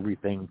see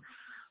everything,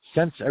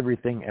 sense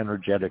everything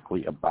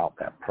energetically about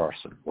that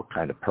person, what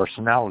kind of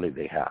personality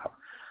they have,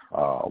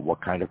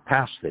 what kind of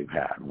past they've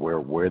had,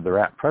 where they're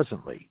at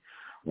presently,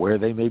 where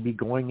they may be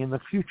going in the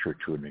future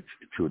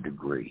to a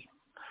degree.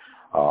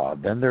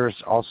 Then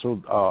there's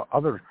also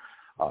other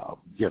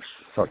gifts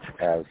such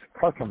as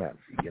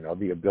cartomancy,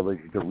 the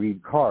ability to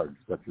read cards,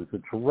 such as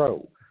the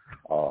tarot.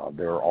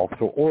 There are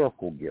also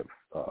oracle gifts,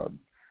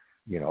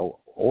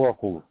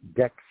 oracle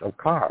decks of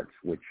cards,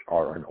 which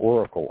are an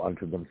oracle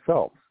unto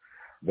themselves.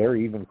 There are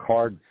even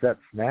card sets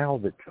now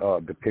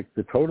that depict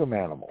the totem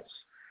animals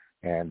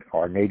and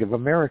are Native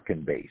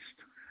American based.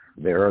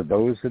 There are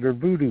those that are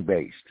voodoo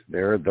based.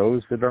 There are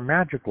those that are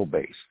magical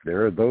based.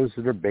 There are those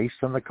that are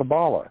based on the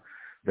Kabbalah.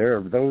 There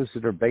are those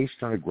that are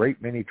based on a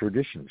great many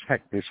traditions.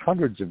 Heck, there's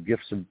hundreds of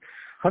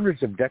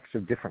decks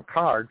of different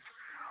cards,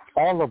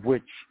 all of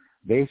which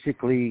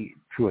basically,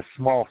 to a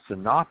small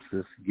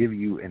synopsis, give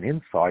you an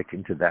insight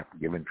into that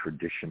given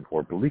tradition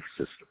or belief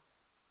system.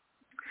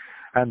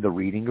 And the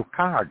reading of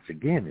cards,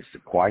 again, is the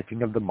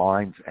quieting of the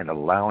minds and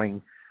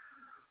allowing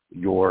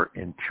your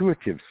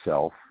intuitive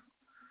self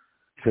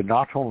to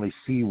not only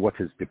see what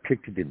is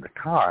depicted in the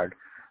card,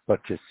 but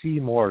to see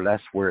more or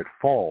less where it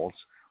falls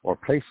or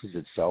places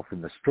itself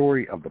in the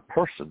story of the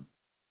person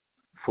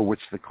for which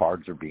the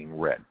cards are being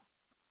read.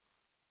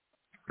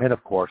 And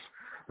of course,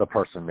 the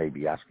person may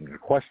be asking a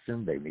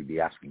question, they may be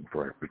asking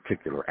for a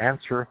particular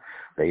answer,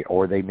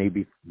 or they may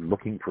be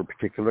looking for a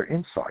particular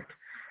insight.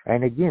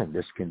 And again,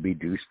 this can be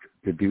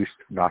deduced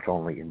not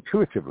only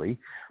intuitively,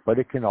 but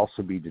it can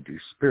also be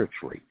deduced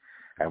spiritually.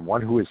 And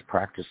one who has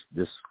practiced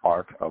this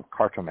art of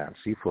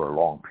cartomancy for a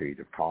long period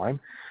of time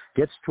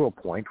gets to a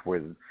point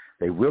where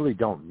they really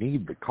don't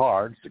need the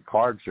cards. The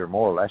cards are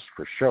more or less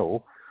for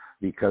show,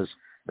 because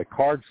the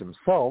cards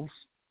themselves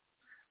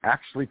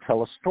actually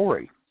tell a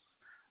story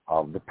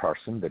of the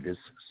person that is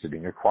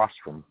sitting across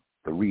from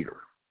the reader.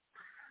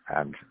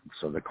 And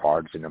so the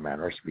cards, in a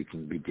manner of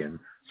speaking, begin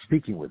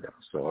speaking with them.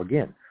 So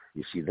again,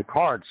 you see the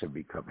cards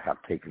have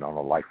taken on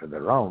a life of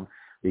their own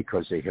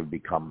because they have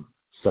become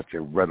such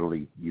a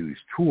readily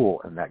used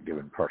tool in that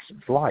given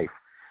person's life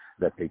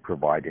that they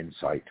provide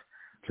insight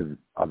to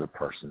other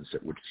persons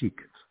that would seek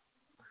it.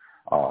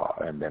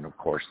 And then, of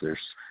course, there's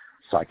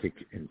psychic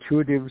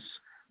intuitives,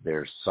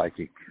 there's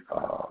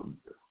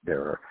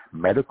there are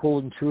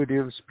medical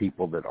intuitives,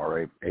 people that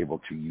are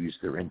able to use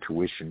their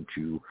intuition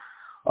to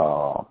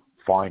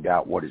find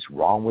out what is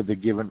wrong with a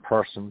given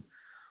person.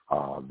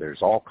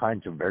 There's all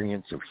kinds of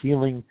variants of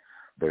healing.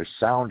 There's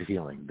sound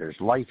healing. There's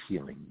light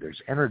healing. There's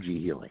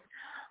energy healing.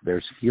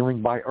 There's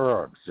healing by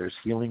herbs. There's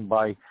healing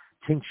by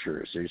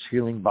tinctures. There's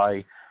healing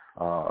by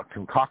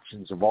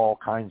concoctions of all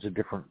kinds of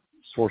different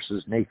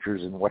sources,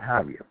 natures, and what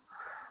have you.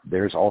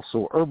 There's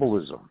also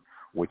herbalism,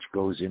 which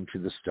goes into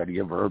the study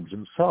of herbs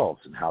themselves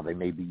and how they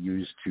may be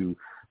used to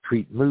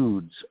treat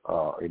moods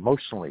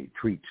emotionally,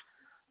 treat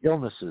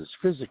illnesses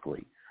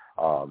physically.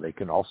 They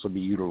can also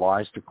be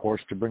utilized, of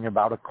course, to bring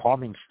about a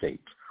calming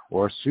state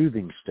or a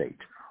soothing state,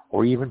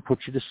 or even put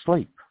you to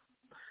sleep.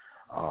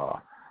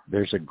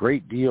 There's a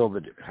great deal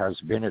that has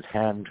been at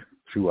hand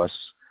to us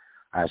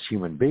as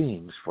human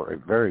beings for a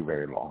very,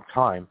 very long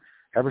time,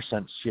 ever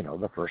since,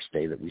 the first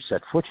day that we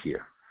set foot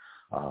here.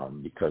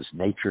 because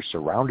nature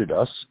surrounded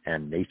us,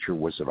 and nature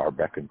was at our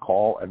beck and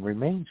call and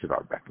remains at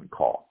our beck and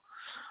call.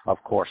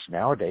 Of course,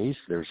 nowadays,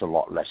 there's a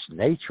lot less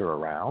nature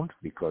around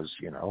because,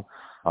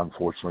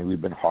 unfortunately,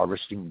 we've been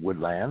harvesting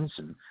woodlands,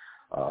 and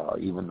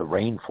even the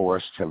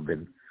rainforests have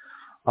been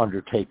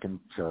undertaken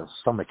to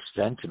some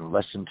extent and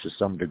lessened to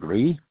some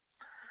degree.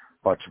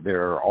 But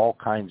there are all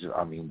kinds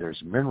of,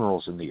 there's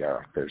minerals in the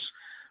earth, there's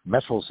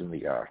metals in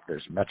the earth,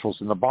 there's metals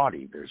in the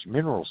body, there's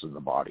minerals in the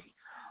body.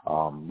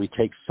 We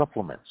take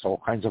supplements,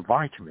 all kinds of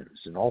vitamins,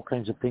 and all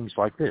kinds of things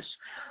like this.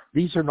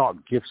 These are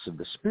not gifts of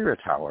the spirit,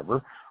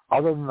 however,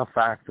 other than the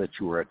fact that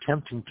you are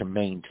attempting to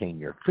maintain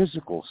your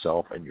physical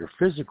self and your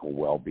physical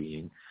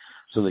well-being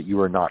so that you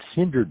are not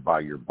hindered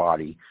by your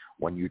body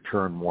when you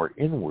turn more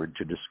inward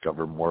to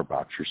discover more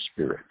about your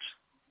spirit.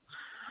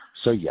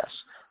 So yes,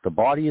 the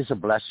body is a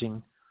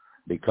blessing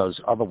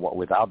because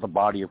without the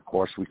body, of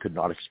course, we could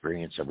not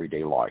experience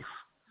everyday life.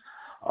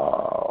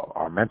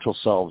 Our mental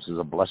selves is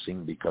a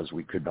blessing because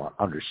we could not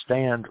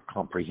understand,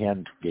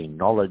 comprehend, gain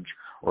knowledge,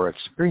 or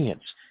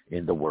experience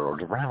in the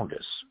world around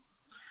us.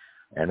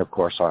 And, of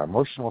course, our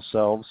emotional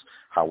selves,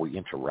 how we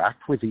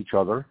interact with each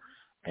other,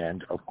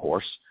 and, of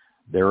course,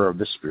 there are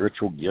the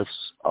spiritual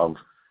gifts of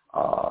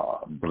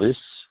bliss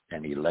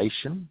and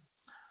elation,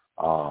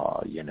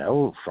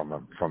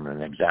 from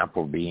an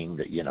example being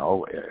that,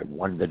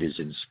 one that is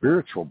in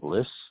spiritual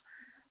bliss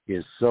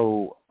is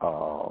so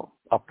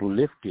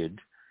uplifted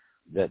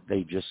that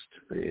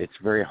it's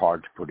very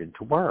hard to put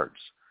into words.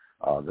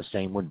 The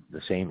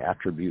same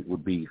attribute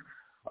would be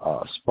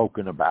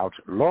spoken about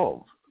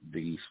love.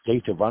 The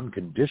state of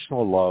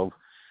unconditional love,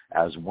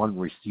 as one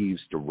receives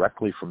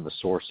directly from the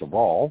source of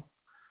all,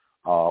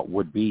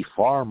 would be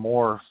far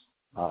more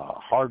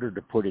harder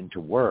to put into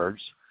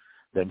words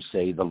than,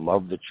 say, the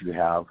love that you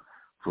have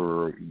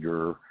for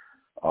your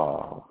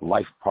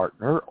life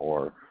partner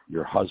or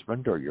your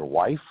husband or your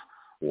wife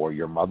or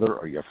your mother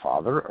or your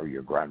father or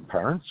your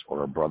grandparents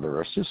or a brother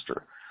or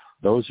sister.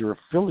 Those are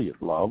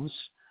affiliate loves.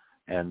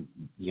 And,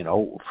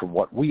 from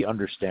what we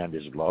understand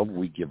as love,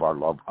 we give our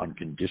love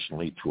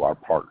unconditionally to our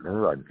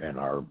partner and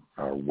our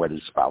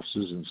wedded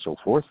spouses and so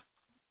forth.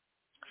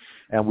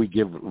 And we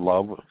give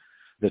love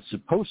that's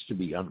supposed to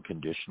be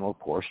unconditional, of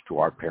course, to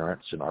our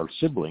parents and our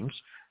siblings.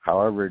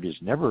 However, it is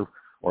never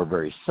or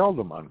very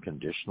seldom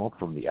unconditional,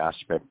 from the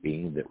aspect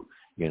being that,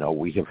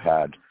 we have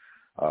had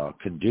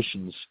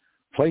conditions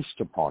placed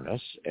upon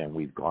us, and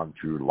we've gone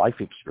through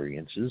life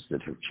experiences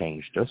that have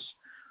changed us.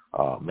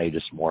 Made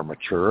us more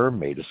mature,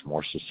 made us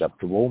more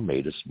susceptible,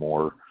 made us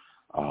more,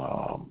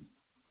 I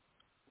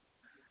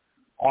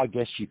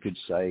guess you could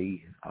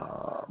say,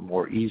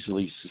 more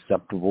easily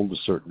susceptible to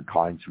certain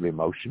kinds of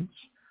emotions,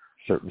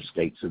 certain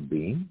states of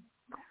being.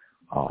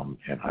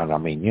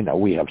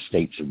 We have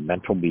states of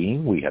mental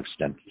being, we have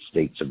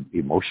states of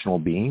emotional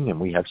being, and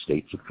we have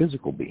states of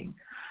physical being.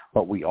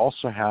 But we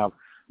also have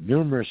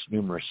numerous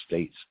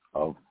states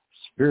of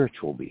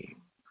spiritual being.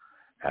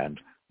 And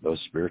those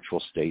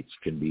spiritual states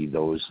can be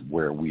those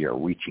where we are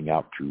reaching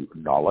out to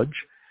knowledge,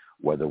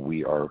 whether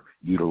we are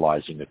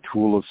utilizing a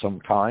tool of some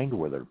kind,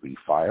 whether it be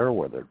fire,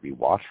 whether it be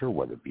water,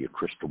 whether it be a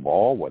crystal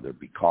ball, whether it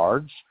be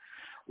cards,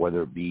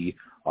 whether it be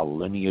a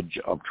lineage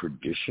of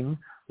tradition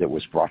that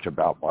was brought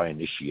about by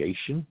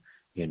initiation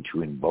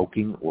into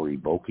invoking or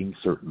evoking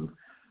certain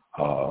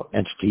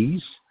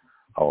entities,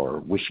 or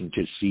wishing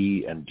to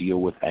see and deal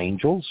with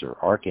angels or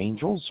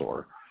archangels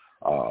or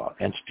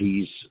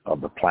entities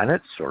of the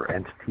planets, or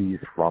entities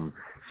from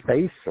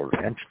space, or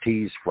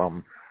entities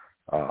from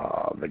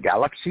the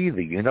galaxy,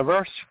 the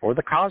universe, or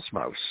the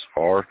cosmos,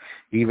 or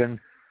even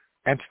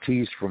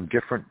entities from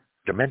different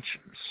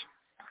dimensions.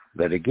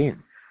 That,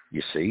 again,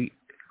 you see,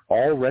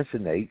 all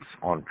resonates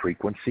on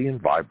frequency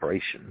and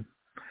vibration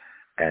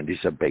and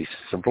is a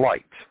basis of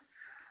light.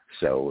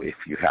 So if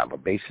you have a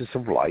basis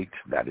of light,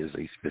 that is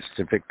a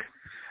specific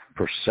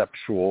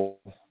perceptual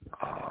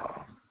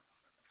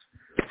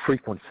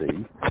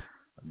frequency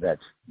that,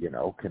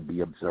 can be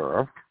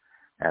observed.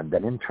 And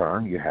then in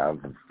turn, you have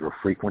the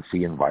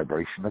frequency and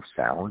vibration of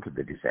sound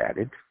that is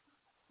added.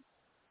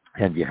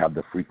 And you have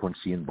the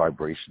frequency and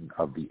vibration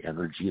of the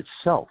energy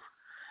itself.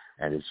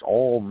 And it's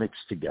all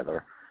mixed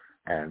together.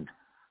 And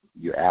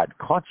you add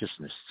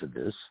consciousness to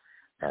this,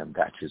 and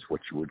that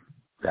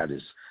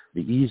is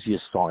the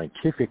easiest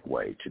scientific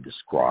way to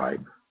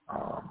describe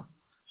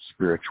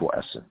spiritual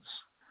essence.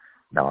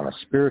 Now, on a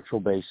spiritual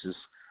basis,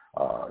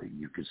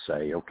 you could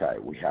say, okay,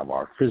 we have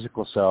our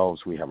physical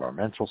selves, we have our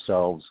mental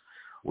selves,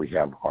 we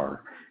have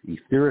our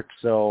etheric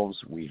selves,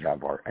 we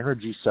have our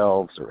energy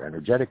selves or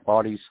energetic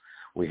bodies,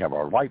 we have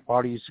our light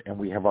bodies, and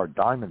we have our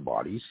diamond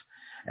bodies.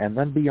 And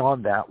then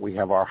beyond that, we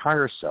have our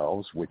higher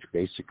selves, which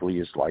basically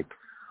is like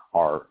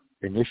our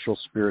initial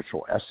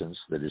spiritual essence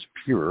that is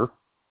pure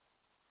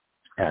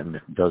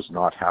and does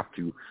not have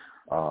to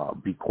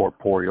be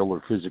corporeal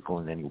or physical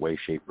in any way,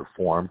 shape, or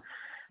form.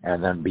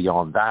 And then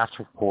beyond that,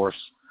 of course,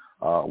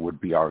 would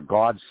be our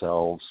God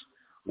selves,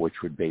 which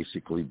would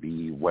basically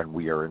be when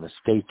we are in a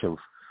state of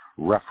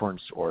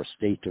reference or a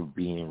state of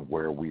being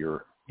where we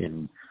are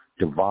in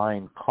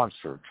divine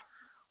concert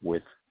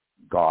with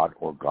God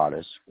or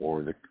goddess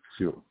or the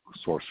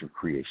source of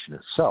creation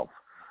itself.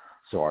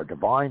 So our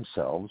divine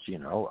selves,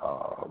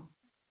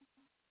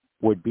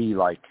 would be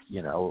like,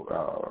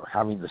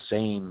 having the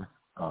same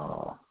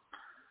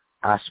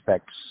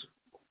aspects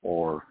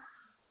or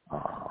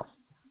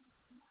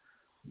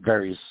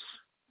various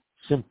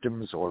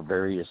symptoms or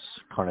various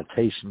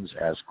connotations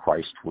as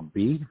Christ would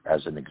be,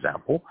 as an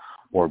example,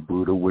 or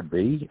Buddha would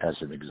be, as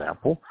an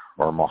example,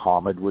 or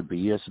Muhammad would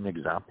be, as an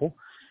example.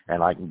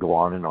 And I can go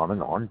on and on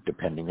and on,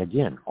 depending,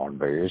 again, on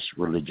various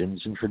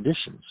religions and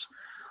traditions.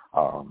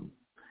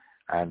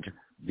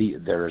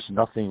 There is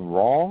nothing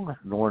wrong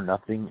nor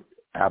nothing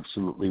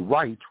absolutely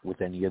right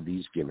with any of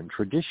these given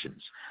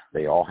traditions.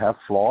 They all have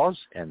flaws,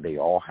 and they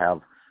all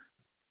have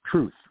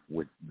truth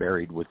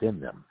buried within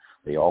them.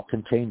 They all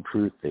contain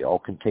truth, they all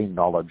contain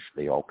knowledge,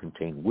 they all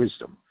contain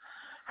wisdom.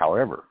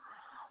 However,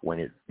 when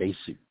it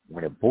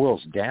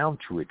boils down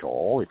to it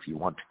all, if you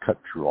want to cut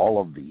through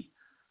all of the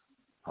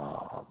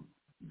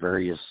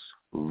various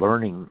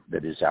learning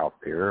that is out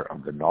there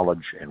of the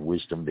knowledge and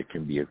wisdom that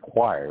can be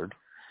acquired,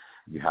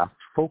 you have to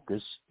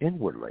focus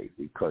inwardly,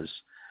 because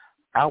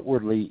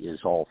outwardly is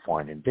all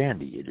fine and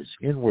dandy. It is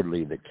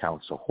inwardly that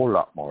counts a whole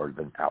lot more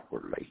than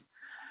outwardly.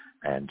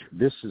 And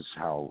this is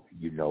how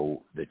you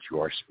know that you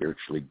are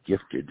spiritually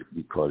gifted,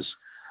 because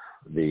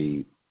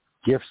the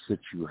gifts that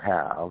you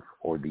have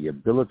or the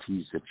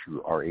abilities that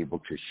you are able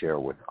to share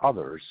with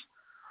others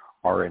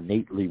are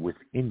innately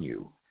within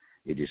you.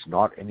 It is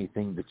not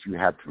anything that you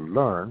had to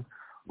learn.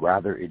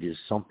 Rather, it is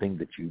something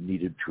that you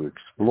needed to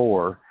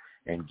explore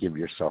and give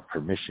yourself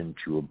permission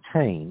to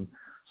obtain,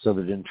 so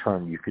that in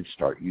turn you could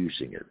start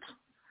using it.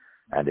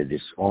 And it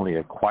is only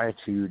a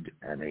quietude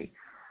and a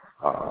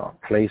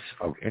place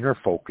of inner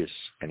focus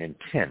and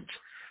intent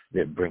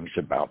that brings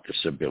about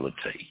this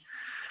ability.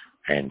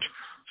 And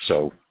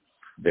so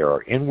there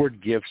are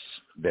inward gifts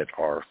that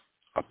are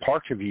a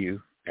part of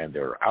you, and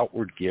there are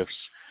outward gifts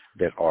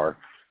that are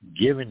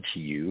given to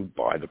you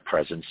by the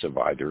presence of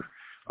either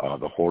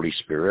the Holy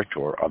Spirit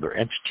or other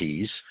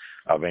entities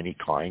of any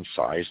kind,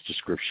 size,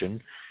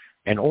 description,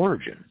 and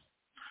origin.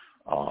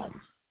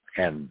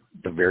 And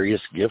the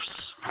various gifts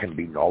can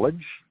be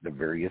knowledge. The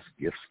various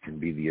gifts can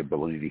be the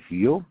ability to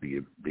heal.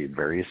 The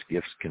various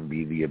gifts can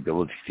be the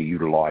ability to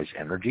utilize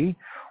energy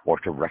or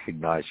to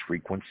recognize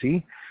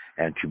frequency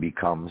and to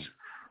become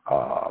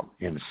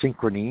in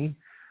synchrony,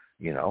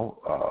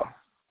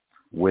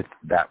 with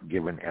that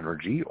given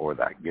energy or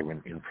that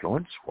given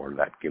influence or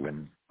that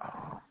given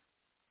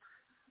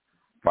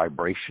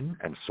vibration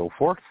and so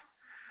forth.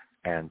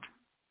 And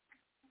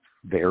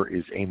there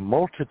is a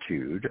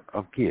multitude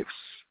of gifts.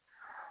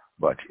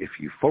 But if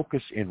you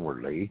focus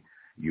inwardly,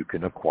 you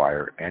can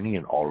acquire any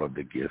and all of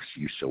the gifts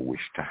you so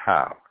wish to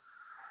have.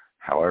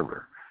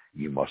 However,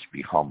 you must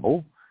be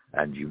humble,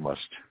 and you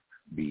must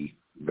be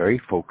very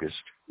focused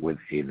with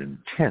an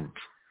intent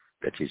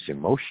that is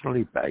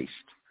emotionally based,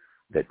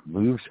 that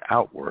moves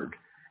outward,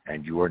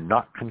 and you are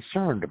not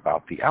concerned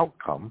about the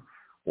outcome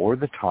or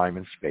the time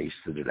and space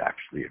that it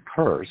actually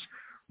occurs.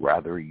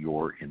 Rather,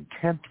 your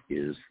intent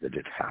is that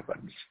it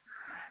happens.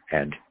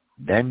 And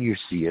then you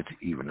see it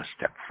even a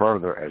step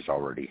further as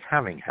already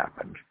having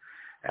happened.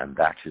 And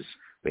that is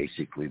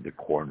basically the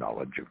core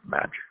knowledge of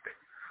magic.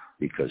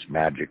 Because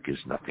magic is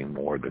nothing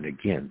more than,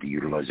 again, the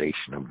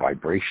utilization of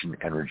vibration,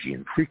 energy,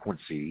 and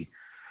frequency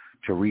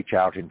to reach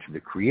out into the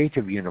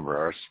creative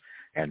universe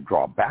and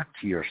draw back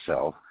to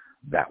yourself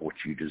that which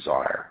you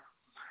desire.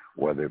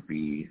 Whether it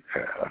be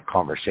a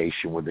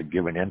conversation with a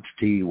given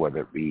entity,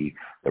 whether it be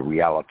the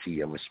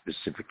reality of a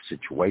specific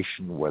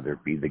situation, whether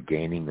it be the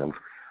gaining of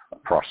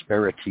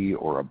prosperity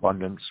or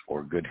abundance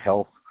or good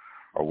health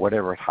or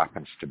whatever it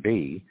happens to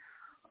be,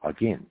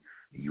 again,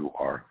 you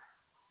are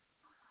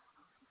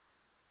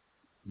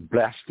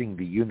blasting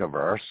the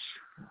universe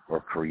or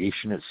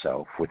creation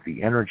itself with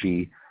the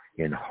energy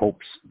in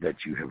hopes that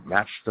you have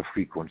matched the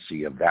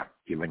frequency of that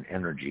given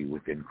energy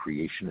within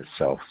creation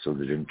itself, so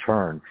that in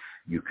turn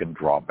you can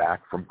draw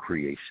back from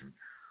creation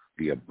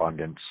the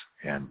abundance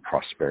and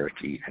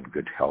prosperity and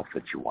good health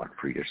that you want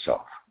for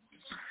yourself.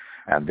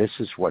 And this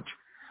is what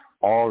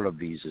all of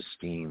these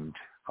esteemed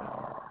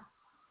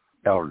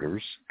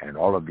elders and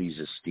all of these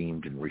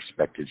esteemed and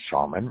respected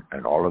shaman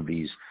and all of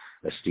these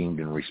esteemed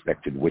and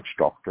respected witch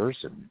doctors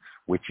and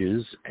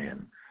witches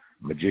and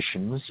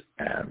magicians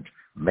and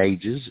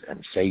mages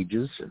and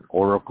sages and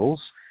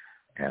oracles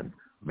and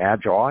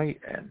magi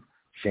and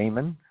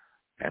shaman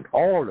and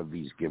all of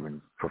these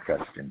given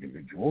professed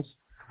individuals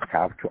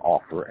have to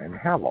offer and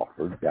have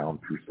offered down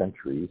through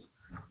centuries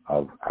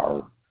of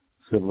our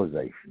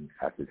civilization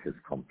as it has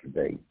come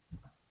today.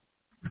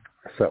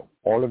 So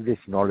all of this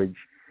knowledge,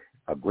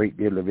 a great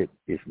deal of it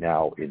is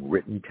now in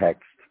written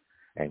text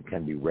and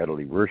can be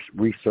readily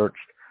researched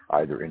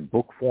either in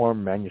book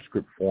form,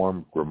 manuscript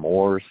form,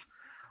 grimoires,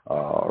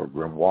 or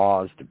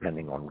grimoires,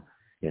 depending on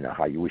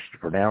how you wish to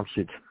pronounce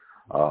it.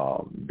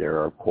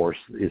 There, of course,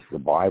 is the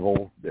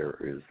Bible. There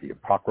is the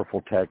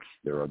apocryphal text.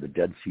 There are the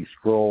Dead Sea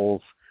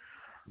Scrolls.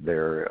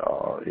 There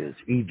is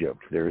Egypt.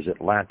 There's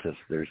Atlantis.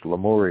 There's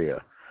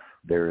Lemuria.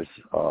 There's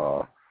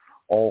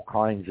all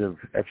kinds of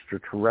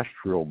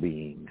extraterrestrial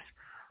beings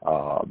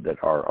that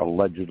are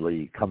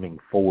allegedly coming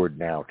forward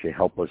now to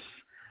help us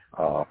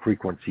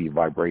frequency,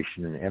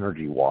 vibration, and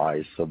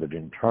energy-wise, so that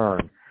in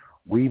turn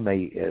we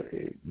may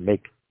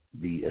make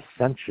the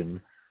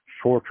ascension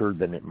shorter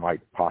than it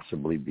might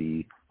possibly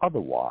be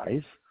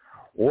otherwise,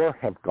 or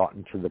have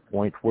gotten to the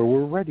point where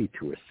we're ready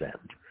to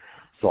ascend.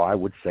 So I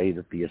would say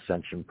that the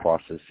ascension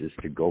process is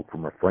to go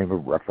from a frame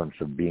of reference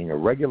of being a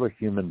regular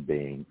human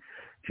being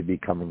to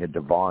becoming a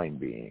divine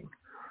being.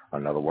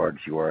 In other words,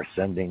 you are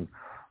ascending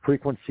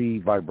frequency,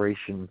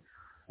 vibration,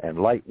 and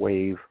light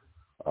wave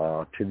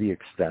to the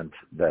extent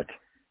that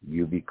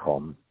you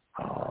become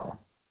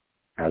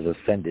as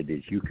ascended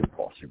as you can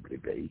possibly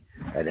be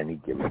at any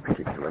given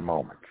particular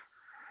moment.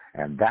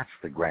 And that's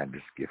the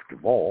grandest gift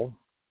of all,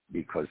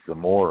 because the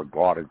more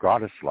God or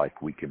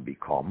goddess-like we can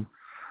become,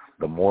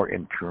 the more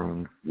in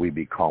tune we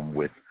become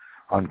with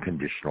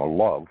unconditional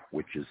love,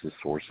 which is the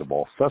source of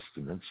all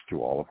sustenance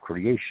to all of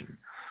creation.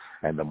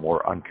 And the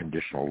more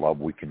unconditional love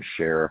we can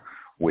share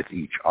with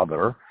each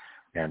other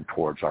and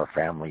towards our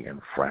family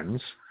and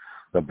friends,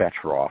 the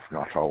better off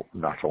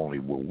not only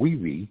will we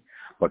be,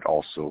 but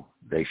also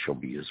they shall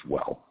be as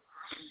well.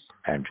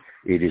 And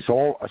it is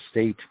all a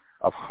state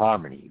of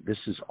harmony. This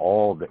is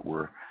all that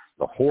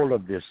the whole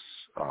of this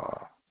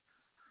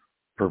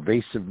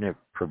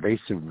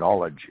pervasive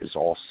knowledge is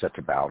all set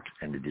about,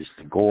 and it is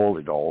the goal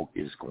it all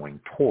is going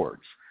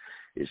towards,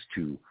 is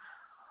to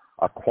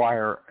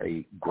acquire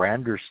a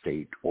grander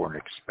state or an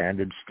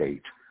expanded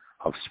state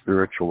of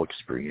spiritual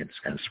experience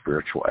and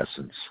spiritual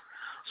essence,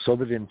 so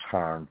that in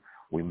turn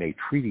we may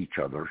treat each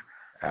other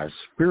as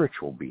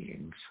spiritual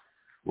beings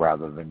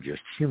rather than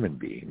just human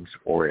beings,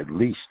 or at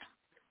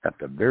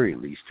the very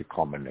least, a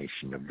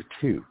combination of the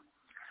two.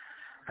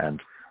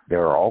 And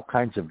there are all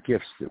kinds of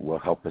gifts that will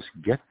help us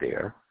get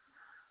there.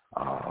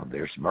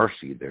 There's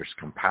mercy, there's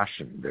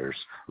compassion, there's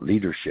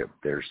leadership,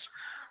 there's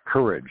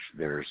courage,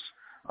 there's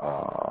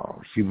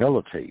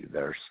humility,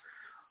 there's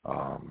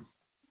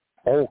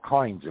all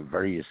kinds of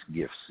various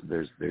gifts.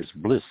 There's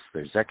bliss,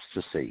 there's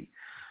ecstasy,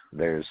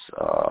 there's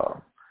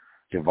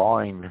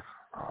divine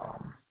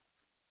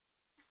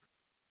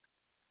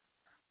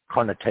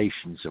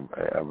connotations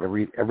of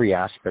every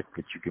aspect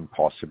that you can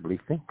possibly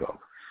think of.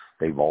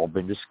 They've all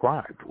been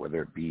described,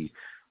 whether it be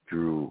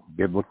through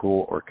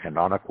biblical or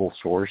canonical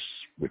source,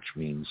 which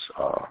means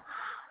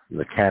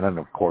the canon,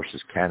 of course,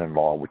 is canon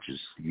law, which is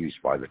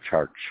used by the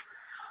church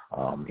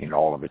in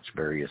all of its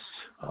various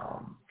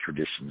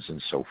traditions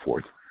and so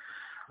forth,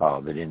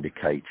 that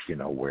indicate,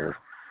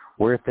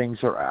 where things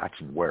are at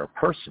and where a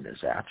person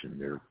is at in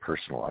their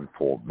personal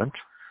unfoldment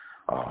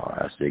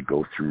as they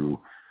go through,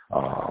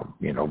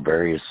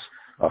 various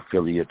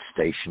affiliate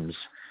stations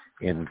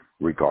in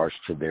regards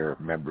to their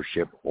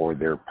membership or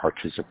their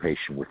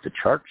participation with the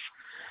church.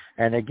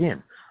 And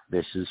again,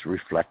 this is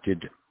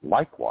reflected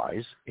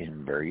likewise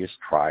in various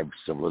tribes,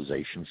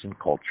 civilizations, and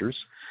cultures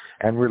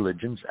and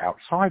religions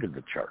outside of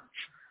the church.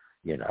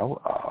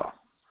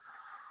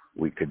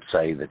 We could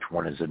say that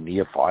one is a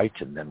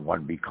neophyte, and then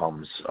one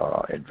becomes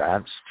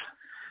advanced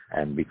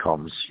and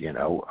becomes,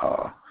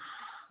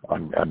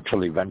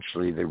 until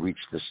eventually they reach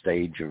the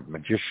stage of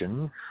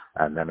magician,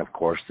 and then of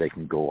course they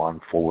can go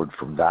on forward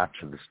from that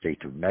to the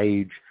state of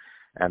mage,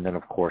 and then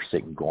of course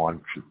they can go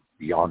on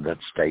beyond that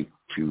state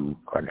to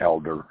an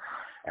elder.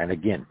 And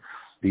again,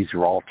 these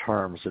are all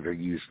terms that are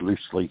used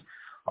loosely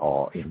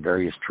in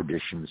various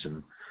traditions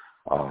and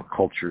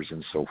cultures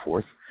and so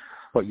forth.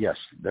 But yes,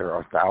 there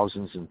are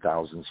thousands and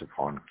thousands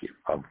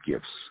of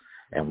gifts,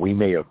 and we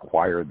may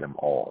acquire them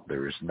all.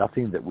 There is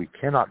nothing that we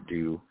cannot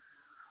do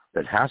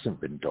that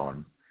hasn't been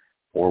done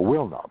or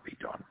will not be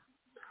done.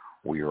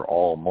 We are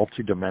all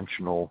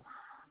multidimensional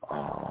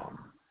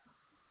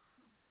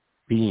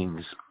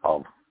beings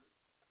of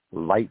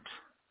light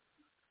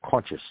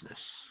consciousness.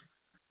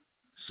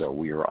 So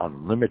we are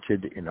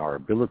unlimited in our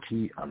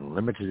ability,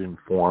 unlimited in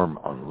form,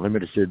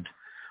 unlimited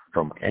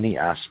from any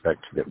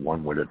aspect that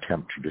one would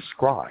attempt to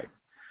describe.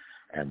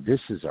 And this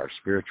is our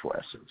spiritual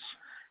essence.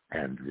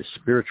 And the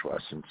spiritual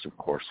essence, of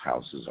course,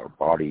 houses our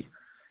body.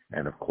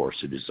 And of course,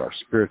 it is our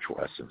spiritual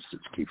essence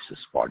that keeps this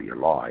body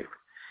alive,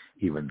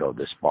 even though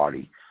this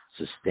body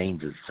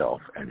sustains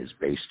itself and is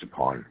based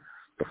upon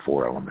the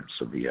four elements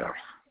of the earth.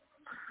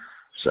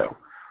 So,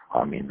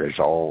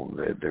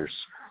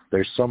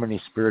 there's so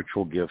many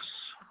spiritual gifts.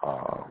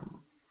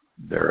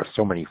 There are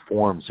so many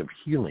forms of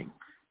healing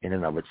in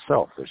and of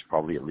itself. There's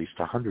probably at least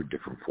 100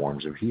 different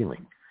forms of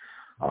healing.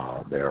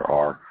 There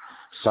are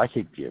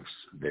psychic gifts.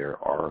 There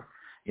are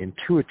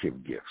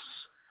intuitive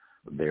gifts.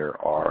 There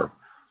are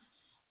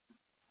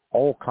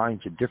all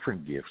kinds of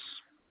different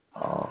gifts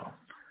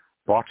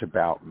brought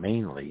about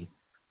mainly,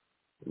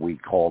 we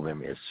call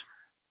them as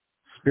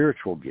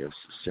spiritual gifts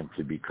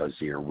simply because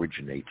they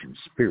originate in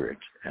spirit,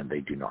 and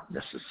they do not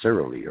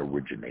necessarily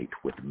originate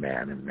with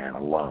man and man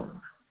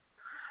alone.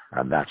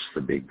 And that's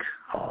the big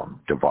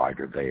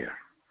divider there.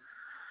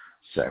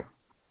 So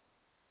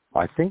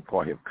I think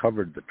I have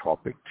covered the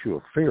topic to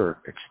a fair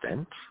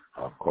extent.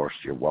 Of course,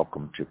 you're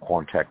welcome to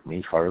contact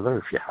me further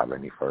if you have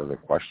any further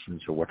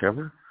questions or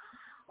whatever.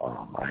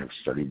 I have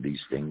studied these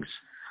things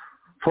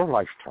for a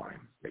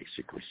lifetime,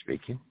 basically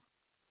speaking.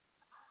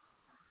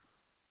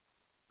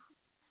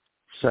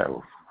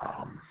 So,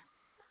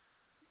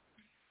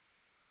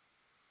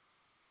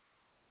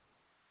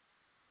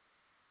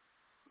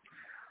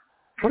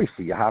 Tracy,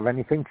 you have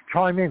anything to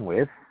chime in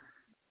with?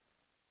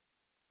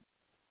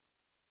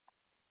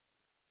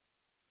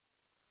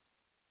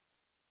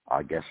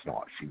 I guess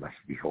not. She must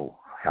be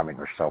having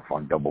herself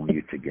on double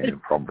mute again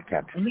and probably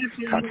can't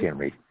hear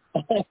me.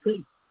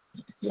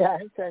 Yeah,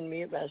 it's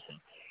unmute myself.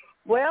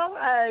 Well,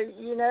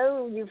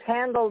 you've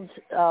handled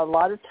a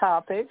lot of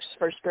topics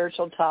for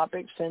spiritual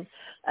topics, and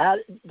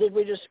did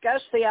we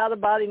discuss the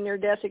out-of-body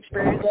near-death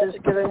experiences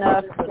good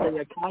enough for the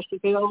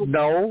Akashic field?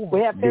 No,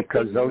 we have 15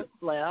 because those minutes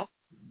left.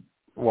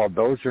 Well,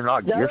 those are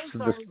not gifts of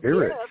the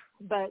spirit.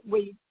 Gifts, but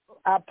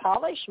I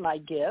polish my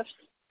gifts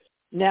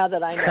now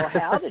that I know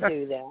how to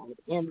do that,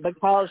 and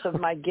because of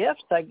my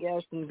gifts, I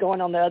guess, and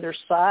going on the other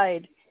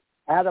side,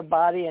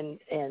 out-of-body and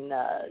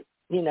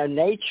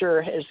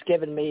nature has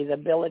given me the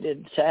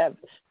ability to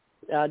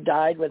have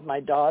died with my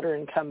daughter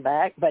and come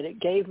back, but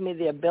it gave me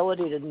the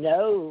ability to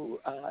know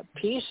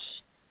peace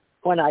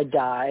when I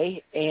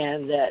die,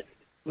 and that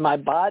my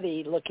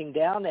body, looking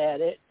down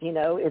at it,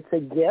 it's a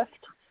gift.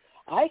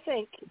 I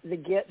think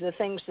the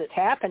things that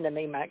happen to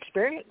me, my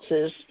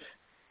experiences,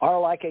 are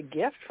like a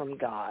gift from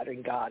God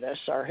and Goddess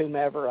or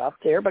whomever up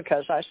there,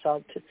 because I saw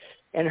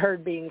and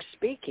heard beings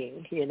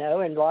speaking, and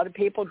a lot of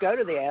people go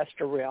to the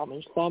astral realm,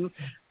 and some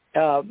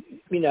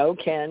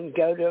can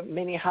go to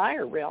many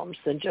higher realms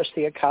than just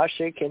the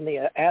Akashic and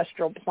the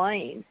astral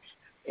plane.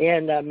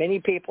 And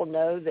many people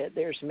know that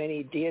there's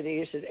many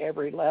deities at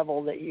every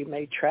level that you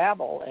may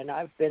travel, and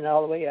I've been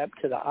all the way up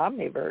to the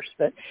omniverse.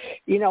 But,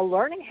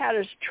 learning how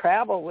to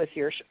travel with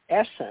your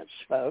essence,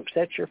 folks,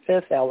 that's your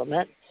fifth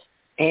element.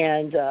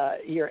 And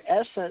your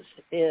essence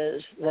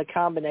is the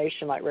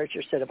combination, like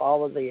Richard said, of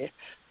all of the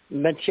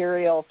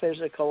material,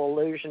 physical,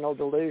 illusional,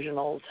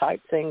 delusional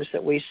type things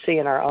that we see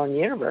in our own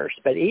universe.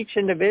 But each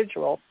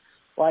individual,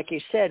 like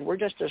he said, we're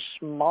just a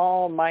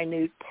small,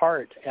 minute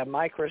part, a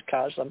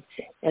microcosm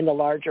in the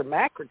larger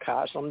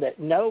macrocosm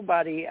that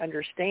nobody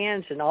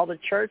understands. And all the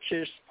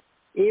churches,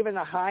 even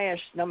the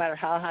highest, no matter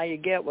how high you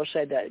get, will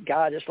say that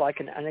God is like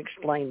an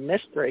unexplained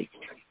mystery,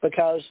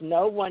 because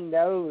no one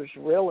knows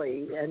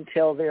really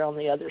until they're on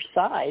the other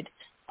side.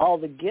 All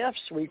the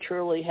gifts we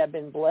truly have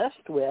been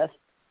blessed with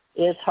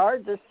is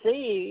hard to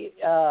see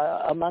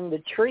among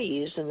the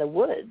trees in the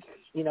woods.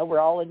 We're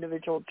all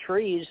individual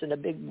trees in a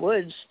big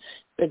woods,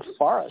 big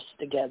forest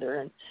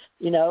together. And,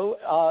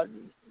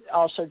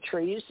 also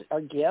trees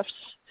are gifts,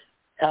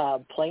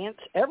 plants,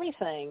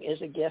 everything is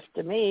a gift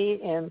to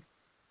me. And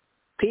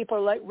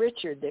people like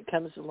Richard that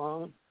comes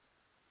along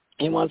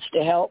and wants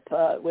to help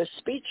with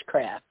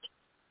speechcraft.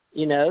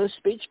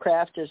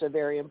 Speechcraft is a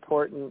very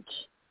important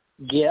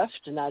gift.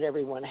 Not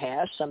everyone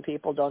has. Some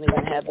people don't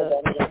even have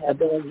the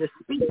ability to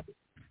speak.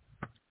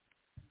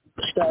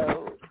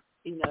 So,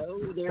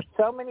 there's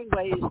so many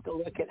ways to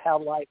look at how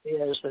life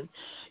is. And,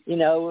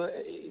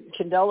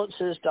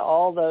 condolences to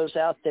all those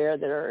out there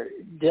that are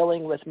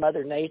dealing with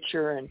Mother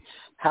Nature and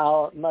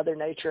how Mother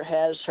Nature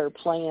has her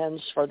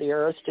plans for the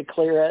earth to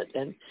clear it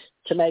and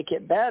to make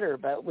it better.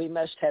 But we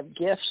must have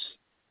gifts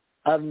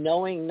of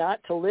knowing not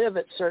to live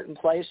at certain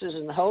places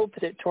and hope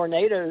that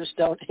tornadoes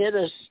don't hit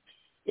us.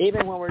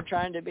 Even when we're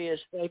trying to be as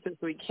safe as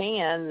we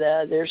can,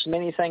 there's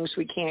many things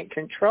we can't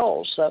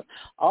control. So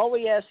all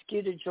we ask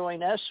you to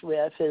join us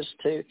with is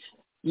to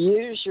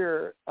use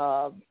your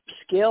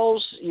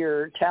skills,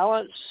 your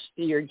talents,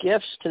 your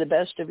gifts to the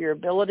best of your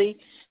ability,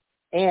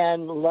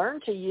 and learn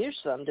to use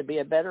them to be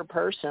a better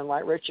person.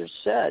 Like Richard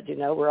said,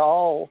 we're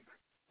all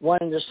one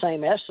and the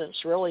same essence,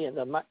 really, in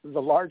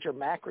the larger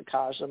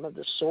macrocosm of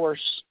the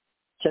source.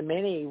 To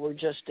many, we're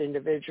just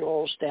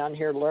individuals down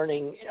here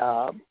learning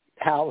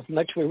how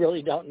much we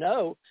really don't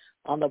know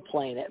on the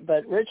planet.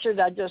 But Richard,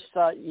 I just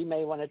thought you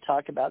may want to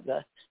talk about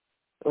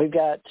we've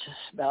got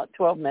about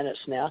 12 minutes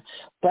now,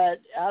 but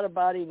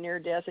out-of-body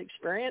near-death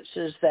experience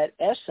is that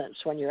essence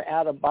when you're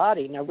out of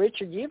body. Now,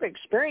 Richard, you've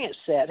experienced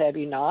that, have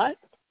you not?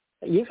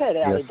 You've had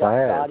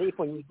out-of-body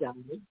when you've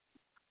done it.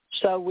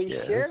 So we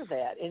share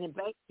that. And in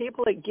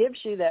people, it gives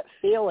you that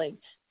feeling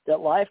that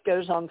life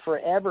goes on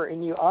forever,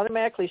 and you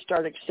automatically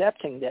start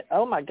accepting that,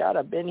 oh, my God,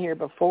 I've been here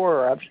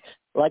before. Or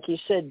like you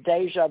said,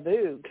 deja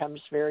vu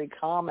comes very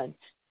common.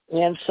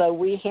 And so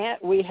we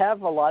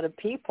have a lot of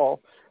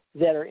people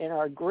that are in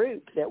our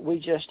group that we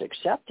just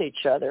accept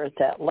each other at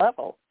that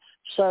level.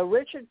 So,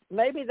 Richard,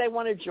 maybe they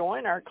want to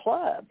join our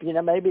club.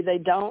 Maybe they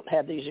don't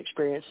have these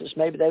experiences.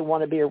 Maybe they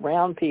want to be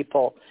around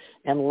people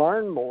and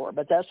learn more.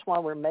 But that's why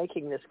we're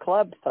making this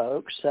club,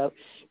 folks. So,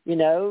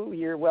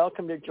 you're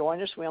welcome to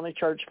join us. We only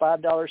charge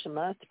 $5 a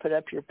month to put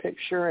up your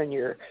picture and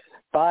your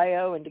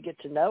bio and to get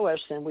to know us.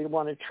 And we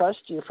want to trust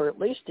you for at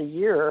least a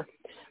year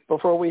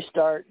before we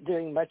start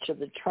doing much of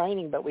the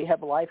training. But we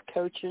have life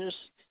coaches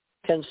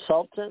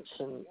consultants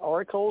and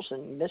oracles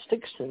and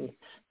mystics and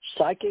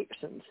psychics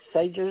and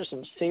sages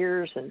and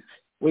seers, and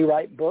we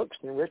write books,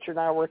 and Richard and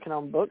I are working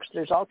on books.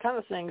 There's all kinds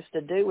of things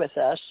to do with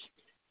us,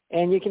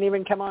 and you can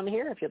even come on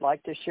here if you'd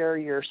like to share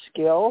your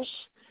skills,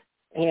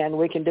 and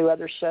we can do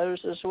other shows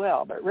as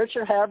well. But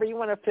Richard, however you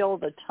want to fill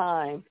the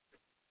time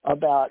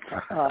about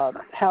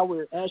how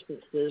we're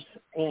essences,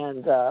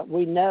 and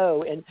we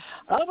know. And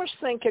I was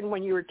thinking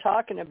when you were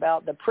talking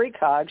about the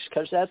precogs,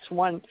 because that's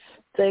one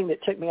thing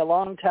that took me a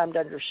long time to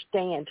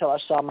understand until I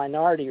saw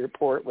Minority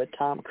Report with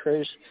Tom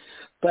Cruise,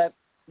 but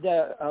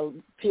the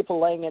people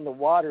laying in the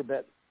water.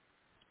 But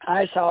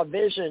I saw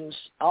visions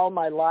all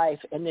my life,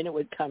 and then it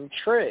would come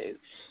true.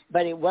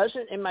 But it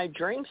wasn't in my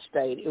dream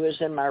state. It was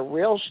in my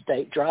real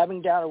state,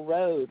 driving down a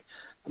road.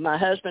 My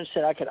husband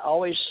said I could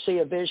always see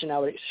a vision. I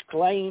would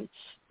explain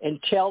and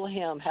tell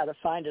him how to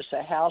find us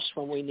a house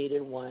when we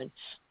needed one,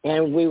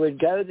 and we would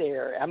go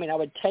there. I mean, I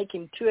would take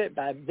him to it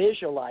by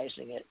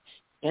visualizing it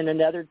in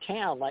another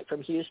town, like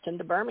from Houston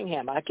to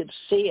Birmingham. I could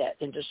see it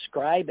and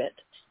describe it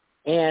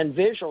and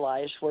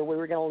visualize where we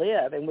were going to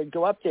live, and we'd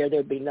go up there.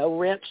 There'd be no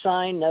rent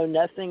sign, no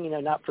nothing,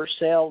 not for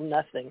sale,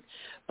 nothing.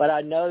 But I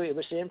know it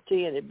was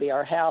empty, and it'd be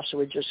our house, so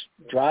we'd just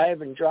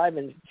drive, and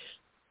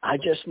I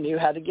just knew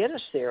how to get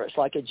us there. It's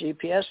like a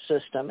GPS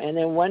system. And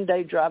then one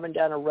day driving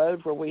down a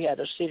road where we had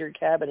a cedar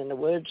cabin in the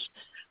woods,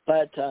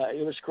 but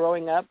it was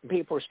growing up.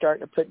 People were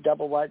starting to put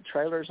double-wide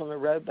trailers on the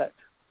road. But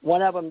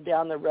one of them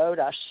down the road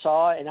I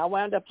saw, and I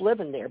wound up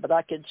living there. But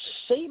I could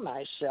see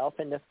myself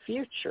in the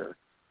future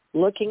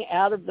looking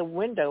out of the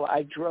window.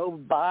 I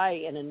drove by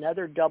in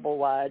another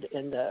double-wide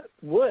in the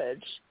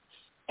woods,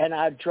 and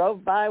I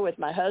drove by with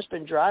my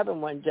husband driving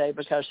one day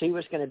because he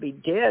was going to be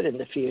dead in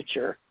the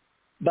future.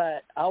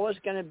 But I was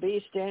going to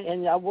be standing,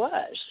 and I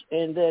was.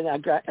 And then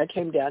I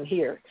came down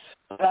here.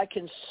 But I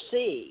can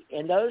see,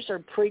 and those are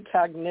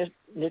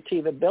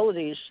precognitive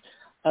abilities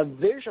of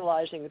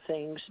visualizing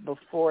things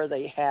before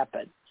they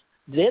happen.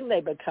 Then they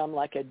become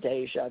like a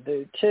deja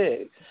vu,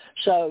 too.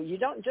 So you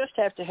don't just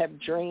have to have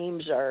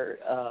dreams or,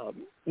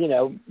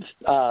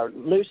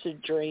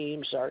 lucid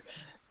dreams or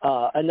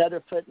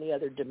another foot in the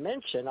other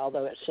dimension,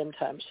 although it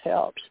sometimes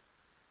helps.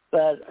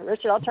 But,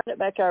 Richard, I'll turn it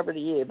back over to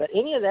you. But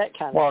any of that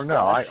kind of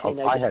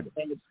stuff, I had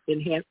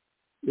enhance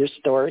your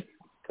story.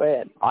 Go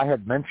ahead. I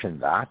had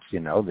mentioned that,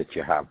 that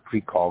you have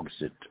precogs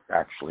that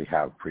actually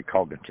have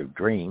precognitive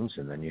dreams,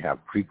 and then you have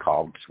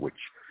precogs, which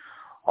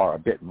are a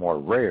bit more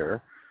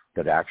rare,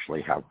 that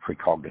actually have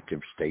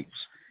precognitive states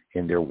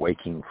in their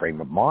waking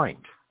frame of mind,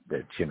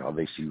 that,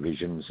 they see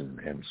visions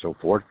and so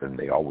forth, and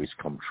they always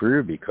come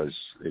true because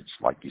it's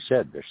like you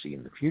said, they're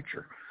seeing the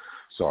future.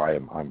 So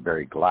I'm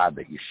very glad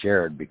that you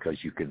shared, because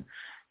you can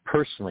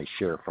personally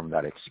share from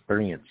that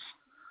experience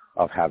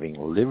of having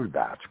lived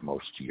that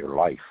most of your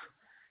life,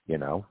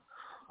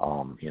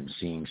 in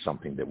seeing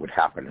something that would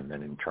happen, and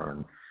then in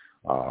turn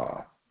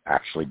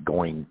actually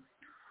going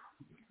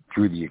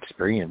through the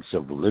experience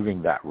of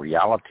living that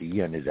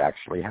reality, and it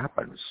actually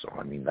happens. So,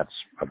 that's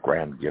a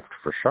grand gift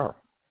for sure.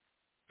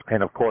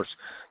 And, of course,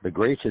 the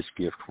greatest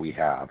gift we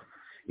have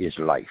is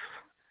life.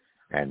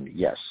 And,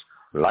 yes,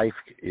 life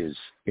is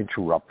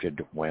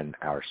interrupted when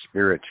our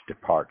spirit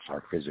departs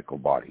our physical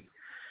body.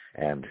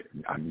 And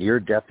a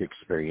near-death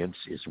experience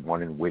is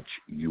one in which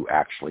you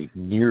actually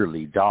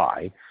nearly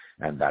die,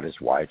 and that is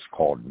why it's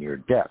called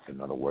near-death.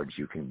 In other words,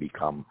 you can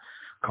become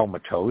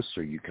comatose,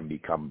 or you can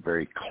become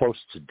very close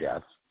to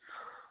death.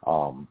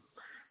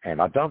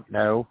 And I don't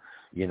know,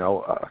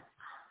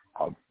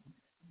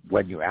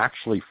 when you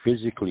actually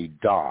physically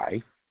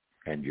die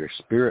and your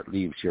spirit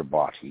leaves your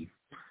body,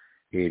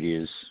 it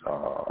is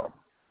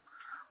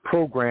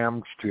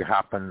programmed to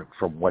happen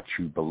from what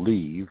you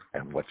believe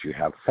and what you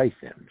have faith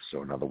in.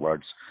 So in other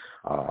words,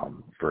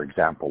 for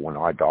example, when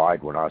I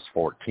died when I was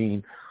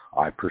 14,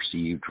 I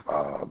perceived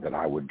that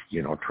I would,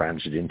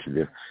 transit into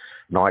the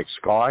night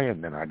sky,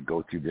 and then I'd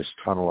go through this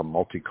tunnel of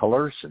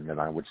multicolors, and then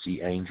I would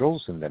see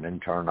angels, and then in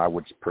turn I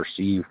would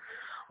perceive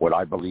what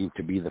I believed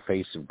to be the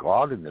face of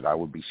God, and that I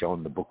would be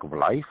shown the book of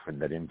life,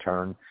 and that in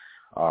turn,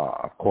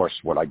 of course,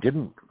 what I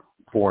didn't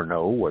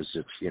foreknow was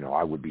that,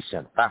 I would be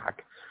sent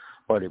back.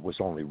 But it was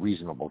only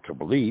reasonable to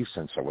believe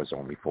since I was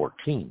only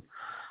 14.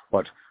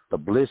 But the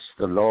bliss,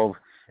 the love,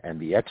 and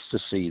the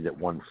ecstasy that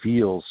one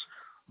feels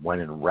when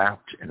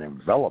enwrapped and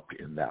enveloped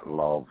in that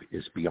love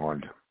is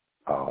beyond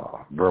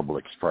verbal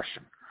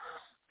expression.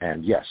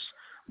 And yes,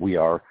 we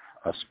are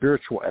a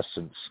spiritual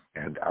essence,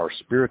 and our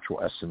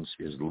spiritual essence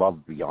is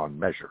love beyond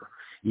measure,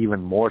 even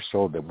more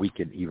so than we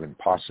can even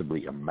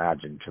possibly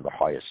imagine to the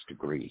highest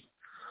degree.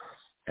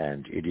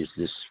 And it is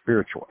this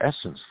spiritual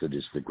essence that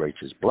is the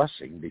greatest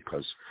blessing,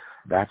 because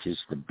that is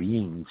the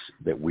beings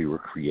that we were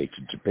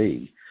created to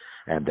be,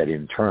 and that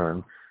in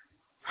turn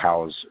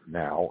house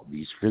now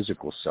these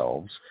physical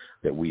selves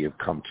that we have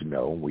come to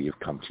know, we have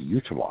come to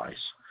utilize,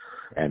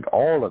 and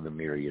all of the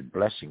myriad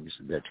blessings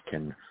that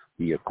can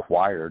be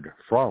acquired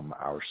from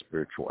our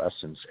spiritual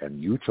essence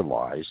and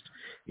utilized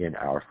in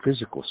our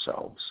physical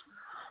selves.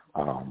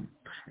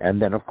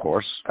 And then, of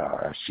course,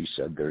 as she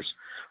said, there's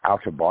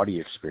out-of-body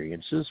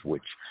experiences,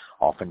 which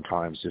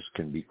oftentimes this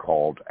can be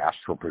called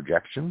astral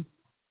projection,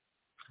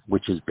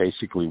 which is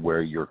basically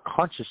where your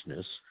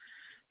consciousness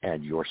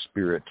and your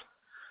spirit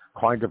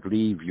kind of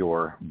leave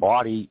your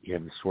body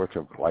in sort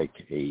of like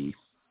a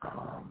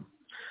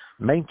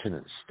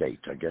maintenance state,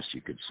 I guess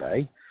you could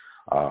say,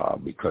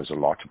 because a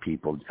lot of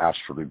people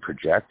astrally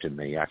project and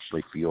they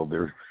actually feel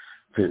their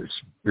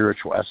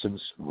spiritual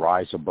essence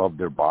rise above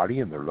their body,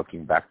 and they're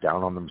looking back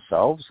down on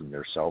themselves, and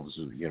themselves,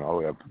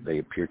 they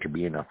appear to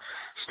be in a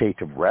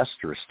state of rest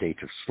or a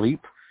state of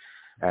sleep.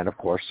 And of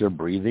course they're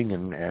breathing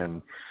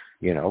and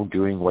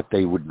doing what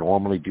they would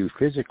normally do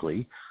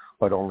physically,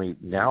 but only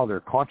now their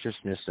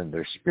consciousness and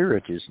their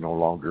spirit is no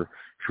longer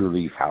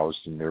truly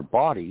housed in their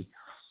body,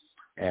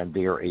 and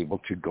they are able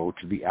to go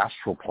to the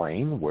astral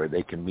plane where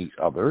they can meet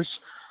others,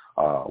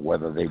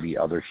 whether they be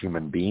other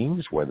human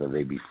beings, whether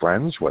they be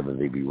friends, whether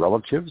they be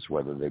relatives,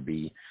 whether they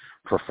be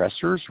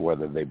professors,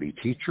 whether they be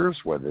teachers,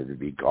 whether they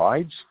be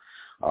guides,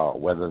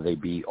 whether they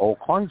be all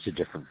kinds of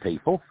different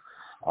people,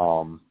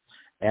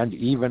 and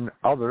even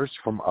others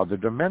from other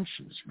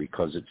dimensions,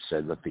 because it's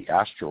said that the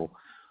astral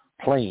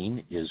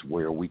plane is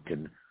where we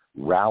can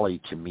rally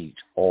to meet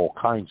all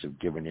kinds of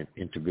given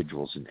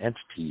individuals and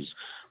entities,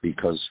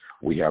 because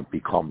we have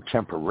become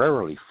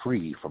temporarily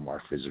free from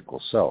our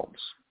physical selves.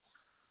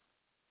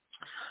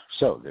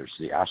 So there's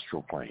the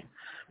astral plane.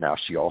 Now,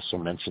 she also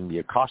mentioned the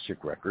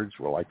Akashic records.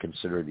 Well, I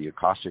consider the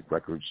Akashic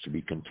records to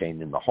be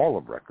contained in the Hall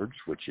of Records,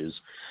 which is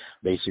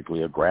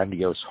basically a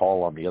grandiose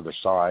hall on the other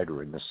side,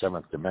 or in the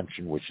seventh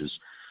dimension, which is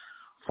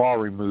far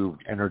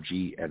removed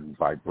energy and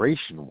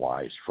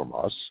vibration-wise from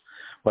us,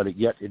 but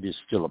yet it is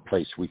still a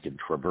place we can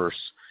traverse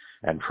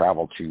and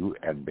travel to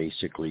and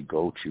basically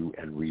go to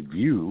and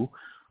review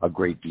a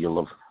great deal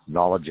of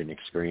knowledge and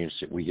experience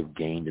that we have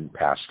gained in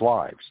past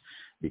lives,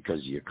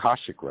 because the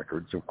Akashic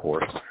records, of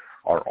course,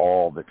 are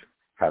all that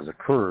has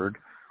occurred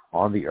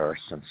on the earth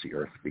since the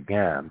earth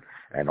began,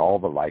 and all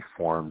the life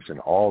forms and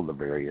all the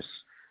various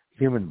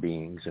human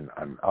beings and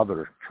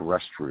other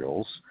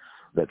terrestrials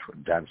that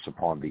dance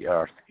upon the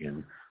earth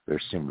in their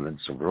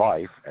semblance of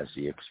life as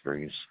they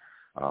experience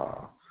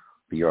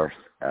the earth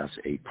as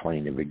a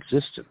plane of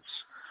existence.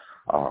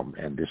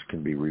 And this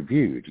can be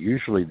reviewed.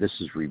 Usually this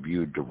is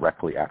reviewed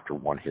directly after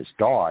one has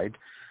died,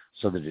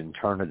 so that in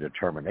turn a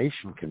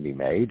determination can be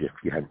made if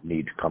you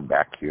need to come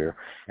back here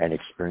and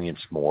experience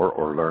more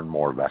or learn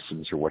more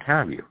lessons or what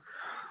have you.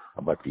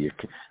 But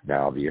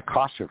the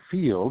Akasha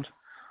field,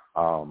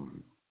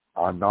 I'm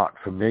not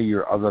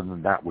familiar, other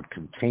than that would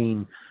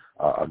contain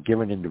a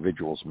given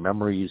individual's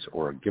memories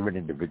or a given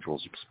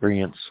individual's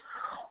experience,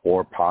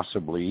 or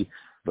possibly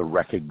the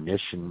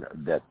recognition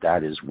that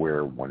that is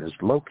where one is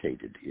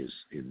located, is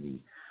in the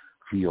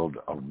field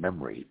of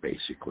memory,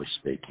 basically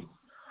speaking.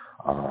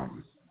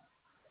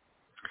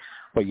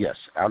 But yes,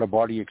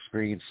 out-of-body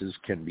experiences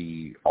can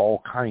be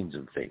all kinds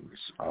of things.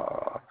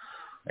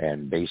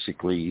 And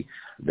basically,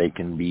 they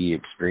can be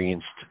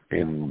experienced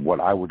in what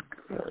I would...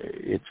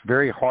 it's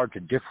very hard to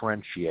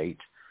differentiate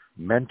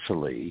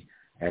mentally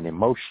and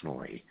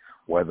emotionally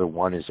whether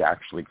one is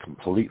actually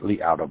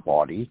completely out of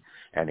body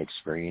and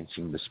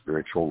experiencing the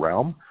spiritual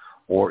realm,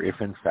 or if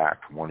in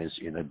fact one is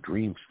in a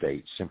dream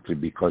state simply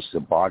because the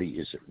body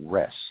is at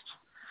rest.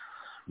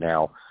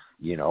 Now,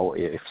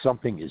 if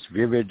something is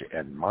vivid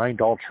and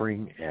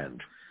mind-altering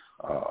and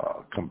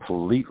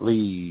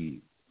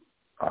completely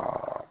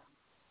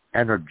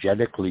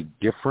energetically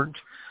different,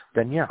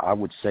 then yeah, I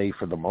would say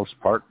for the most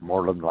part,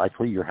 more than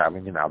likely you're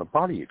having an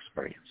out-of-body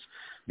experience,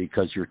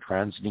 because you're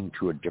transiting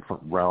to a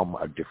different realm,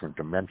 a different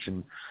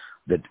dimension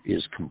that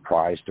is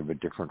comprised of a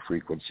different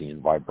frequency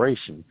and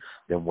vibration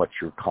than what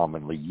you're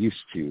commonly used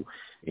to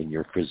in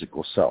your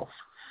physical self.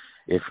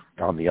 If,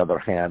 on the other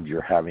hand,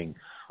 you're having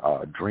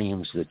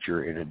dreams that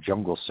you're in a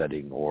jungle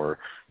setting, or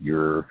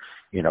you're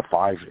in a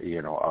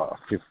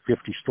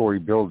 50-story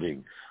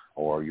building,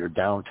 or you're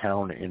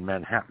downtown in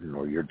Manhattan,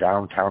 or you're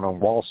downtown on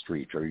Wall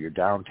Street, or you're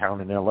downtown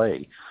in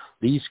LA,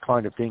 these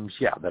kind of things,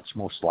 yeah, that's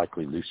most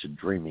likely lucid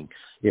dreaming,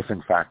 if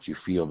in fact you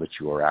feel that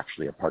you are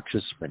actually a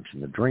participant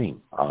in the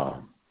dream.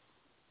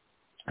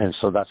 And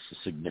so that's the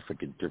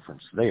significant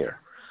difference there.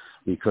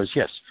 Because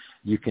yes,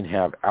 you can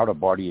have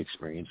out-of-body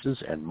experiences,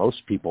 and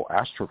most people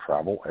astral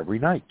travel every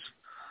night.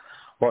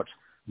 But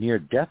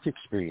near-death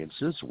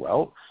experiences,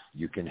 well,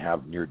 you can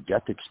have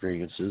near-death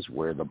experiences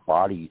where the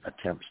body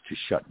attempts to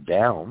shut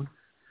down.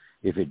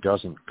 If it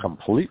doesn't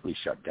completely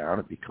shut down,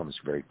 it becomes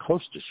very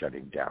close to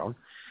shutting down,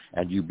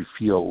 and you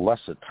feel less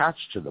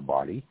attached to the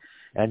body.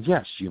 And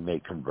yes, you may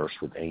converse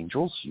with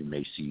angels, you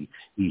may see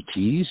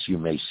ETs, you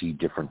may see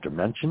different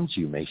dimensions,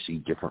 you may see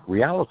different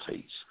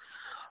realities.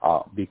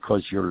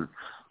 Because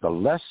the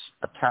less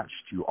attached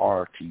you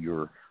are to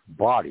your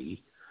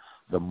body,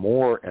 the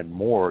more and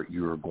more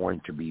you're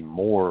going to be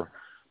more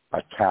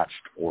attached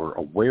or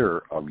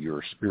aware of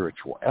your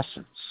spiritual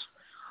essence,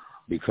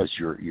 because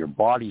your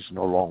body's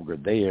no longer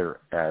there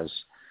as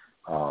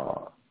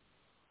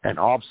an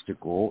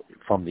obstacle,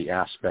 from the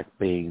aspect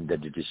being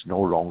that it is no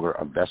longer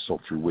a vessel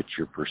through which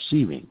you're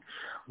perceiving,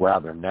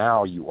 Rather,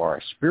 now you are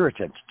a spirit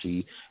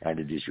entity, and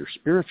it is your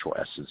spiritual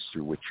essence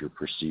through which you're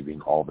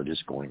perceiving all that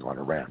is going on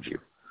around you.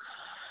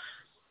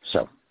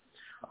 So,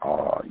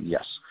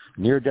 yes,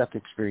 near-death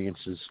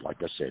experiences,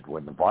 like I said,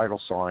 when the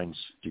vital signs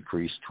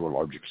decrease to a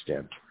large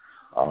extent,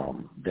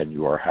 then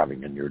you are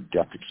having a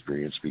near-death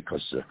experience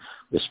because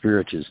the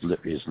spirit is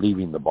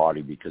leaving the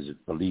body because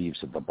it believes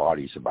that the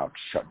body is about to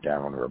shut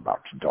down or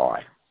about to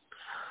die.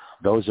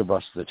 Those of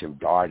us that have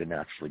died and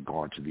actually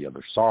gone to the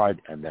other side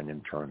and then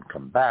in turn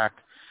come back,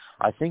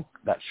 I think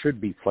that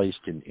should be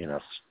placed in a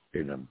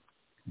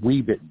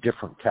wee bit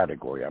different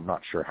category. I'm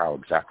not sure how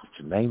exactly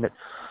to name it,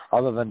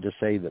 other than to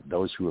say that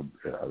those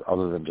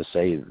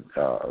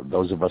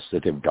of us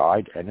that have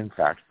died and in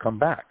fact come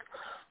back.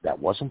 That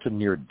wasn't a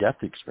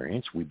near-death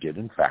experience. We did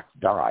in fact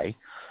die.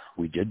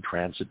 We did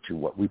transit to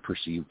what we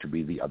perceived to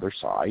be the other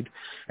side,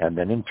 and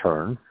then in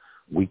turn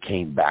we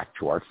came back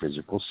to our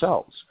physical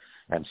selves.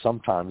 And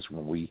sometimes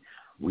when we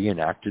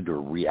reenacted or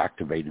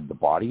reactivated the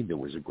body, there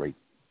was a great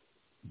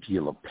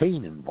deal of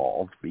pain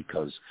involved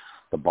because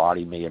the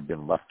body may have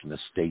been left in a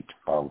state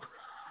of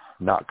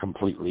not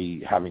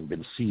completely having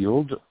been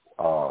sealed,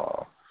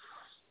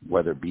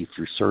 whether it be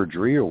through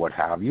surgery or what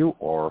have you,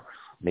 or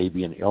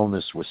maybe an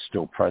illness was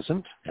still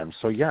present. And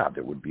so, yeah,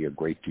 there would be a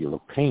great deal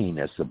of pain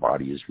as the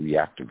body is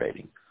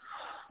reactivating.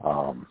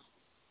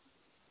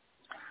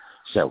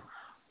 So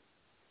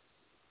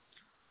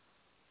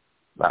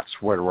that's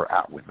where we're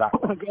at with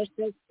that one. I guess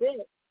that's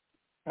it.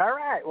 All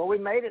right. Well, we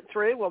made it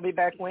through. We'll be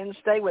back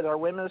Wednesday with our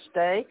Women's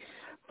Day.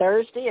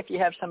 Thursday, if you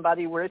have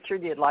somebody,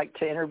 Richard, you'd like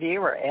to interview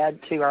or add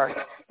to our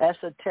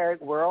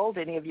esoteric world,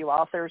 any of you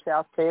authors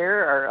out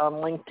there are on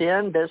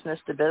LinkedIn, business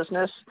to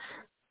business.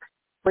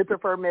 We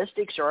prefer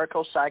mystics,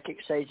 oracles,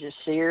 psychics, sages,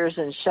 seers,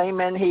 and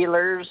shaman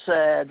healers,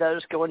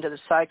 those going to the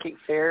psychic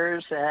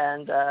fairs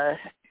and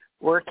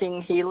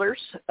working healers.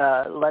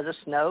 Let us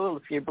know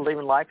if you believe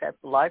in life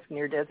after life,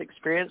 near-death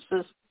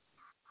experiences,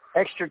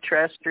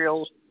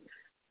 extraterrestrials,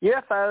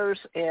 UFOs,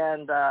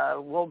 and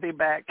we'll be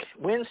back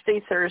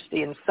Wednesday,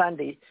 Thursday, and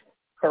Sunday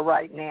for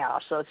right now.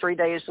 So 3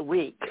 days a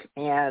week,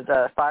 and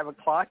 5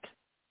 o'clock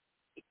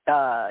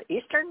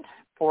Eastern,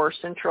 4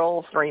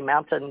 Central, 3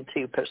 Mountain,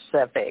 2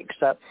 Pacific.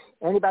 So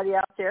anybody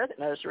out there that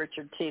knows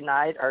Richard T.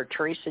 Knight or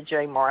Teresa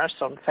J. Morris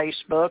on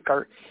Facebook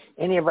or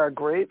any of our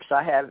groups,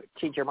 I have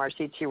TJ Morris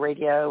CT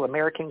Radio,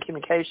 American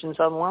Communications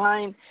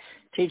Online,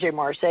 TJ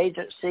Morris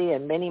Agency,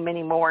 and many,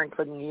 many more,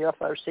 including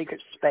UFO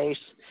Secret Space.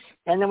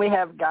 And then we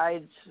have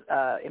guides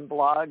and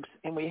blogs,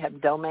 and we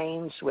have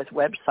domains with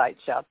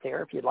websites out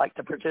there if you'd like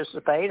to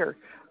participate or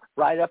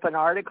write up an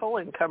article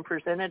and come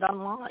present it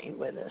online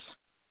with us.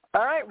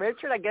 All right,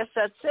 Richard, I guess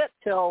that's it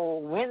till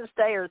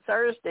Wednesday or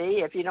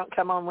Thursday. If you don't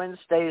come on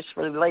Wednesdays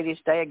for the Ladies'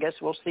 Day, I guess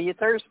we'll see you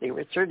Thursday,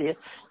 Richard. Do you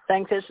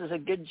think this is a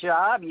good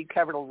job? You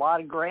covered a lot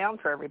of ground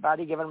for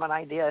everybody, giving them an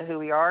idea of who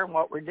we are and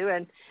what we're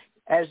doing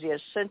as the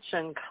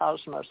Ascension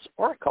Cosmos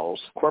Oracles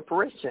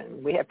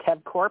Corporation. We have to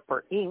have Corp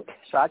or Inc.,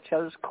 so I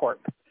chose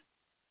Corp.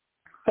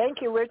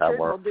 Thank you, Richard.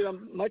 We'll do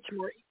a much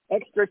more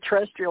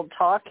extraterrestrial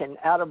talk and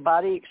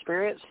out-of-body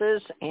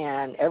experiences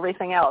and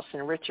everything else.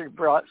 And Richard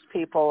brought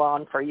people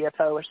on for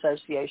UFO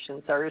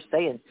Association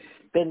Thursday, and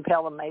Ben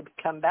Pelham may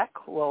come back.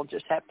 We'll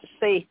just have to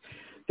see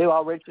who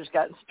all Richard's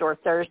got in store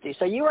Thursday.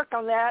 So you work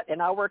on that, and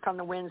I'll work on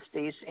the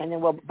Wednesdays, and then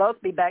we'll both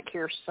be back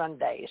here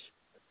Sundays.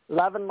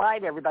 Love and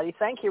light, everybody.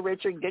 Thank you,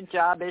 Richard. Good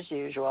job as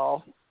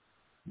usual.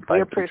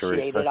 We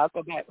appreciate it. I'll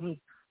go back and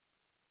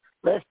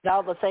list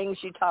all the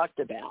things you talked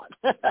about.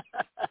 All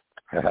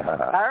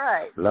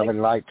right. Love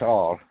and light to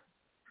all.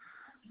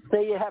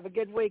 So you have a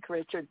good week,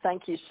 Richard.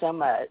 Thank you so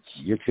much.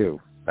 You too.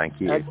 Thank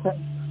you. Okay.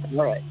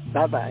 All right.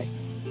 Bye-bye.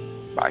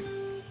 Bye.